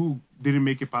 who didn't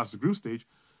make it past the group stage.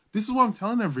 This is what I'm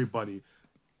telling everybody.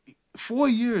 4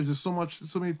 years is so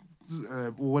many.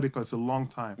 What they call it's a long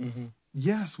time.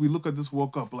 Yes, we look at this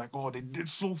World Cup like, oh, they did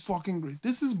so fucking great.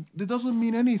 It doesn't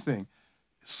mean anything.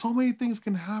 So many things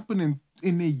can happen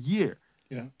in a year.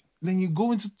 Yeah. Then you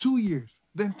go into 2 years,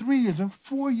 then 3 years, and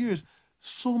 4 years.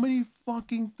 So many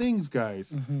fucking things,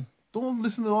 guys. Don't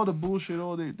listen to all the bullshit.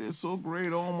 Oh, they're so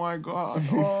great. Oh my god.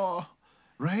 Oh,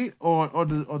 right? Or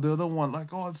the other one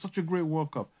like, oh, it's such a great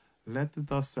World Cup. Let the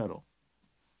dust settle.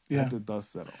 Yeah. Let the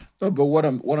dust settle. No, but what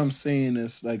I'm saying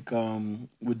is like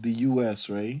with the US,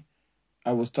 right?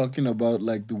 I was talking about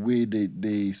like the way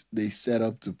they set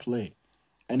up to play.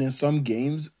 And in some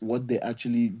games, what they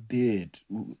actually did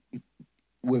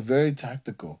were very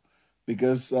tactical.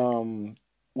 Because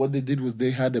what they did was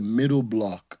they had a middle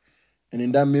block. And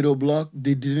in that middle block,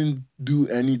 they didn't do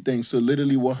anything. So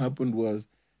literally what happened was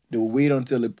they will wait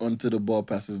until the ball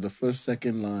passes the first,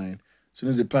 second line. As soon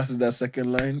as it passes that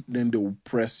second line, then they will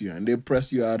press you. And they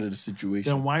press you out of the situation.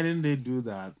 Then why didn't they do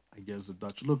that against the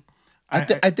Dutch? Look, I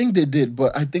think they did,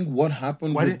 but I think what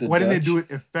happened why with didn't they do it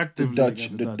the effectively?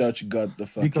 the Dutch got the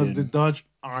fucking Because the Dutch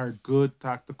are good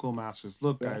tactical masters.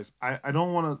 Look, guys, I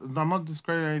don't want to. I'm not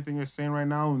discrediting anything you're saying right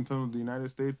now in terms of the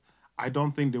United States. I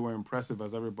don't think they were impressive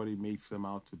as everybody makes them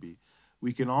out to be.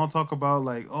 We can all talk about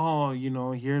like, oh,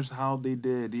 here's how they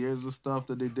did. Here's the stuff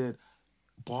that they did.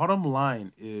 Bottom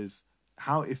line is,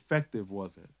 how effective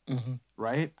was it?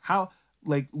 Right? How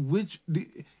like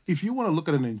if you want to look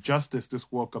at an injustice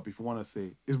this World Cup, if you want to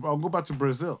say, I'll go back to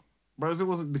Brazil. Brazil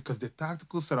wasn't, because the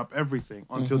tactical set up everything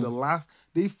until the last.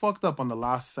 They fucked up on the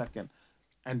last second,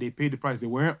 and they paid the price. They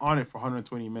weren't on it for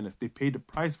 120 minutes. They paid the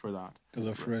price for that, because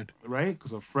of Fred. right?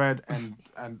 Because of Fred and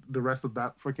the rest of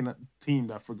that freaking team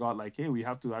that forgot, like, hey, we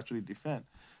have to actually defend,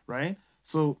 right?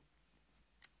 So,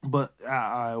 but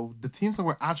the teams that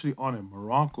were actually on it,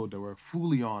 Morocco, they were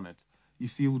fully on it. You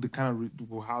see the kind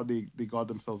of how they got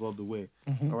themselves all the way,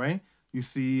 all right? You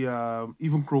see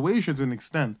even Croatia to an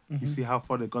extent. You see how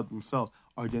far they got themselves.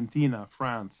 Argentina,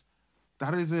 France,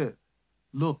 that is it.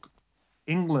 Look,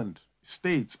 England,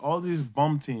 States, all these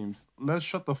bum teams. Let's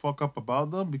shut the fuck up about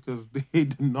them, because they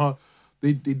did not.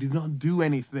 They did not do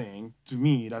anything to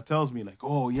me that tells me like,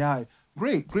 oh yeah,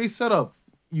 great setup.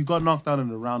 You got knocked out in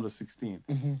the round of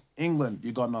 16. England,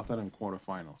 you got knocked out in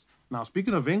quarterfinals. Now,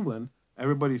 speaking of England,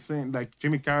 everybody's saying, like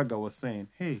Jimmy Carragher was saying,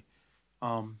 hey,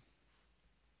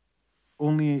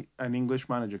 only an English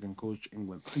manager can coach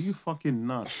England. Are you fucking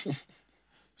nuts?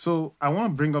 So I want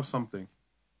to bring up something.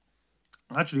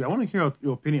 Actually, I want to hear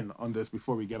your opinion on this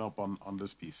before we get up on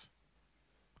this piece.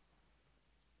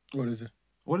 What is it?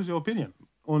 What is your opinion?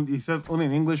 He says only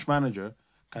an English manager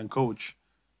can coach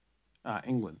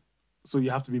England. So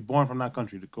you have to be born from that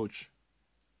country to coach.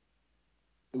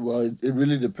 Well, it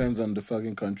really depends on the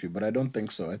fucking country, but I don't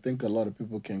think so. I think a lot of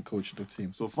people can coach the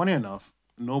team. So funny enough,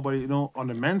 nobody, on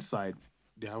the men's side,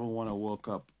 they haven't won a World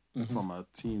Cup from a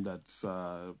team that's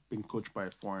been coached by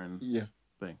a foreign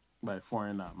by a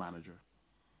foreign manager.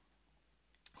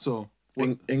 So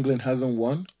England hasn't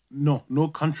won? No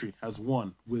country has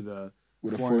won with a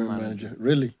foreign manager.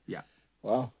 Really? Yeah.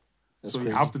 Wow. That's so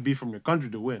crazy. You have to be from your country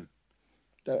to win.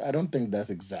 I don't think that's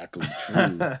exactly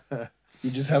true. You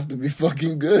just have to be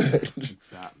fucking good.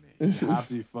 Exactly. You have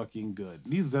to be fucking good.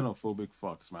 These xenophobic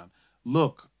fucks, man.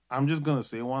 Look, I'm just going to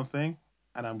say one thing,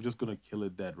 and I'm just going to kill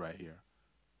it dead right here.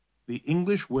 The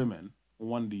English women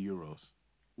won the Euros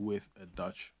with a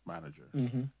Dutch manager.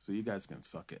 So you guys can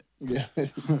suck it. Yeah.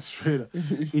 Straight up.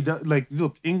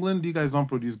 Look, England, you guys don't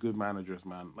produce good managers,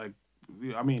 man. Like,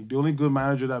 I mean, the only good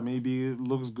manager that maybe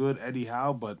looks good, Eddie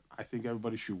Howe, but I think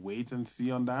everybody should wait and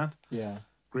see on that. Yeah.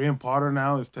 Graham Potter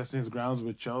now is testing his grounds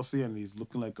with Chelsea, and he's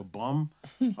looking like a bum.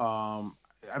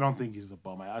 I don't think he's a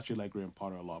bum. I actually like Graham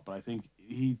Potter a lot, but I think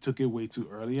he took it way too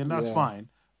early, and that's fine.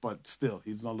 But still,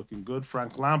 he's not looking good.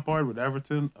 Frank Lampard with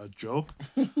Everton, a joke.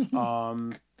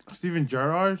 Steven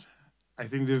Gerrard, I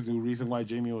think this is the reason why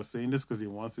Jamie was saying this, because he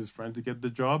wants his friend to get the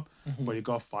job, but he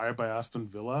got fired by Aston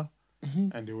Villa,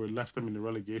 and they left him in the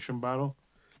relegation battle.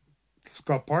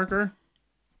 Scott Parker,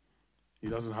 he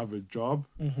doesn't have a job.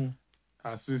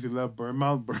 As soon as he left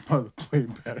Bournemouth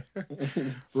playing better.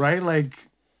 Right? Like,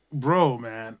 bro,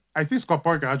 man. I think Scott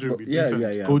Parker actually would be decent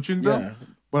at coaching them.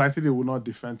 But I think they will not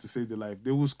defend to save their life. They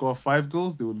will score 5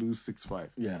 goals, they will lose 6-5.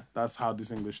 Yeah. That's how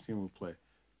this English team will play.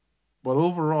 But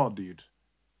overall, dude,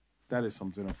 that is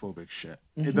some xenophobic shit.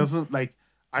 It doesn't,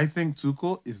 I think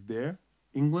Tuchel is there,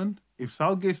 England. If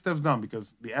Southgate steps down,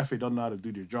 because the FA don't know how to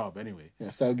do their job anyway. Yeah,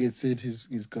 Southgate said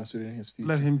he's considering his future.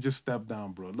 Let him just step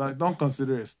down, bro. Don't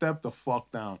consider it. Step the fuck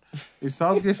down. If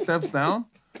Southgate steps down,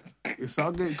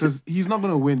 because he's not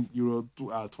going to win Euro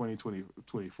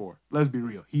 2024. Let's be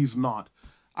real. He's not.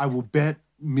 I will bet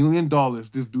 $1 million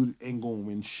this dude ain't going to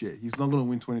win shit. He's not going to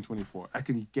win 2024. I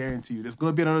can guarantee you. There's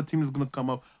going to be another team that's going to come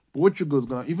up. Portugal's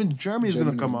going to, even Germany's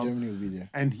going to come up. Germany will be there.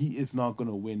 And he is not going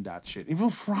to win that shit. Even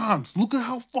France. Look at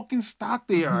how fucking stacked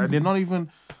they are. And they're not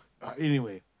even...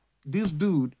 anyway, this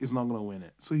dude is not going to win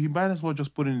it. So he might as well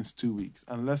just put in his 2 weeks.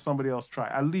 Unless somebody else try.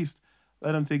 At least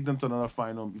let them take them to another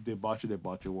final. If they botch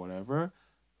it, whatever.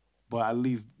 But at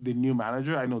least the new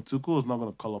manager, I know Tuchel is not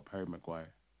going to call up Harry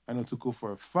Maguire. I know Tuchel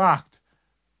for a fact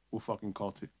will fucking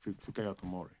call Fikayo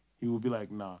Tomori. He will be like,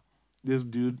 nah, this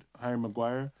dude, Harry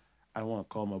Maguire, I don't want to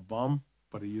call him a bum,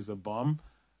 but he is a bum,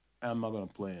 and I'm not going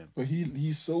to play him. But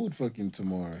he sold fucking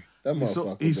Tomori. That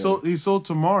motherfucker. He sold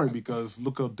Tomori because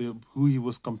look at who he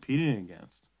was competing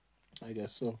against. I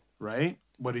guess so. Right?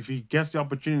 But if he gets the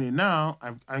opportunity now,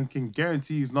 I can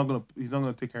guarantee he's not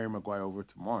gonna take Harry Maguire over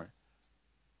Tomori.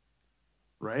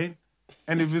 Right?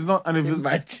 And if it's not,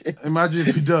 imagine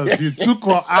if he does. Dude,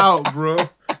 Tuchel out, bro.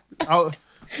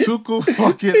 Tuchel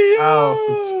fucking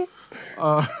out.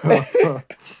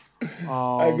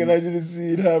 I can actually see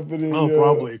it happening.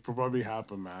 Probably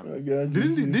happen, man.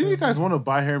 Didn't you guys want to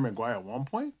buy Harry Maguire at one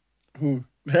point? Who?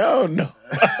 Hell no.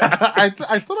 I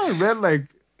thought I read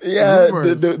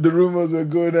rumors. The rumors were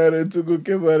going out, and Tuchel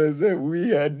came out and said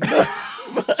we had not.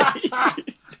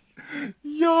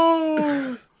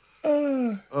 Yo.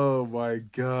 Oh my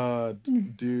god,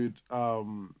 dude.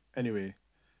 Anyway,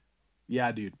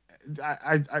 yeah, dude.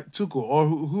 I Tuchel or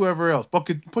whoever else.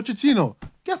 Pochettino.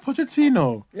 Get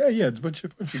Pochettino. Yeah.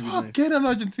 Pochettino. Get an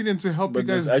Argentinian to help you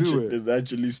guys do it. There's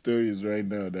actually stories right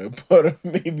now that Potter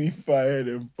may be fired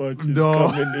and Poch is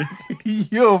coming in.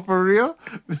 Yo, for real?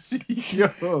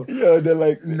 Yo, they're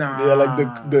like, nah. They're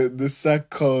like the sack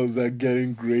calls are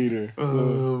getting greater.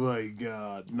 Oh my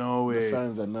god, no way. The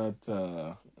fans are not.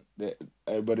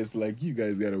 But it's like you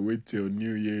guys gotta wait till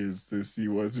New Year's to see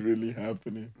what's really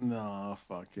happening. No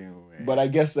fucking way. But I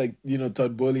guess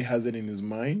Todd Bowley has it in his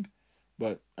mind,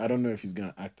 but I don't know if he's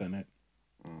gonna act on it.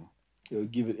 He'll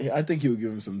give it. I think he'll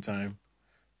give him some time.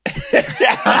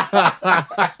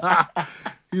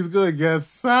 He's gonna get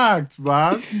sacked,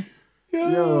 man.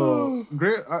 Yo,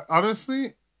 Graham.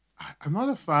 Honestly, I'm not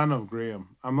a fan of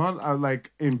Graham. I'm not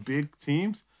in big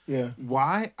teams. Yeah.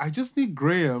 Why? I just need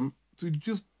Graham to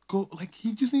just go.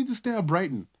 He just needs to stay at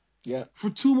Brighton. Yeah. For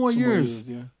 2 more years.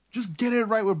 Yeah. Just get it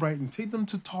right with Brighton. Take them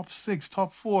to top 6,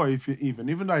 top 4, if you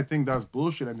even though I think that's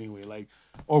bullshit anyway. Like,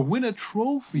 or win a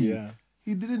trophy. Yeah.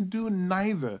 He didn't do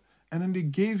neither, and then they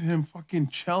gave him fucking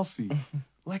Chelsea.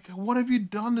 Like, what have you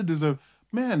done to deserve?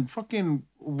 Man, fucking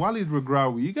Walid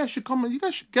Regrawi. You guys should come. You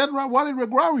guys should get Walid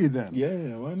Regrawi then.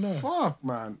 Yeah, why not? Fuck,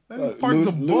 man. Let me park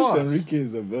the Luis bus. Enrique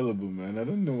is available, man. I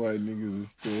don't know why niggas are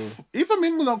still. If I'm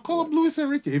England, I'll call up Luis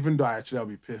Enrique, even though I'll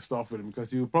be pissed off with him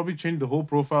because he would probably change the whole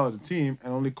profile of the team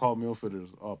and only call midfielders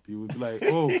up. He would be like,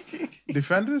 oh,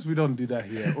 defenders, we don't do that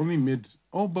here. Only mid.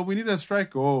 Oh, but we need a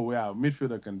striker. Oh, yeah,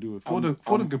 midfielder can do it.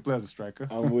 Foden can play as a striker.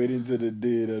 I'm waiting to the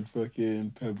day that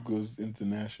fucking Pep goes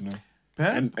international.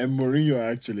 Pep? And Mourinho,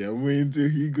 actually. I'm waiting till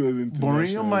he goes international.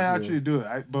 Mourinho might as well. actually do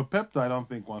it. But Pep, I don't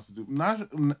think wants to do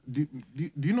do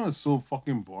you know it's so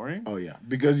fucking boring? Oh, yeah.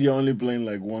 Because you're only playing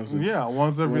like once.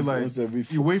 Once every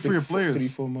you wait for your players.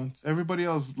 3-4 months. Everybody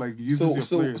else like uses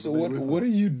your players. So what are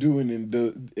you doing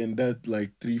in that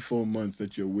like 3-4 months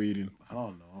that you're waiting? I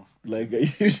don't know. Like, are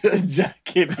you just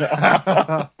jacking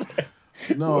up?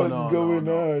 What's going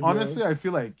on? Honestly, I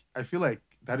feel like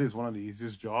that is one of the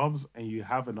easiest jobs, and you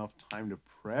have enough time to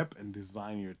prep and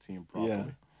design your team properly. Yeah.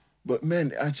 But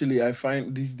man, actually, I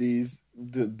find these days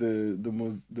the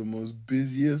most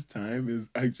busiest time is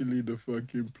actually the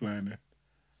fucking planner.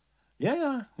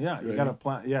 Yeah. You Right. gotta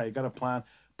plan. Yeah, you gotta plan.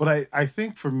 But I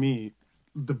think for me,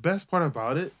 the best part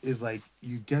about it is like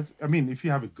you get. I mean, if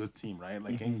you have a good team, right,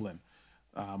 like England,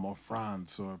 or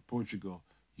France or Portugal,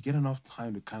 you get enough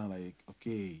time to kind of like,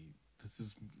 okay, this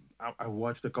is. I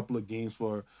watched a couple of games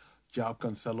for João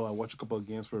Cancelo. I watched a couple of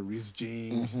games for Reece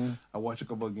James. I watched a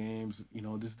couple of games. You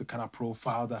know, this is the kind of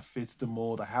profile that fits the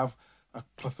mold. I have a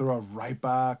plethora of right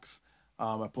backs,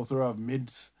 a plethora of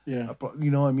mids. Yeah.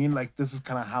 You know what I mean? Like, this is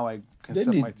kind of how I can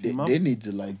set my team up. They need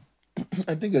to like.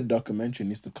 I think a documentary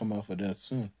needs to come out for that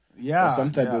soon. Yeah. Or some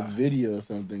type of video or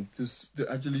something to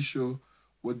actually show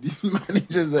what these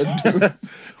managers are doing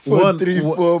for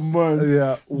 3-4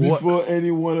 months before any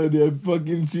one of their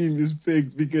fucking team is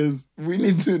picked, because we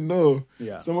need to know.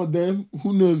 Yeah. Some of them,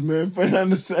 who knows, man?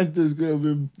 Fernando Santos could have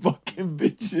been fucking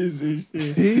bitches and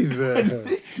shit.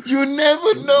 Jesus. You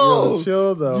never know. Yo,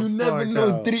 chill the You never fuck know.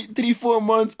 out. 3-4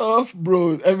 months off,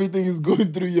 bro. Everything is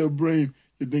going through your brain.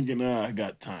 You're thinking, I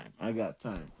got time.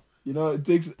 You know, it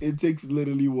takes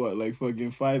literally what, like fucking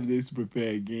 5 days to prepare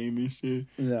a game and shit.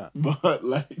 Yeah. But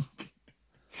like,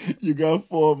 you got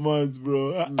 4 months,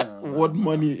 bro. What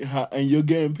money? And you're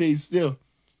getting paid still.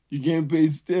 You're getting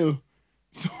paid still.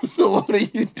 So what are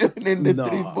you doing in the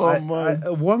 3-4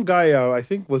 months? One guy, I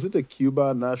think, was it the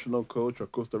Cuba national coach or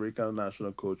Costa Rica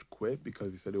national coach, quit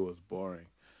because he said it was boring.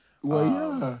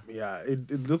 Well, Yeah,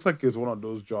 it looks like it's one of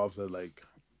those jobs that, like,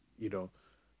 you know,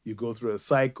 you go through a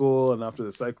cycle, and after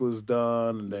the cycle is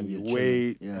done, and then you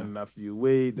wait, and after you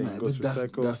wait, then you go through a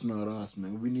cycle. That's not us,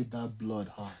 man. We need that blood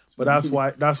hot. But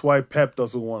that's why Pep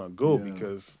doesn't want to go,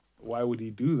 because why would he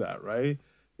do that, right?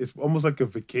 It's almost like a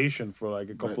vacation for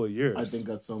like a couple of years. I think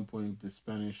at some point the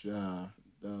Spanish, what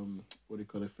do you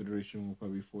call it, Federation will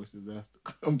probably force his ass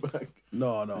to come back.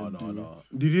 No.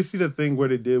 Did you see the thing where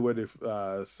they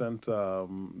sent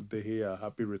De Gea a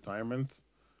happy retirement?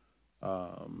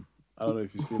 I don't know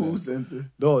if you see that. Who sent it?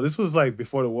 No, this was like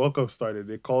before the World Cup started.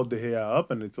 They called De Gea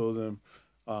up and they told him,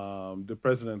 the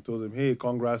president told him, "Hey,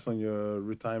 congrats on your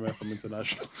retirement from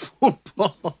international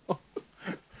football."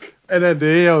 And then De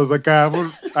Gea was like, "I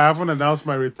haven't announced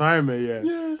my retirement yet."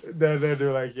 Yeah. Then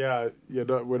they're like, "Yeah,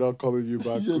 we're not calling you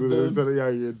back." You're done. Yeah,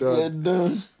 you're done. You're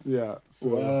done. Yeah.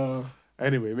 So Wow.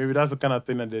 anyway, maybe that's the kind of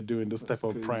thing that they're doing, this type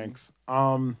of crazy. pranks.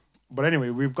 But anyway,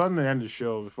 we've gotten to the end of the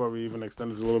show before we even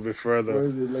extend this a little bit What further.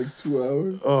 is it, like 2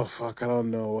 hours? Oh fuck, I don't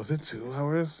know. Was it 2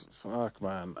 hours? Fuck,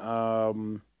 man.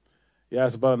 Yeah,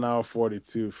 it's about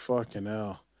 1:42. Fucking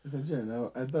hell.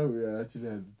 I thought we were actually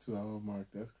at the 2 hour mark.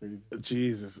 That's crazy.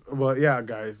 Jesus. Well, yeah,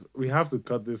 guys, we have to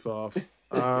cut this off.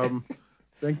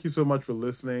 Thank you so much for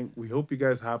listening. We hope you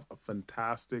guys have a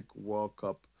fantastic World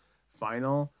Cup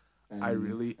final. And,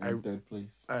 third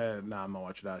place. Nah, I'm not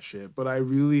watching that shit. But I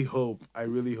really hope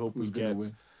Who's we gonna get.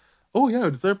 win? Oh yeah,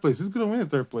 the third place. Who's gonna win the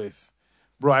third place?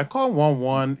 Bro, I call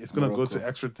 1-1. It's gonna Morocco. go to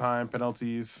extra time,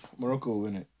 penalties. Morocco will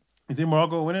win it. You think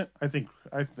Morocco will win it? I think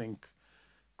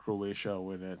Croatia will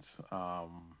win it.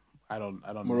 I don't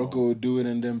Morocco know. will do it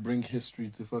and then bring history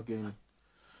to fucking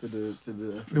to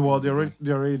the. Well, they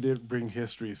already did bring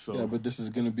history, so Yeah, but this is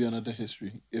gonna be another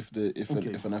history if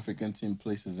an African team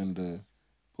places in the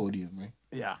podium, right?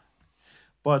 yeah.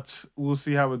 But we'll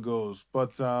see how it goes.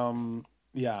 But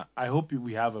yeah, I hope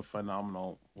we have a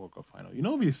phenomenal World Cup final. You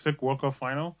know, it'd be a sick World Cup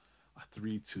final, a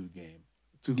 3-2 game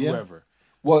to Yeah. whoever.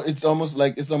 Well, it's almost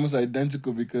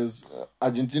identical because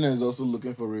Argentina is also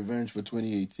looking for revenge for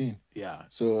 2018. Yeah.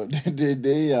 So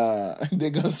they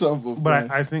got some for But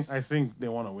France. I think they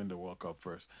want to win the World Cup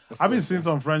first. Of I've been course, seeing yeah.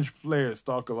 some French players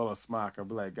talk a lot of smack. I'll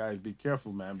be like, guys, be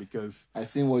careful, man, because I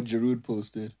seen what Giroud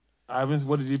posted. I haven't.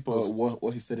 What did he post?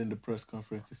 What he said in the press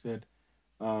conference. He said,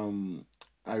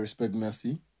 "I respect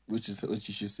Messi," which is what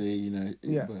you should say,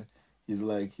 Yeah. But he's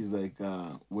like,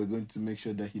 we're going to make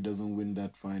sure that he doesn't win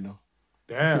that final.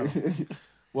 Damn.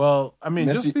 Well, I mean,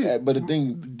 just Messi, be but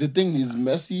the thing is,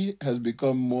 Messi has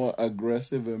become more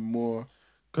aggressive and more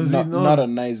because not a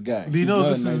nice guy. he He's knows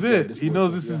not a this nice is guy it. this He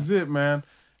World knows Cup. this Yeah, is it, man.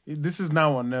 This is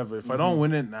now or never. If I don't Mhm.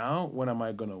 win it now, when am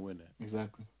I gonna win it?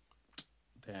 Exactly.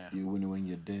 Damn. You win it when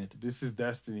you're dead. This is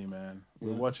destiny, man.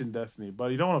 We're Yeah. watching destiny,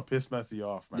 but you don't want to piss Messi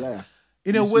off, man. Yeah.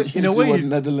 In You a see, way, in you a see way, what you,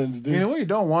 Netherlands in a did. way you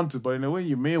don't want to, but in a way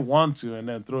you may want to, and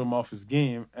then throw him off his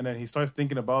game, and then he starts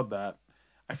thinking about that.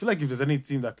 I feel like if there's any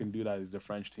team that can do that, it's the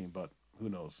French team, but who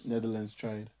knows? Netherlands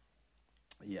tried.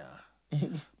 Yeah,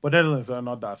 but Netherlands are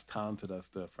not as talented as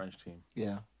the French team.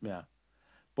 Yeah. Yeah,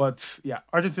 but yeah,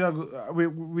 Argentina.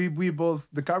 We both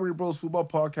the Calgary Bros Football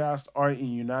Podcast are in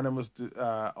unanimous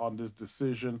on this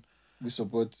decision. We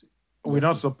support We're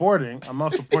not Messi. supporting. I'm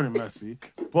not supporting Messi,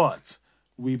 but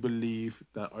we believe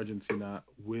that Argentina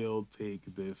will take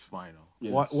this final.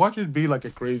 Yes. Watch it be like a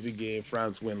crazy game.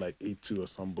 France win like 8-2 or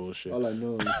some bullshit. All I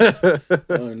know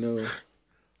is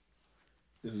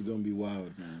this is gonna be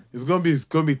wild, man. It's gonna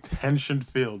be tension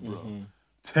filled, bro. Mhm.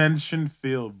 Tension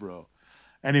filled, bro.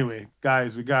 Anyway,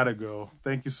 guys, we gotta go.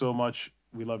 Thank you so much.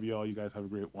 We love you all. You guys have a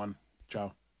great one.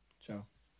 Ciao. Ciao.